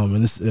 And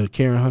this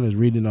Karen Hunter's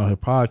reading on her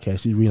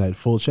podcast. She's reading like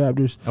full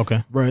chapters.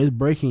 Okay, bro, it's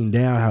breaking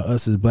down how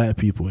us as black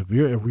people, if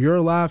you're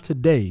alive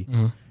today,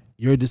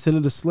 you're a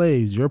descendant of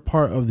slaves. You're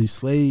part of the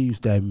slaves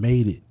that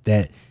made it,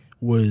 that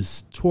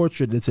was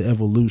tortured into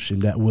evolution,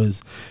 that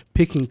was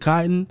picking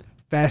cotton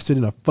faster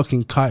than a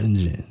fucking cotton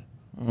gin.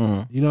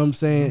 You know what I'm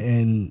saying?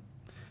 And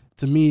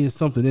to me, it's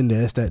something in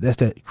there. That's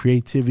that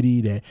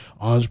creativity, that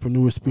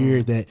entrepreneur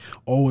spirit, that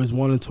always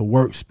wanting to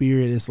work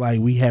spirit. It's like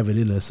we have it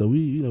in us. So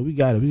we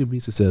got it. We can be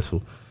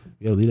successful.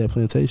 We gotta leave that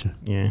plantation.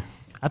 Yeah,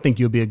 I think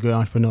you'll be a good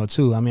entrepreneur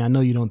too. I mean, I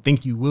know you don't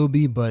think you will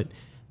be, but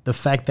the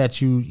fact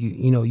that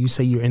you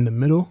say you're in the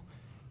middle,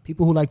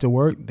 people who like to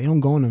work, they don't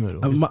go in the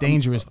middle. It's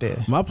dangerous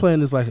there. My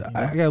plan is like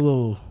I got a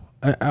little.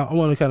 I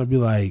want to kind of be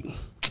like,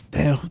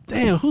 damn,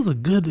 who's a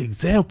good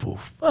example?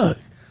 Fuck.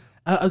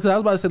 I was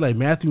about to say like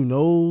Matthew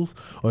Knowles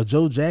or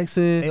Joe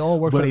Jackson. They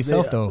all work for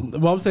themselves though.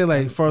 Well, I'm saying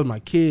like as far as my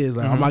kids,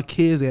 like all my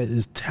kids got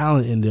this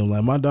talent in them.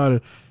 Like my daughter,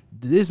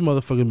 this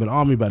motherfucker been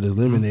on me about this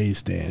lemonade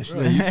stand. She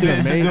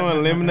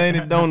doing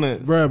lemonade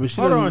donuts, bro. But she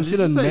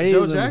done made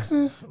Joe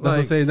Jackson. That's what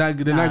I'm saying.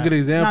 They're not good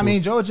examples. I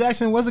mean, Joe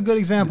Jackson was a good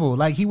example.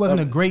 Like he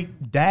wasn't a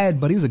great dad,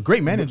 but he was a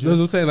great manager. That's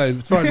what I'm saying. Like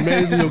as far as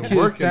managing your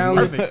kids'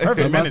 talent, perfect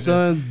my manager.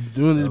 son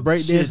doing his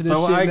breakdancing and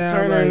Throw shit Ike now.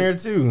 Turner in there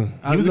too.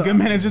 He was a good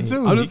manager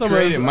too. I'm He just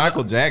created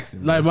Michael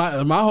Jackson. like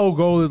my whole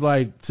goal is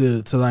like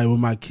to like with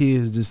my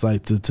kids, just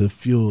like to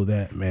fuel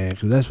that, man.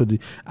 Because that's what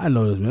I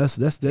know this, man. That's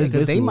Because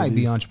basically they what might it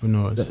be is.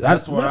 entrepreneurs.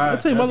 That's what I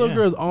tell you, my little yeah.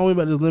 girl's on me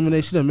about this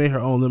lemonade. She done made her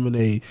own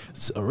lemonade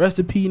a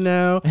recipe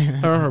now.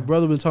 Her and her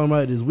brother been talking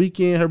about it this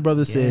weekend. Her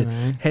brother said,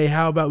 man. "Hey,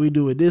 how about we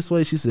do it this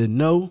way?" She said,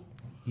 "No,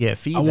 Yeah,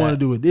 feed I want to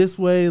do it this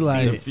way."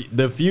 Like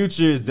The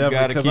future is definitely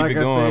gotta because, keep like it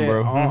I going, said,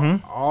 bro.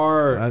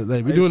 Our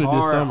Like, we doing it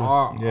this summer.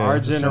 Our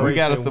generation, we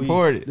gotta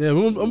support it. yeah,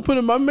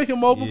 I'm making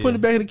them open, putting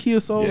it back in the Kia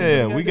Soul.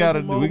 Yeah, we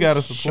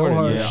gotta support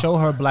it. Yeah. Show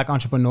her black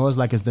entrepreneurs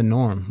like it's the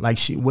norm. Like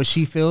what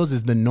she feels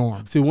is the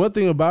norm. See, one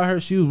thing about her,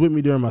 she was with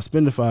me during my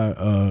Spendify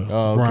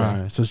okay.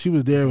 grind. So she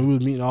was there when we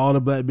was meeting all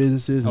the black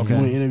businesses and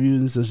doing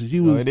interviews and stuff. So she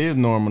was. It is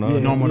normal. It's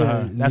normal to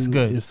her. That's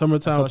good. If summertime,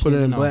 That's all put she her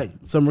in need to know. black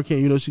summer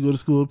camp. You know, she go to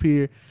school up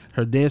here.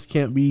 Her dance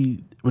camp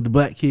be with the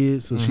black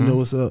kids, so she know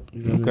what's up.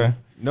 You know what I Okay. mean?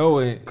 No,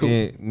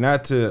 and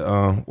not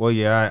to well,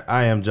 yeah,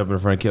 I am jumping in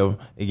front of Kelvin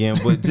again,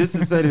 but just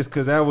to say this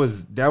because that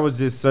was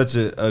just such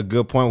a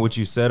good point what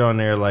you said on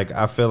there. Like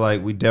I feel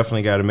like we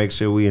definitely got to make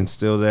sure we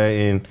instill that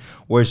in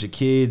where's your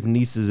kids,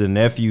 nieces, and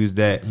nephews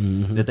that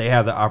they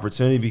have the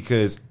opportunity.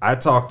 Because I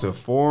talk to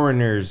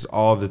foreigners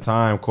all the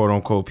time, quote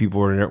unquote,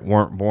 people who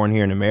weren't born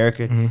here in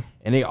America,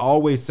 and they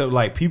always so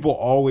like people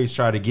always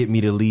try to get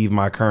me to leave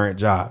my current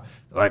job.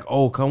 Like,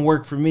 oh, come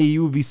work for me.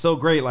 You would be so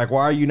great. Like,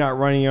 why are you not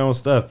running your own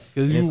stuff?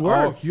 Because you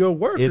work. You're a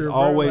worker. It's bro.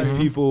 always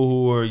Like, people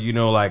who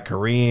are, like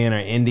Korean or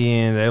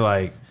Indian. They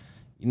like,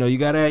 you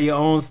gotta have your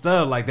own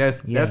stuff. Like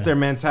that's their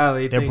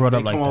mentality. They're brought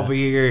up they come like that. over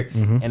here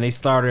and they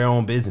start their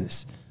own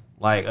business.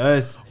 Like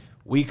us,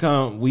 we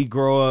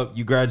grow up.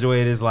 You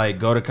graduate as like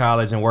go to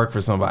college and work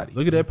for somebody.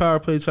 Look at that power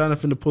play China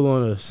finna pull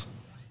on us.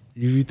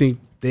 If you think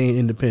they ain't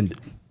independent.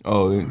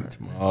 Oh,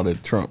 all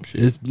that Trump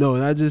shit. It's no,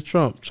 not just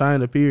Trump.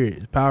 China,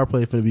 period. Power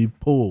play finna be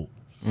pulled.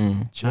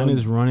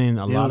 China's running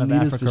a they lot don't of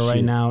need us Africa for right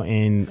shit. now,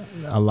 and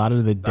a lot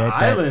of the debt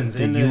that islands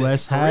the and the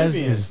U.S. has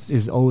Caribbean.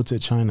 is owed to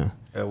China.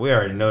 We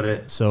already know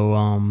that. So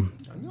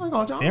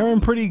they're in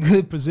pretty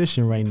good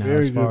position right now. Very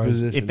as far good as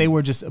position. if they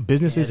were just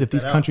businesses, if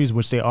these countries,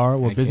 which they are,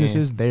 were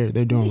businesses, they're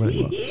doing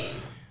really well.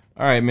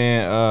 All right,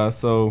 man.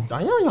 So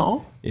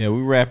yeah,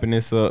 we wrapping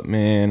this up,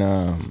 man.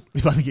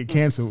 It's about to get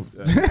canceled.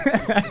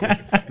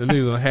 The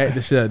nigga gonna hack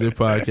the shit out of this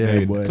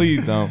podcast, boy.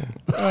 Please don't.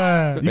 You can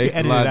edit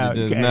Basic it logic out.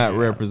 You does can not edit it out.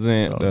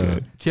 represent. It's all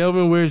good.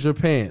 Kelvin, where's your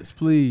pants?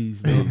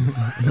 Please. Kevin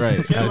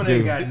Right. I ain't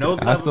do. got no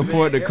type I of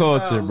support the bag.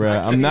 culture, Every bro.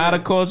 time, I'm not a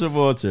culture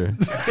vulture.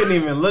 I couldn't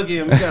even look at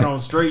him. He got on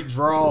straight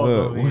draws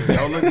Look. over here.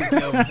 Don't look at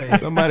Kevin's face.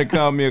 Somebody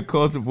called me a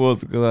culture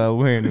vulture because I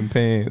was wearing them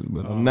pants,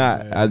 but I'm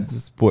not. I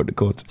just support the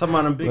culture. Talking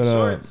about them big But,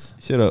 shorts.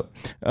 Shut up.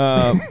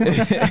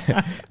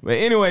 But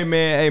anyway,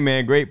 man, hey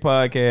man, great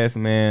podcast,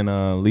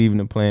 man. Leaving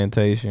the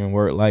plantation,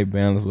 work-life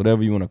balance,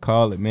 whatever you want to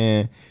call it,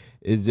 man.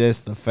 It's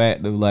just the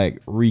fact of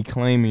like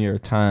reclaiming your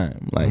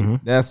time.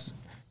 Like that's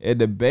at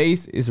the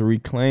base is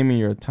reclaiming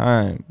your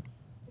time,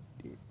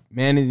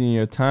 managing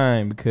your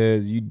time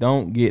because you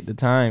don't get the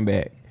time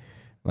back.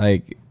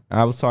 Like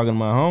I was talking to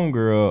my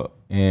homegirl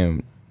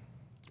and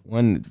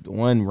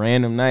one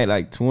random night,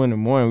 like 2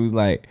 a.m, we was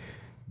like,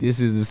 this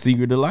is the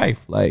secret to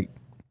life, like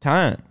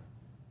time.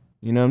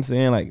 You know what I'm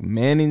saying? Like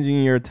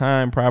managing your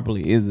time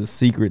properly is the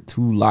secret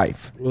to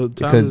life. Well,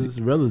 time Because- is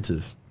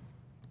relative.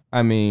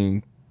 I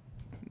mean,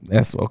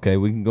 that's okay.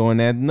 We can go in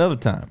that another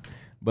time,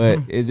 but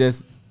it's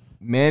just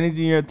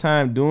managing your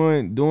time,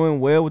 doing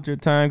well with your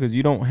time because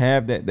you don't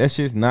have that. That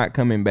shit's not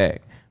coming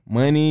back.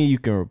 Money you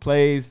can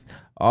replace.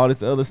 All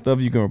this other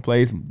stuff you can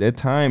replace. That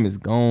time is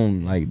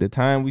gone. Like the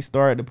time we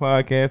started the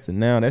podcast and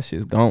now that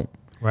shit's gone.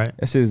 Right.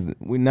 That's just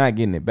we're not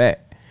getting it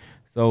back.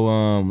 So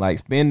like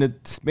spend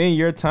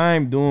your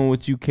time doing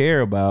what you care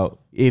about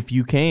if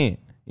you can.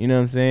 You know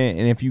what I'm saying?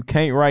 And if you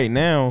can't right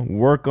now,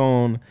 work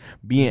on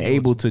being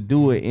able to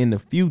do it in the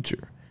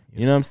future.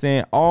 You know what I'm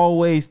saying?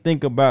 Always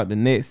think about the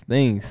next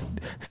thing.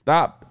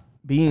 Stop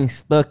being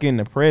stuck in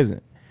the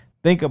present.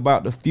 Think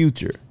about the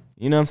future.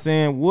 You know what I'm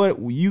saying? What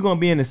you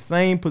gonna be in the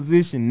same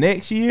position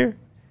next year?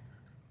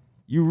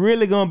 You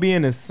really gonna be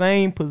in the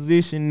same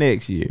position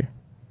next year.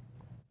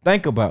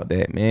 Think about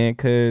that, man,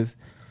 because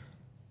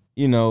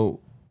you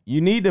know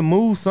you need to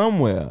move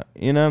somewhere.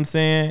 You know what I'm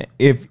saying?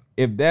 If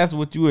that's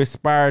what you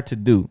aspire to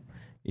do,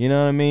 you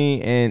know what I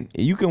mean? And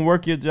you can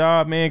work your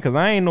job, man, because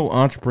I ain't no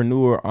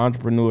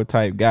entrepreneur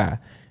type guy.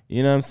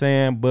 You know what I'm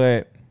saying?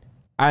 But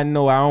I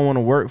know I don't want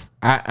to work.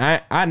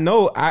 I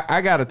know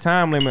I got a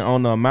time limit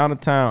on the amount of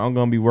time I'm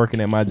going to be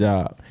working at my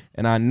job.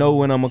 And I know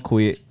when I'm going to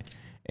quit.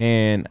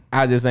 And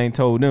I just ain't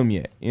told them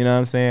yet. You know what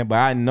I'm saying? But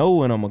I know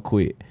when I'm going to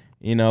quit.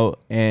 You know?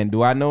 And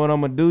do I know what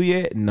I'm going to do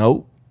yet?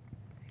 Nope.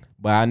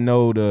 But I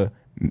know to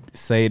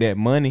save that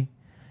money.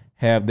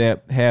 Have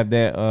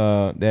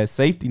that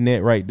safety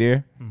net right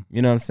there.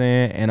 You know what I'm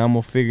saying? And I'm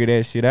gonna figure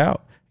that shit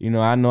out. You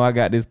know I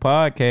got this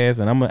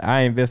podcast, and I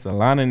invest a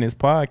lot in this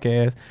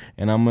podcast,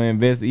 and I'm gonna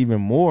invest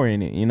even more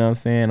in it. You know what I'm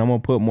saying? I'm gonna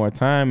put more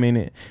time in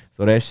it,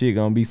 so that shit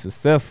gonna be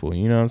successful.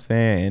 You know what I'm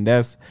saying? And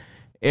that's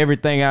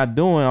everything I'm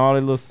doing, all the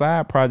little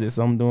side projects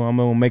I'm doing. I'm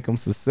gonna make them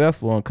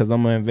successful because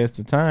I'm gonna invest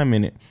the time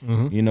in it.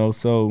 You know,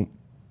 so.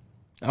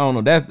 I don't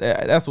know.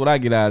 That's what I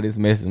get out of this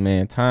message,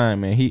 man.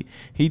 Time, man.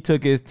 He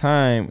took his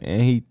time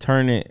and he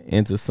turned it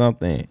into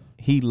something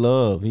he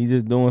loved. He's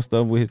just doing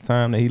stuff with his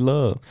time that he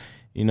loved.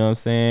 You know what I'm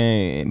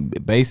saying?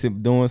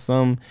 Basic doing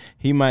something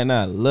he might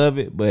not love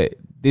it, but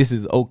this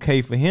is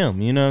okay for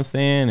him. You know what I'm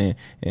saying?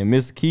 And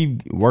Mr.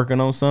 Keith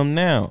working on something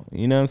now.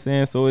 You know what I'm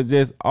saying? So it's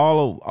just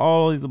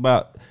always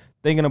about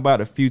thinking about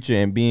the future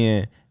and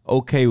being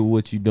okay with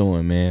what you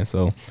doing, man.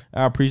 So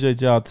I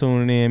appreciate y'all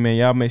tuning in, man.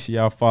 Y'all make sure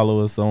y'all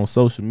follow us on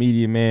social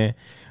media, man.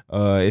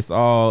 It's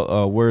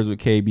all Words with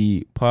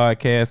KB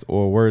podcast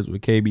or Words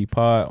with KB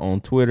pod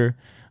on Twitter.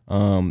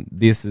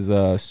 This is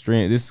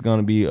This is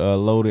gonna be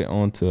loaded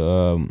onto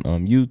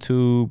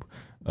YouTube,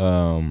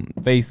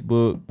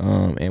 Facebook,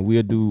 and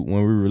we'll do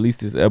when we release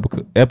this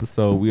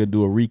episode. We'll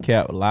do a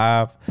recap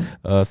live,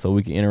 so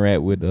we can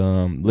interact with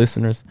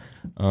listeners.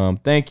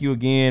 Thank you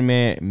again,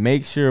 man.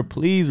 Make sure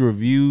please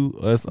review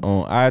us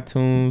on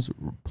iTunes.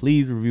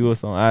 Please review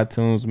us on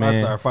iTunes,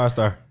 man. 5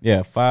 star.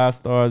 Yeah, 5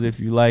 stars if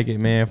you like it,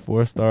 man.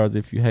 4 stars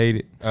if you hate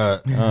it.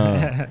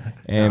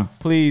 And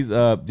please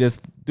just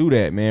do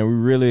that, man. We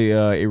really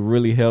it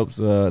really helps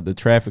the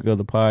traffic of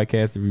the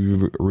podcast if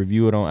you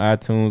review it on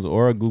iTunes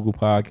or Google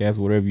Podcasts,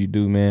 whatever you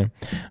do, man.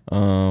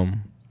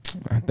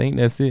 I think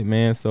that's it,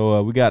 man.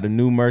 So we got the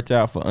new merch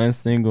out for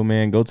Unsingle,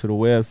 man. Go to the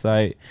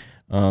website,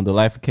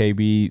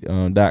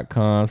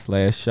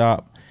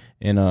 thelifeofkb.com/shop,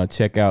 and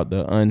check out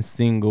the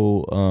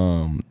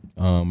Unsingle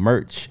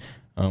merch.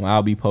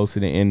 I'll be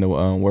posting it in the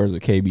Words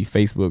of KB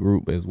Facebook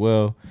group as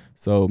well.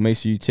 So make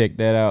sure you check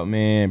that out,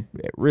 man.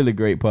 Really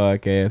great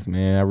podcast,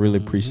 man. I really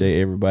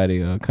appreciate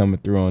everybody coming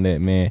through on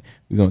that, man.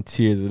 We're going to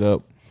cheers it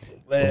up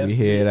when we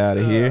head out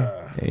of here.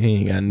 He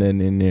ain't got nothing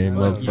in there,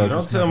 motherfucker.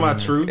 Don't tell my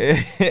truth.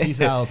 Peace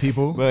out,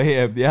 people. But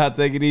yeah, y'all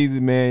take it easy,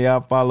 man.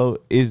 Y'all follow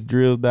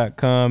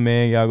itsdrills.com,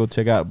 man. Y'all go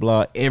check out the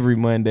blog every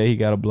Monday. He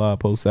got a blog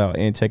post out,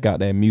 and check out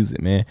that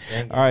music, man.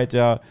 All right,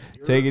 y'all.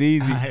 Take it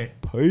easy.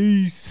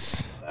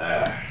 Peace.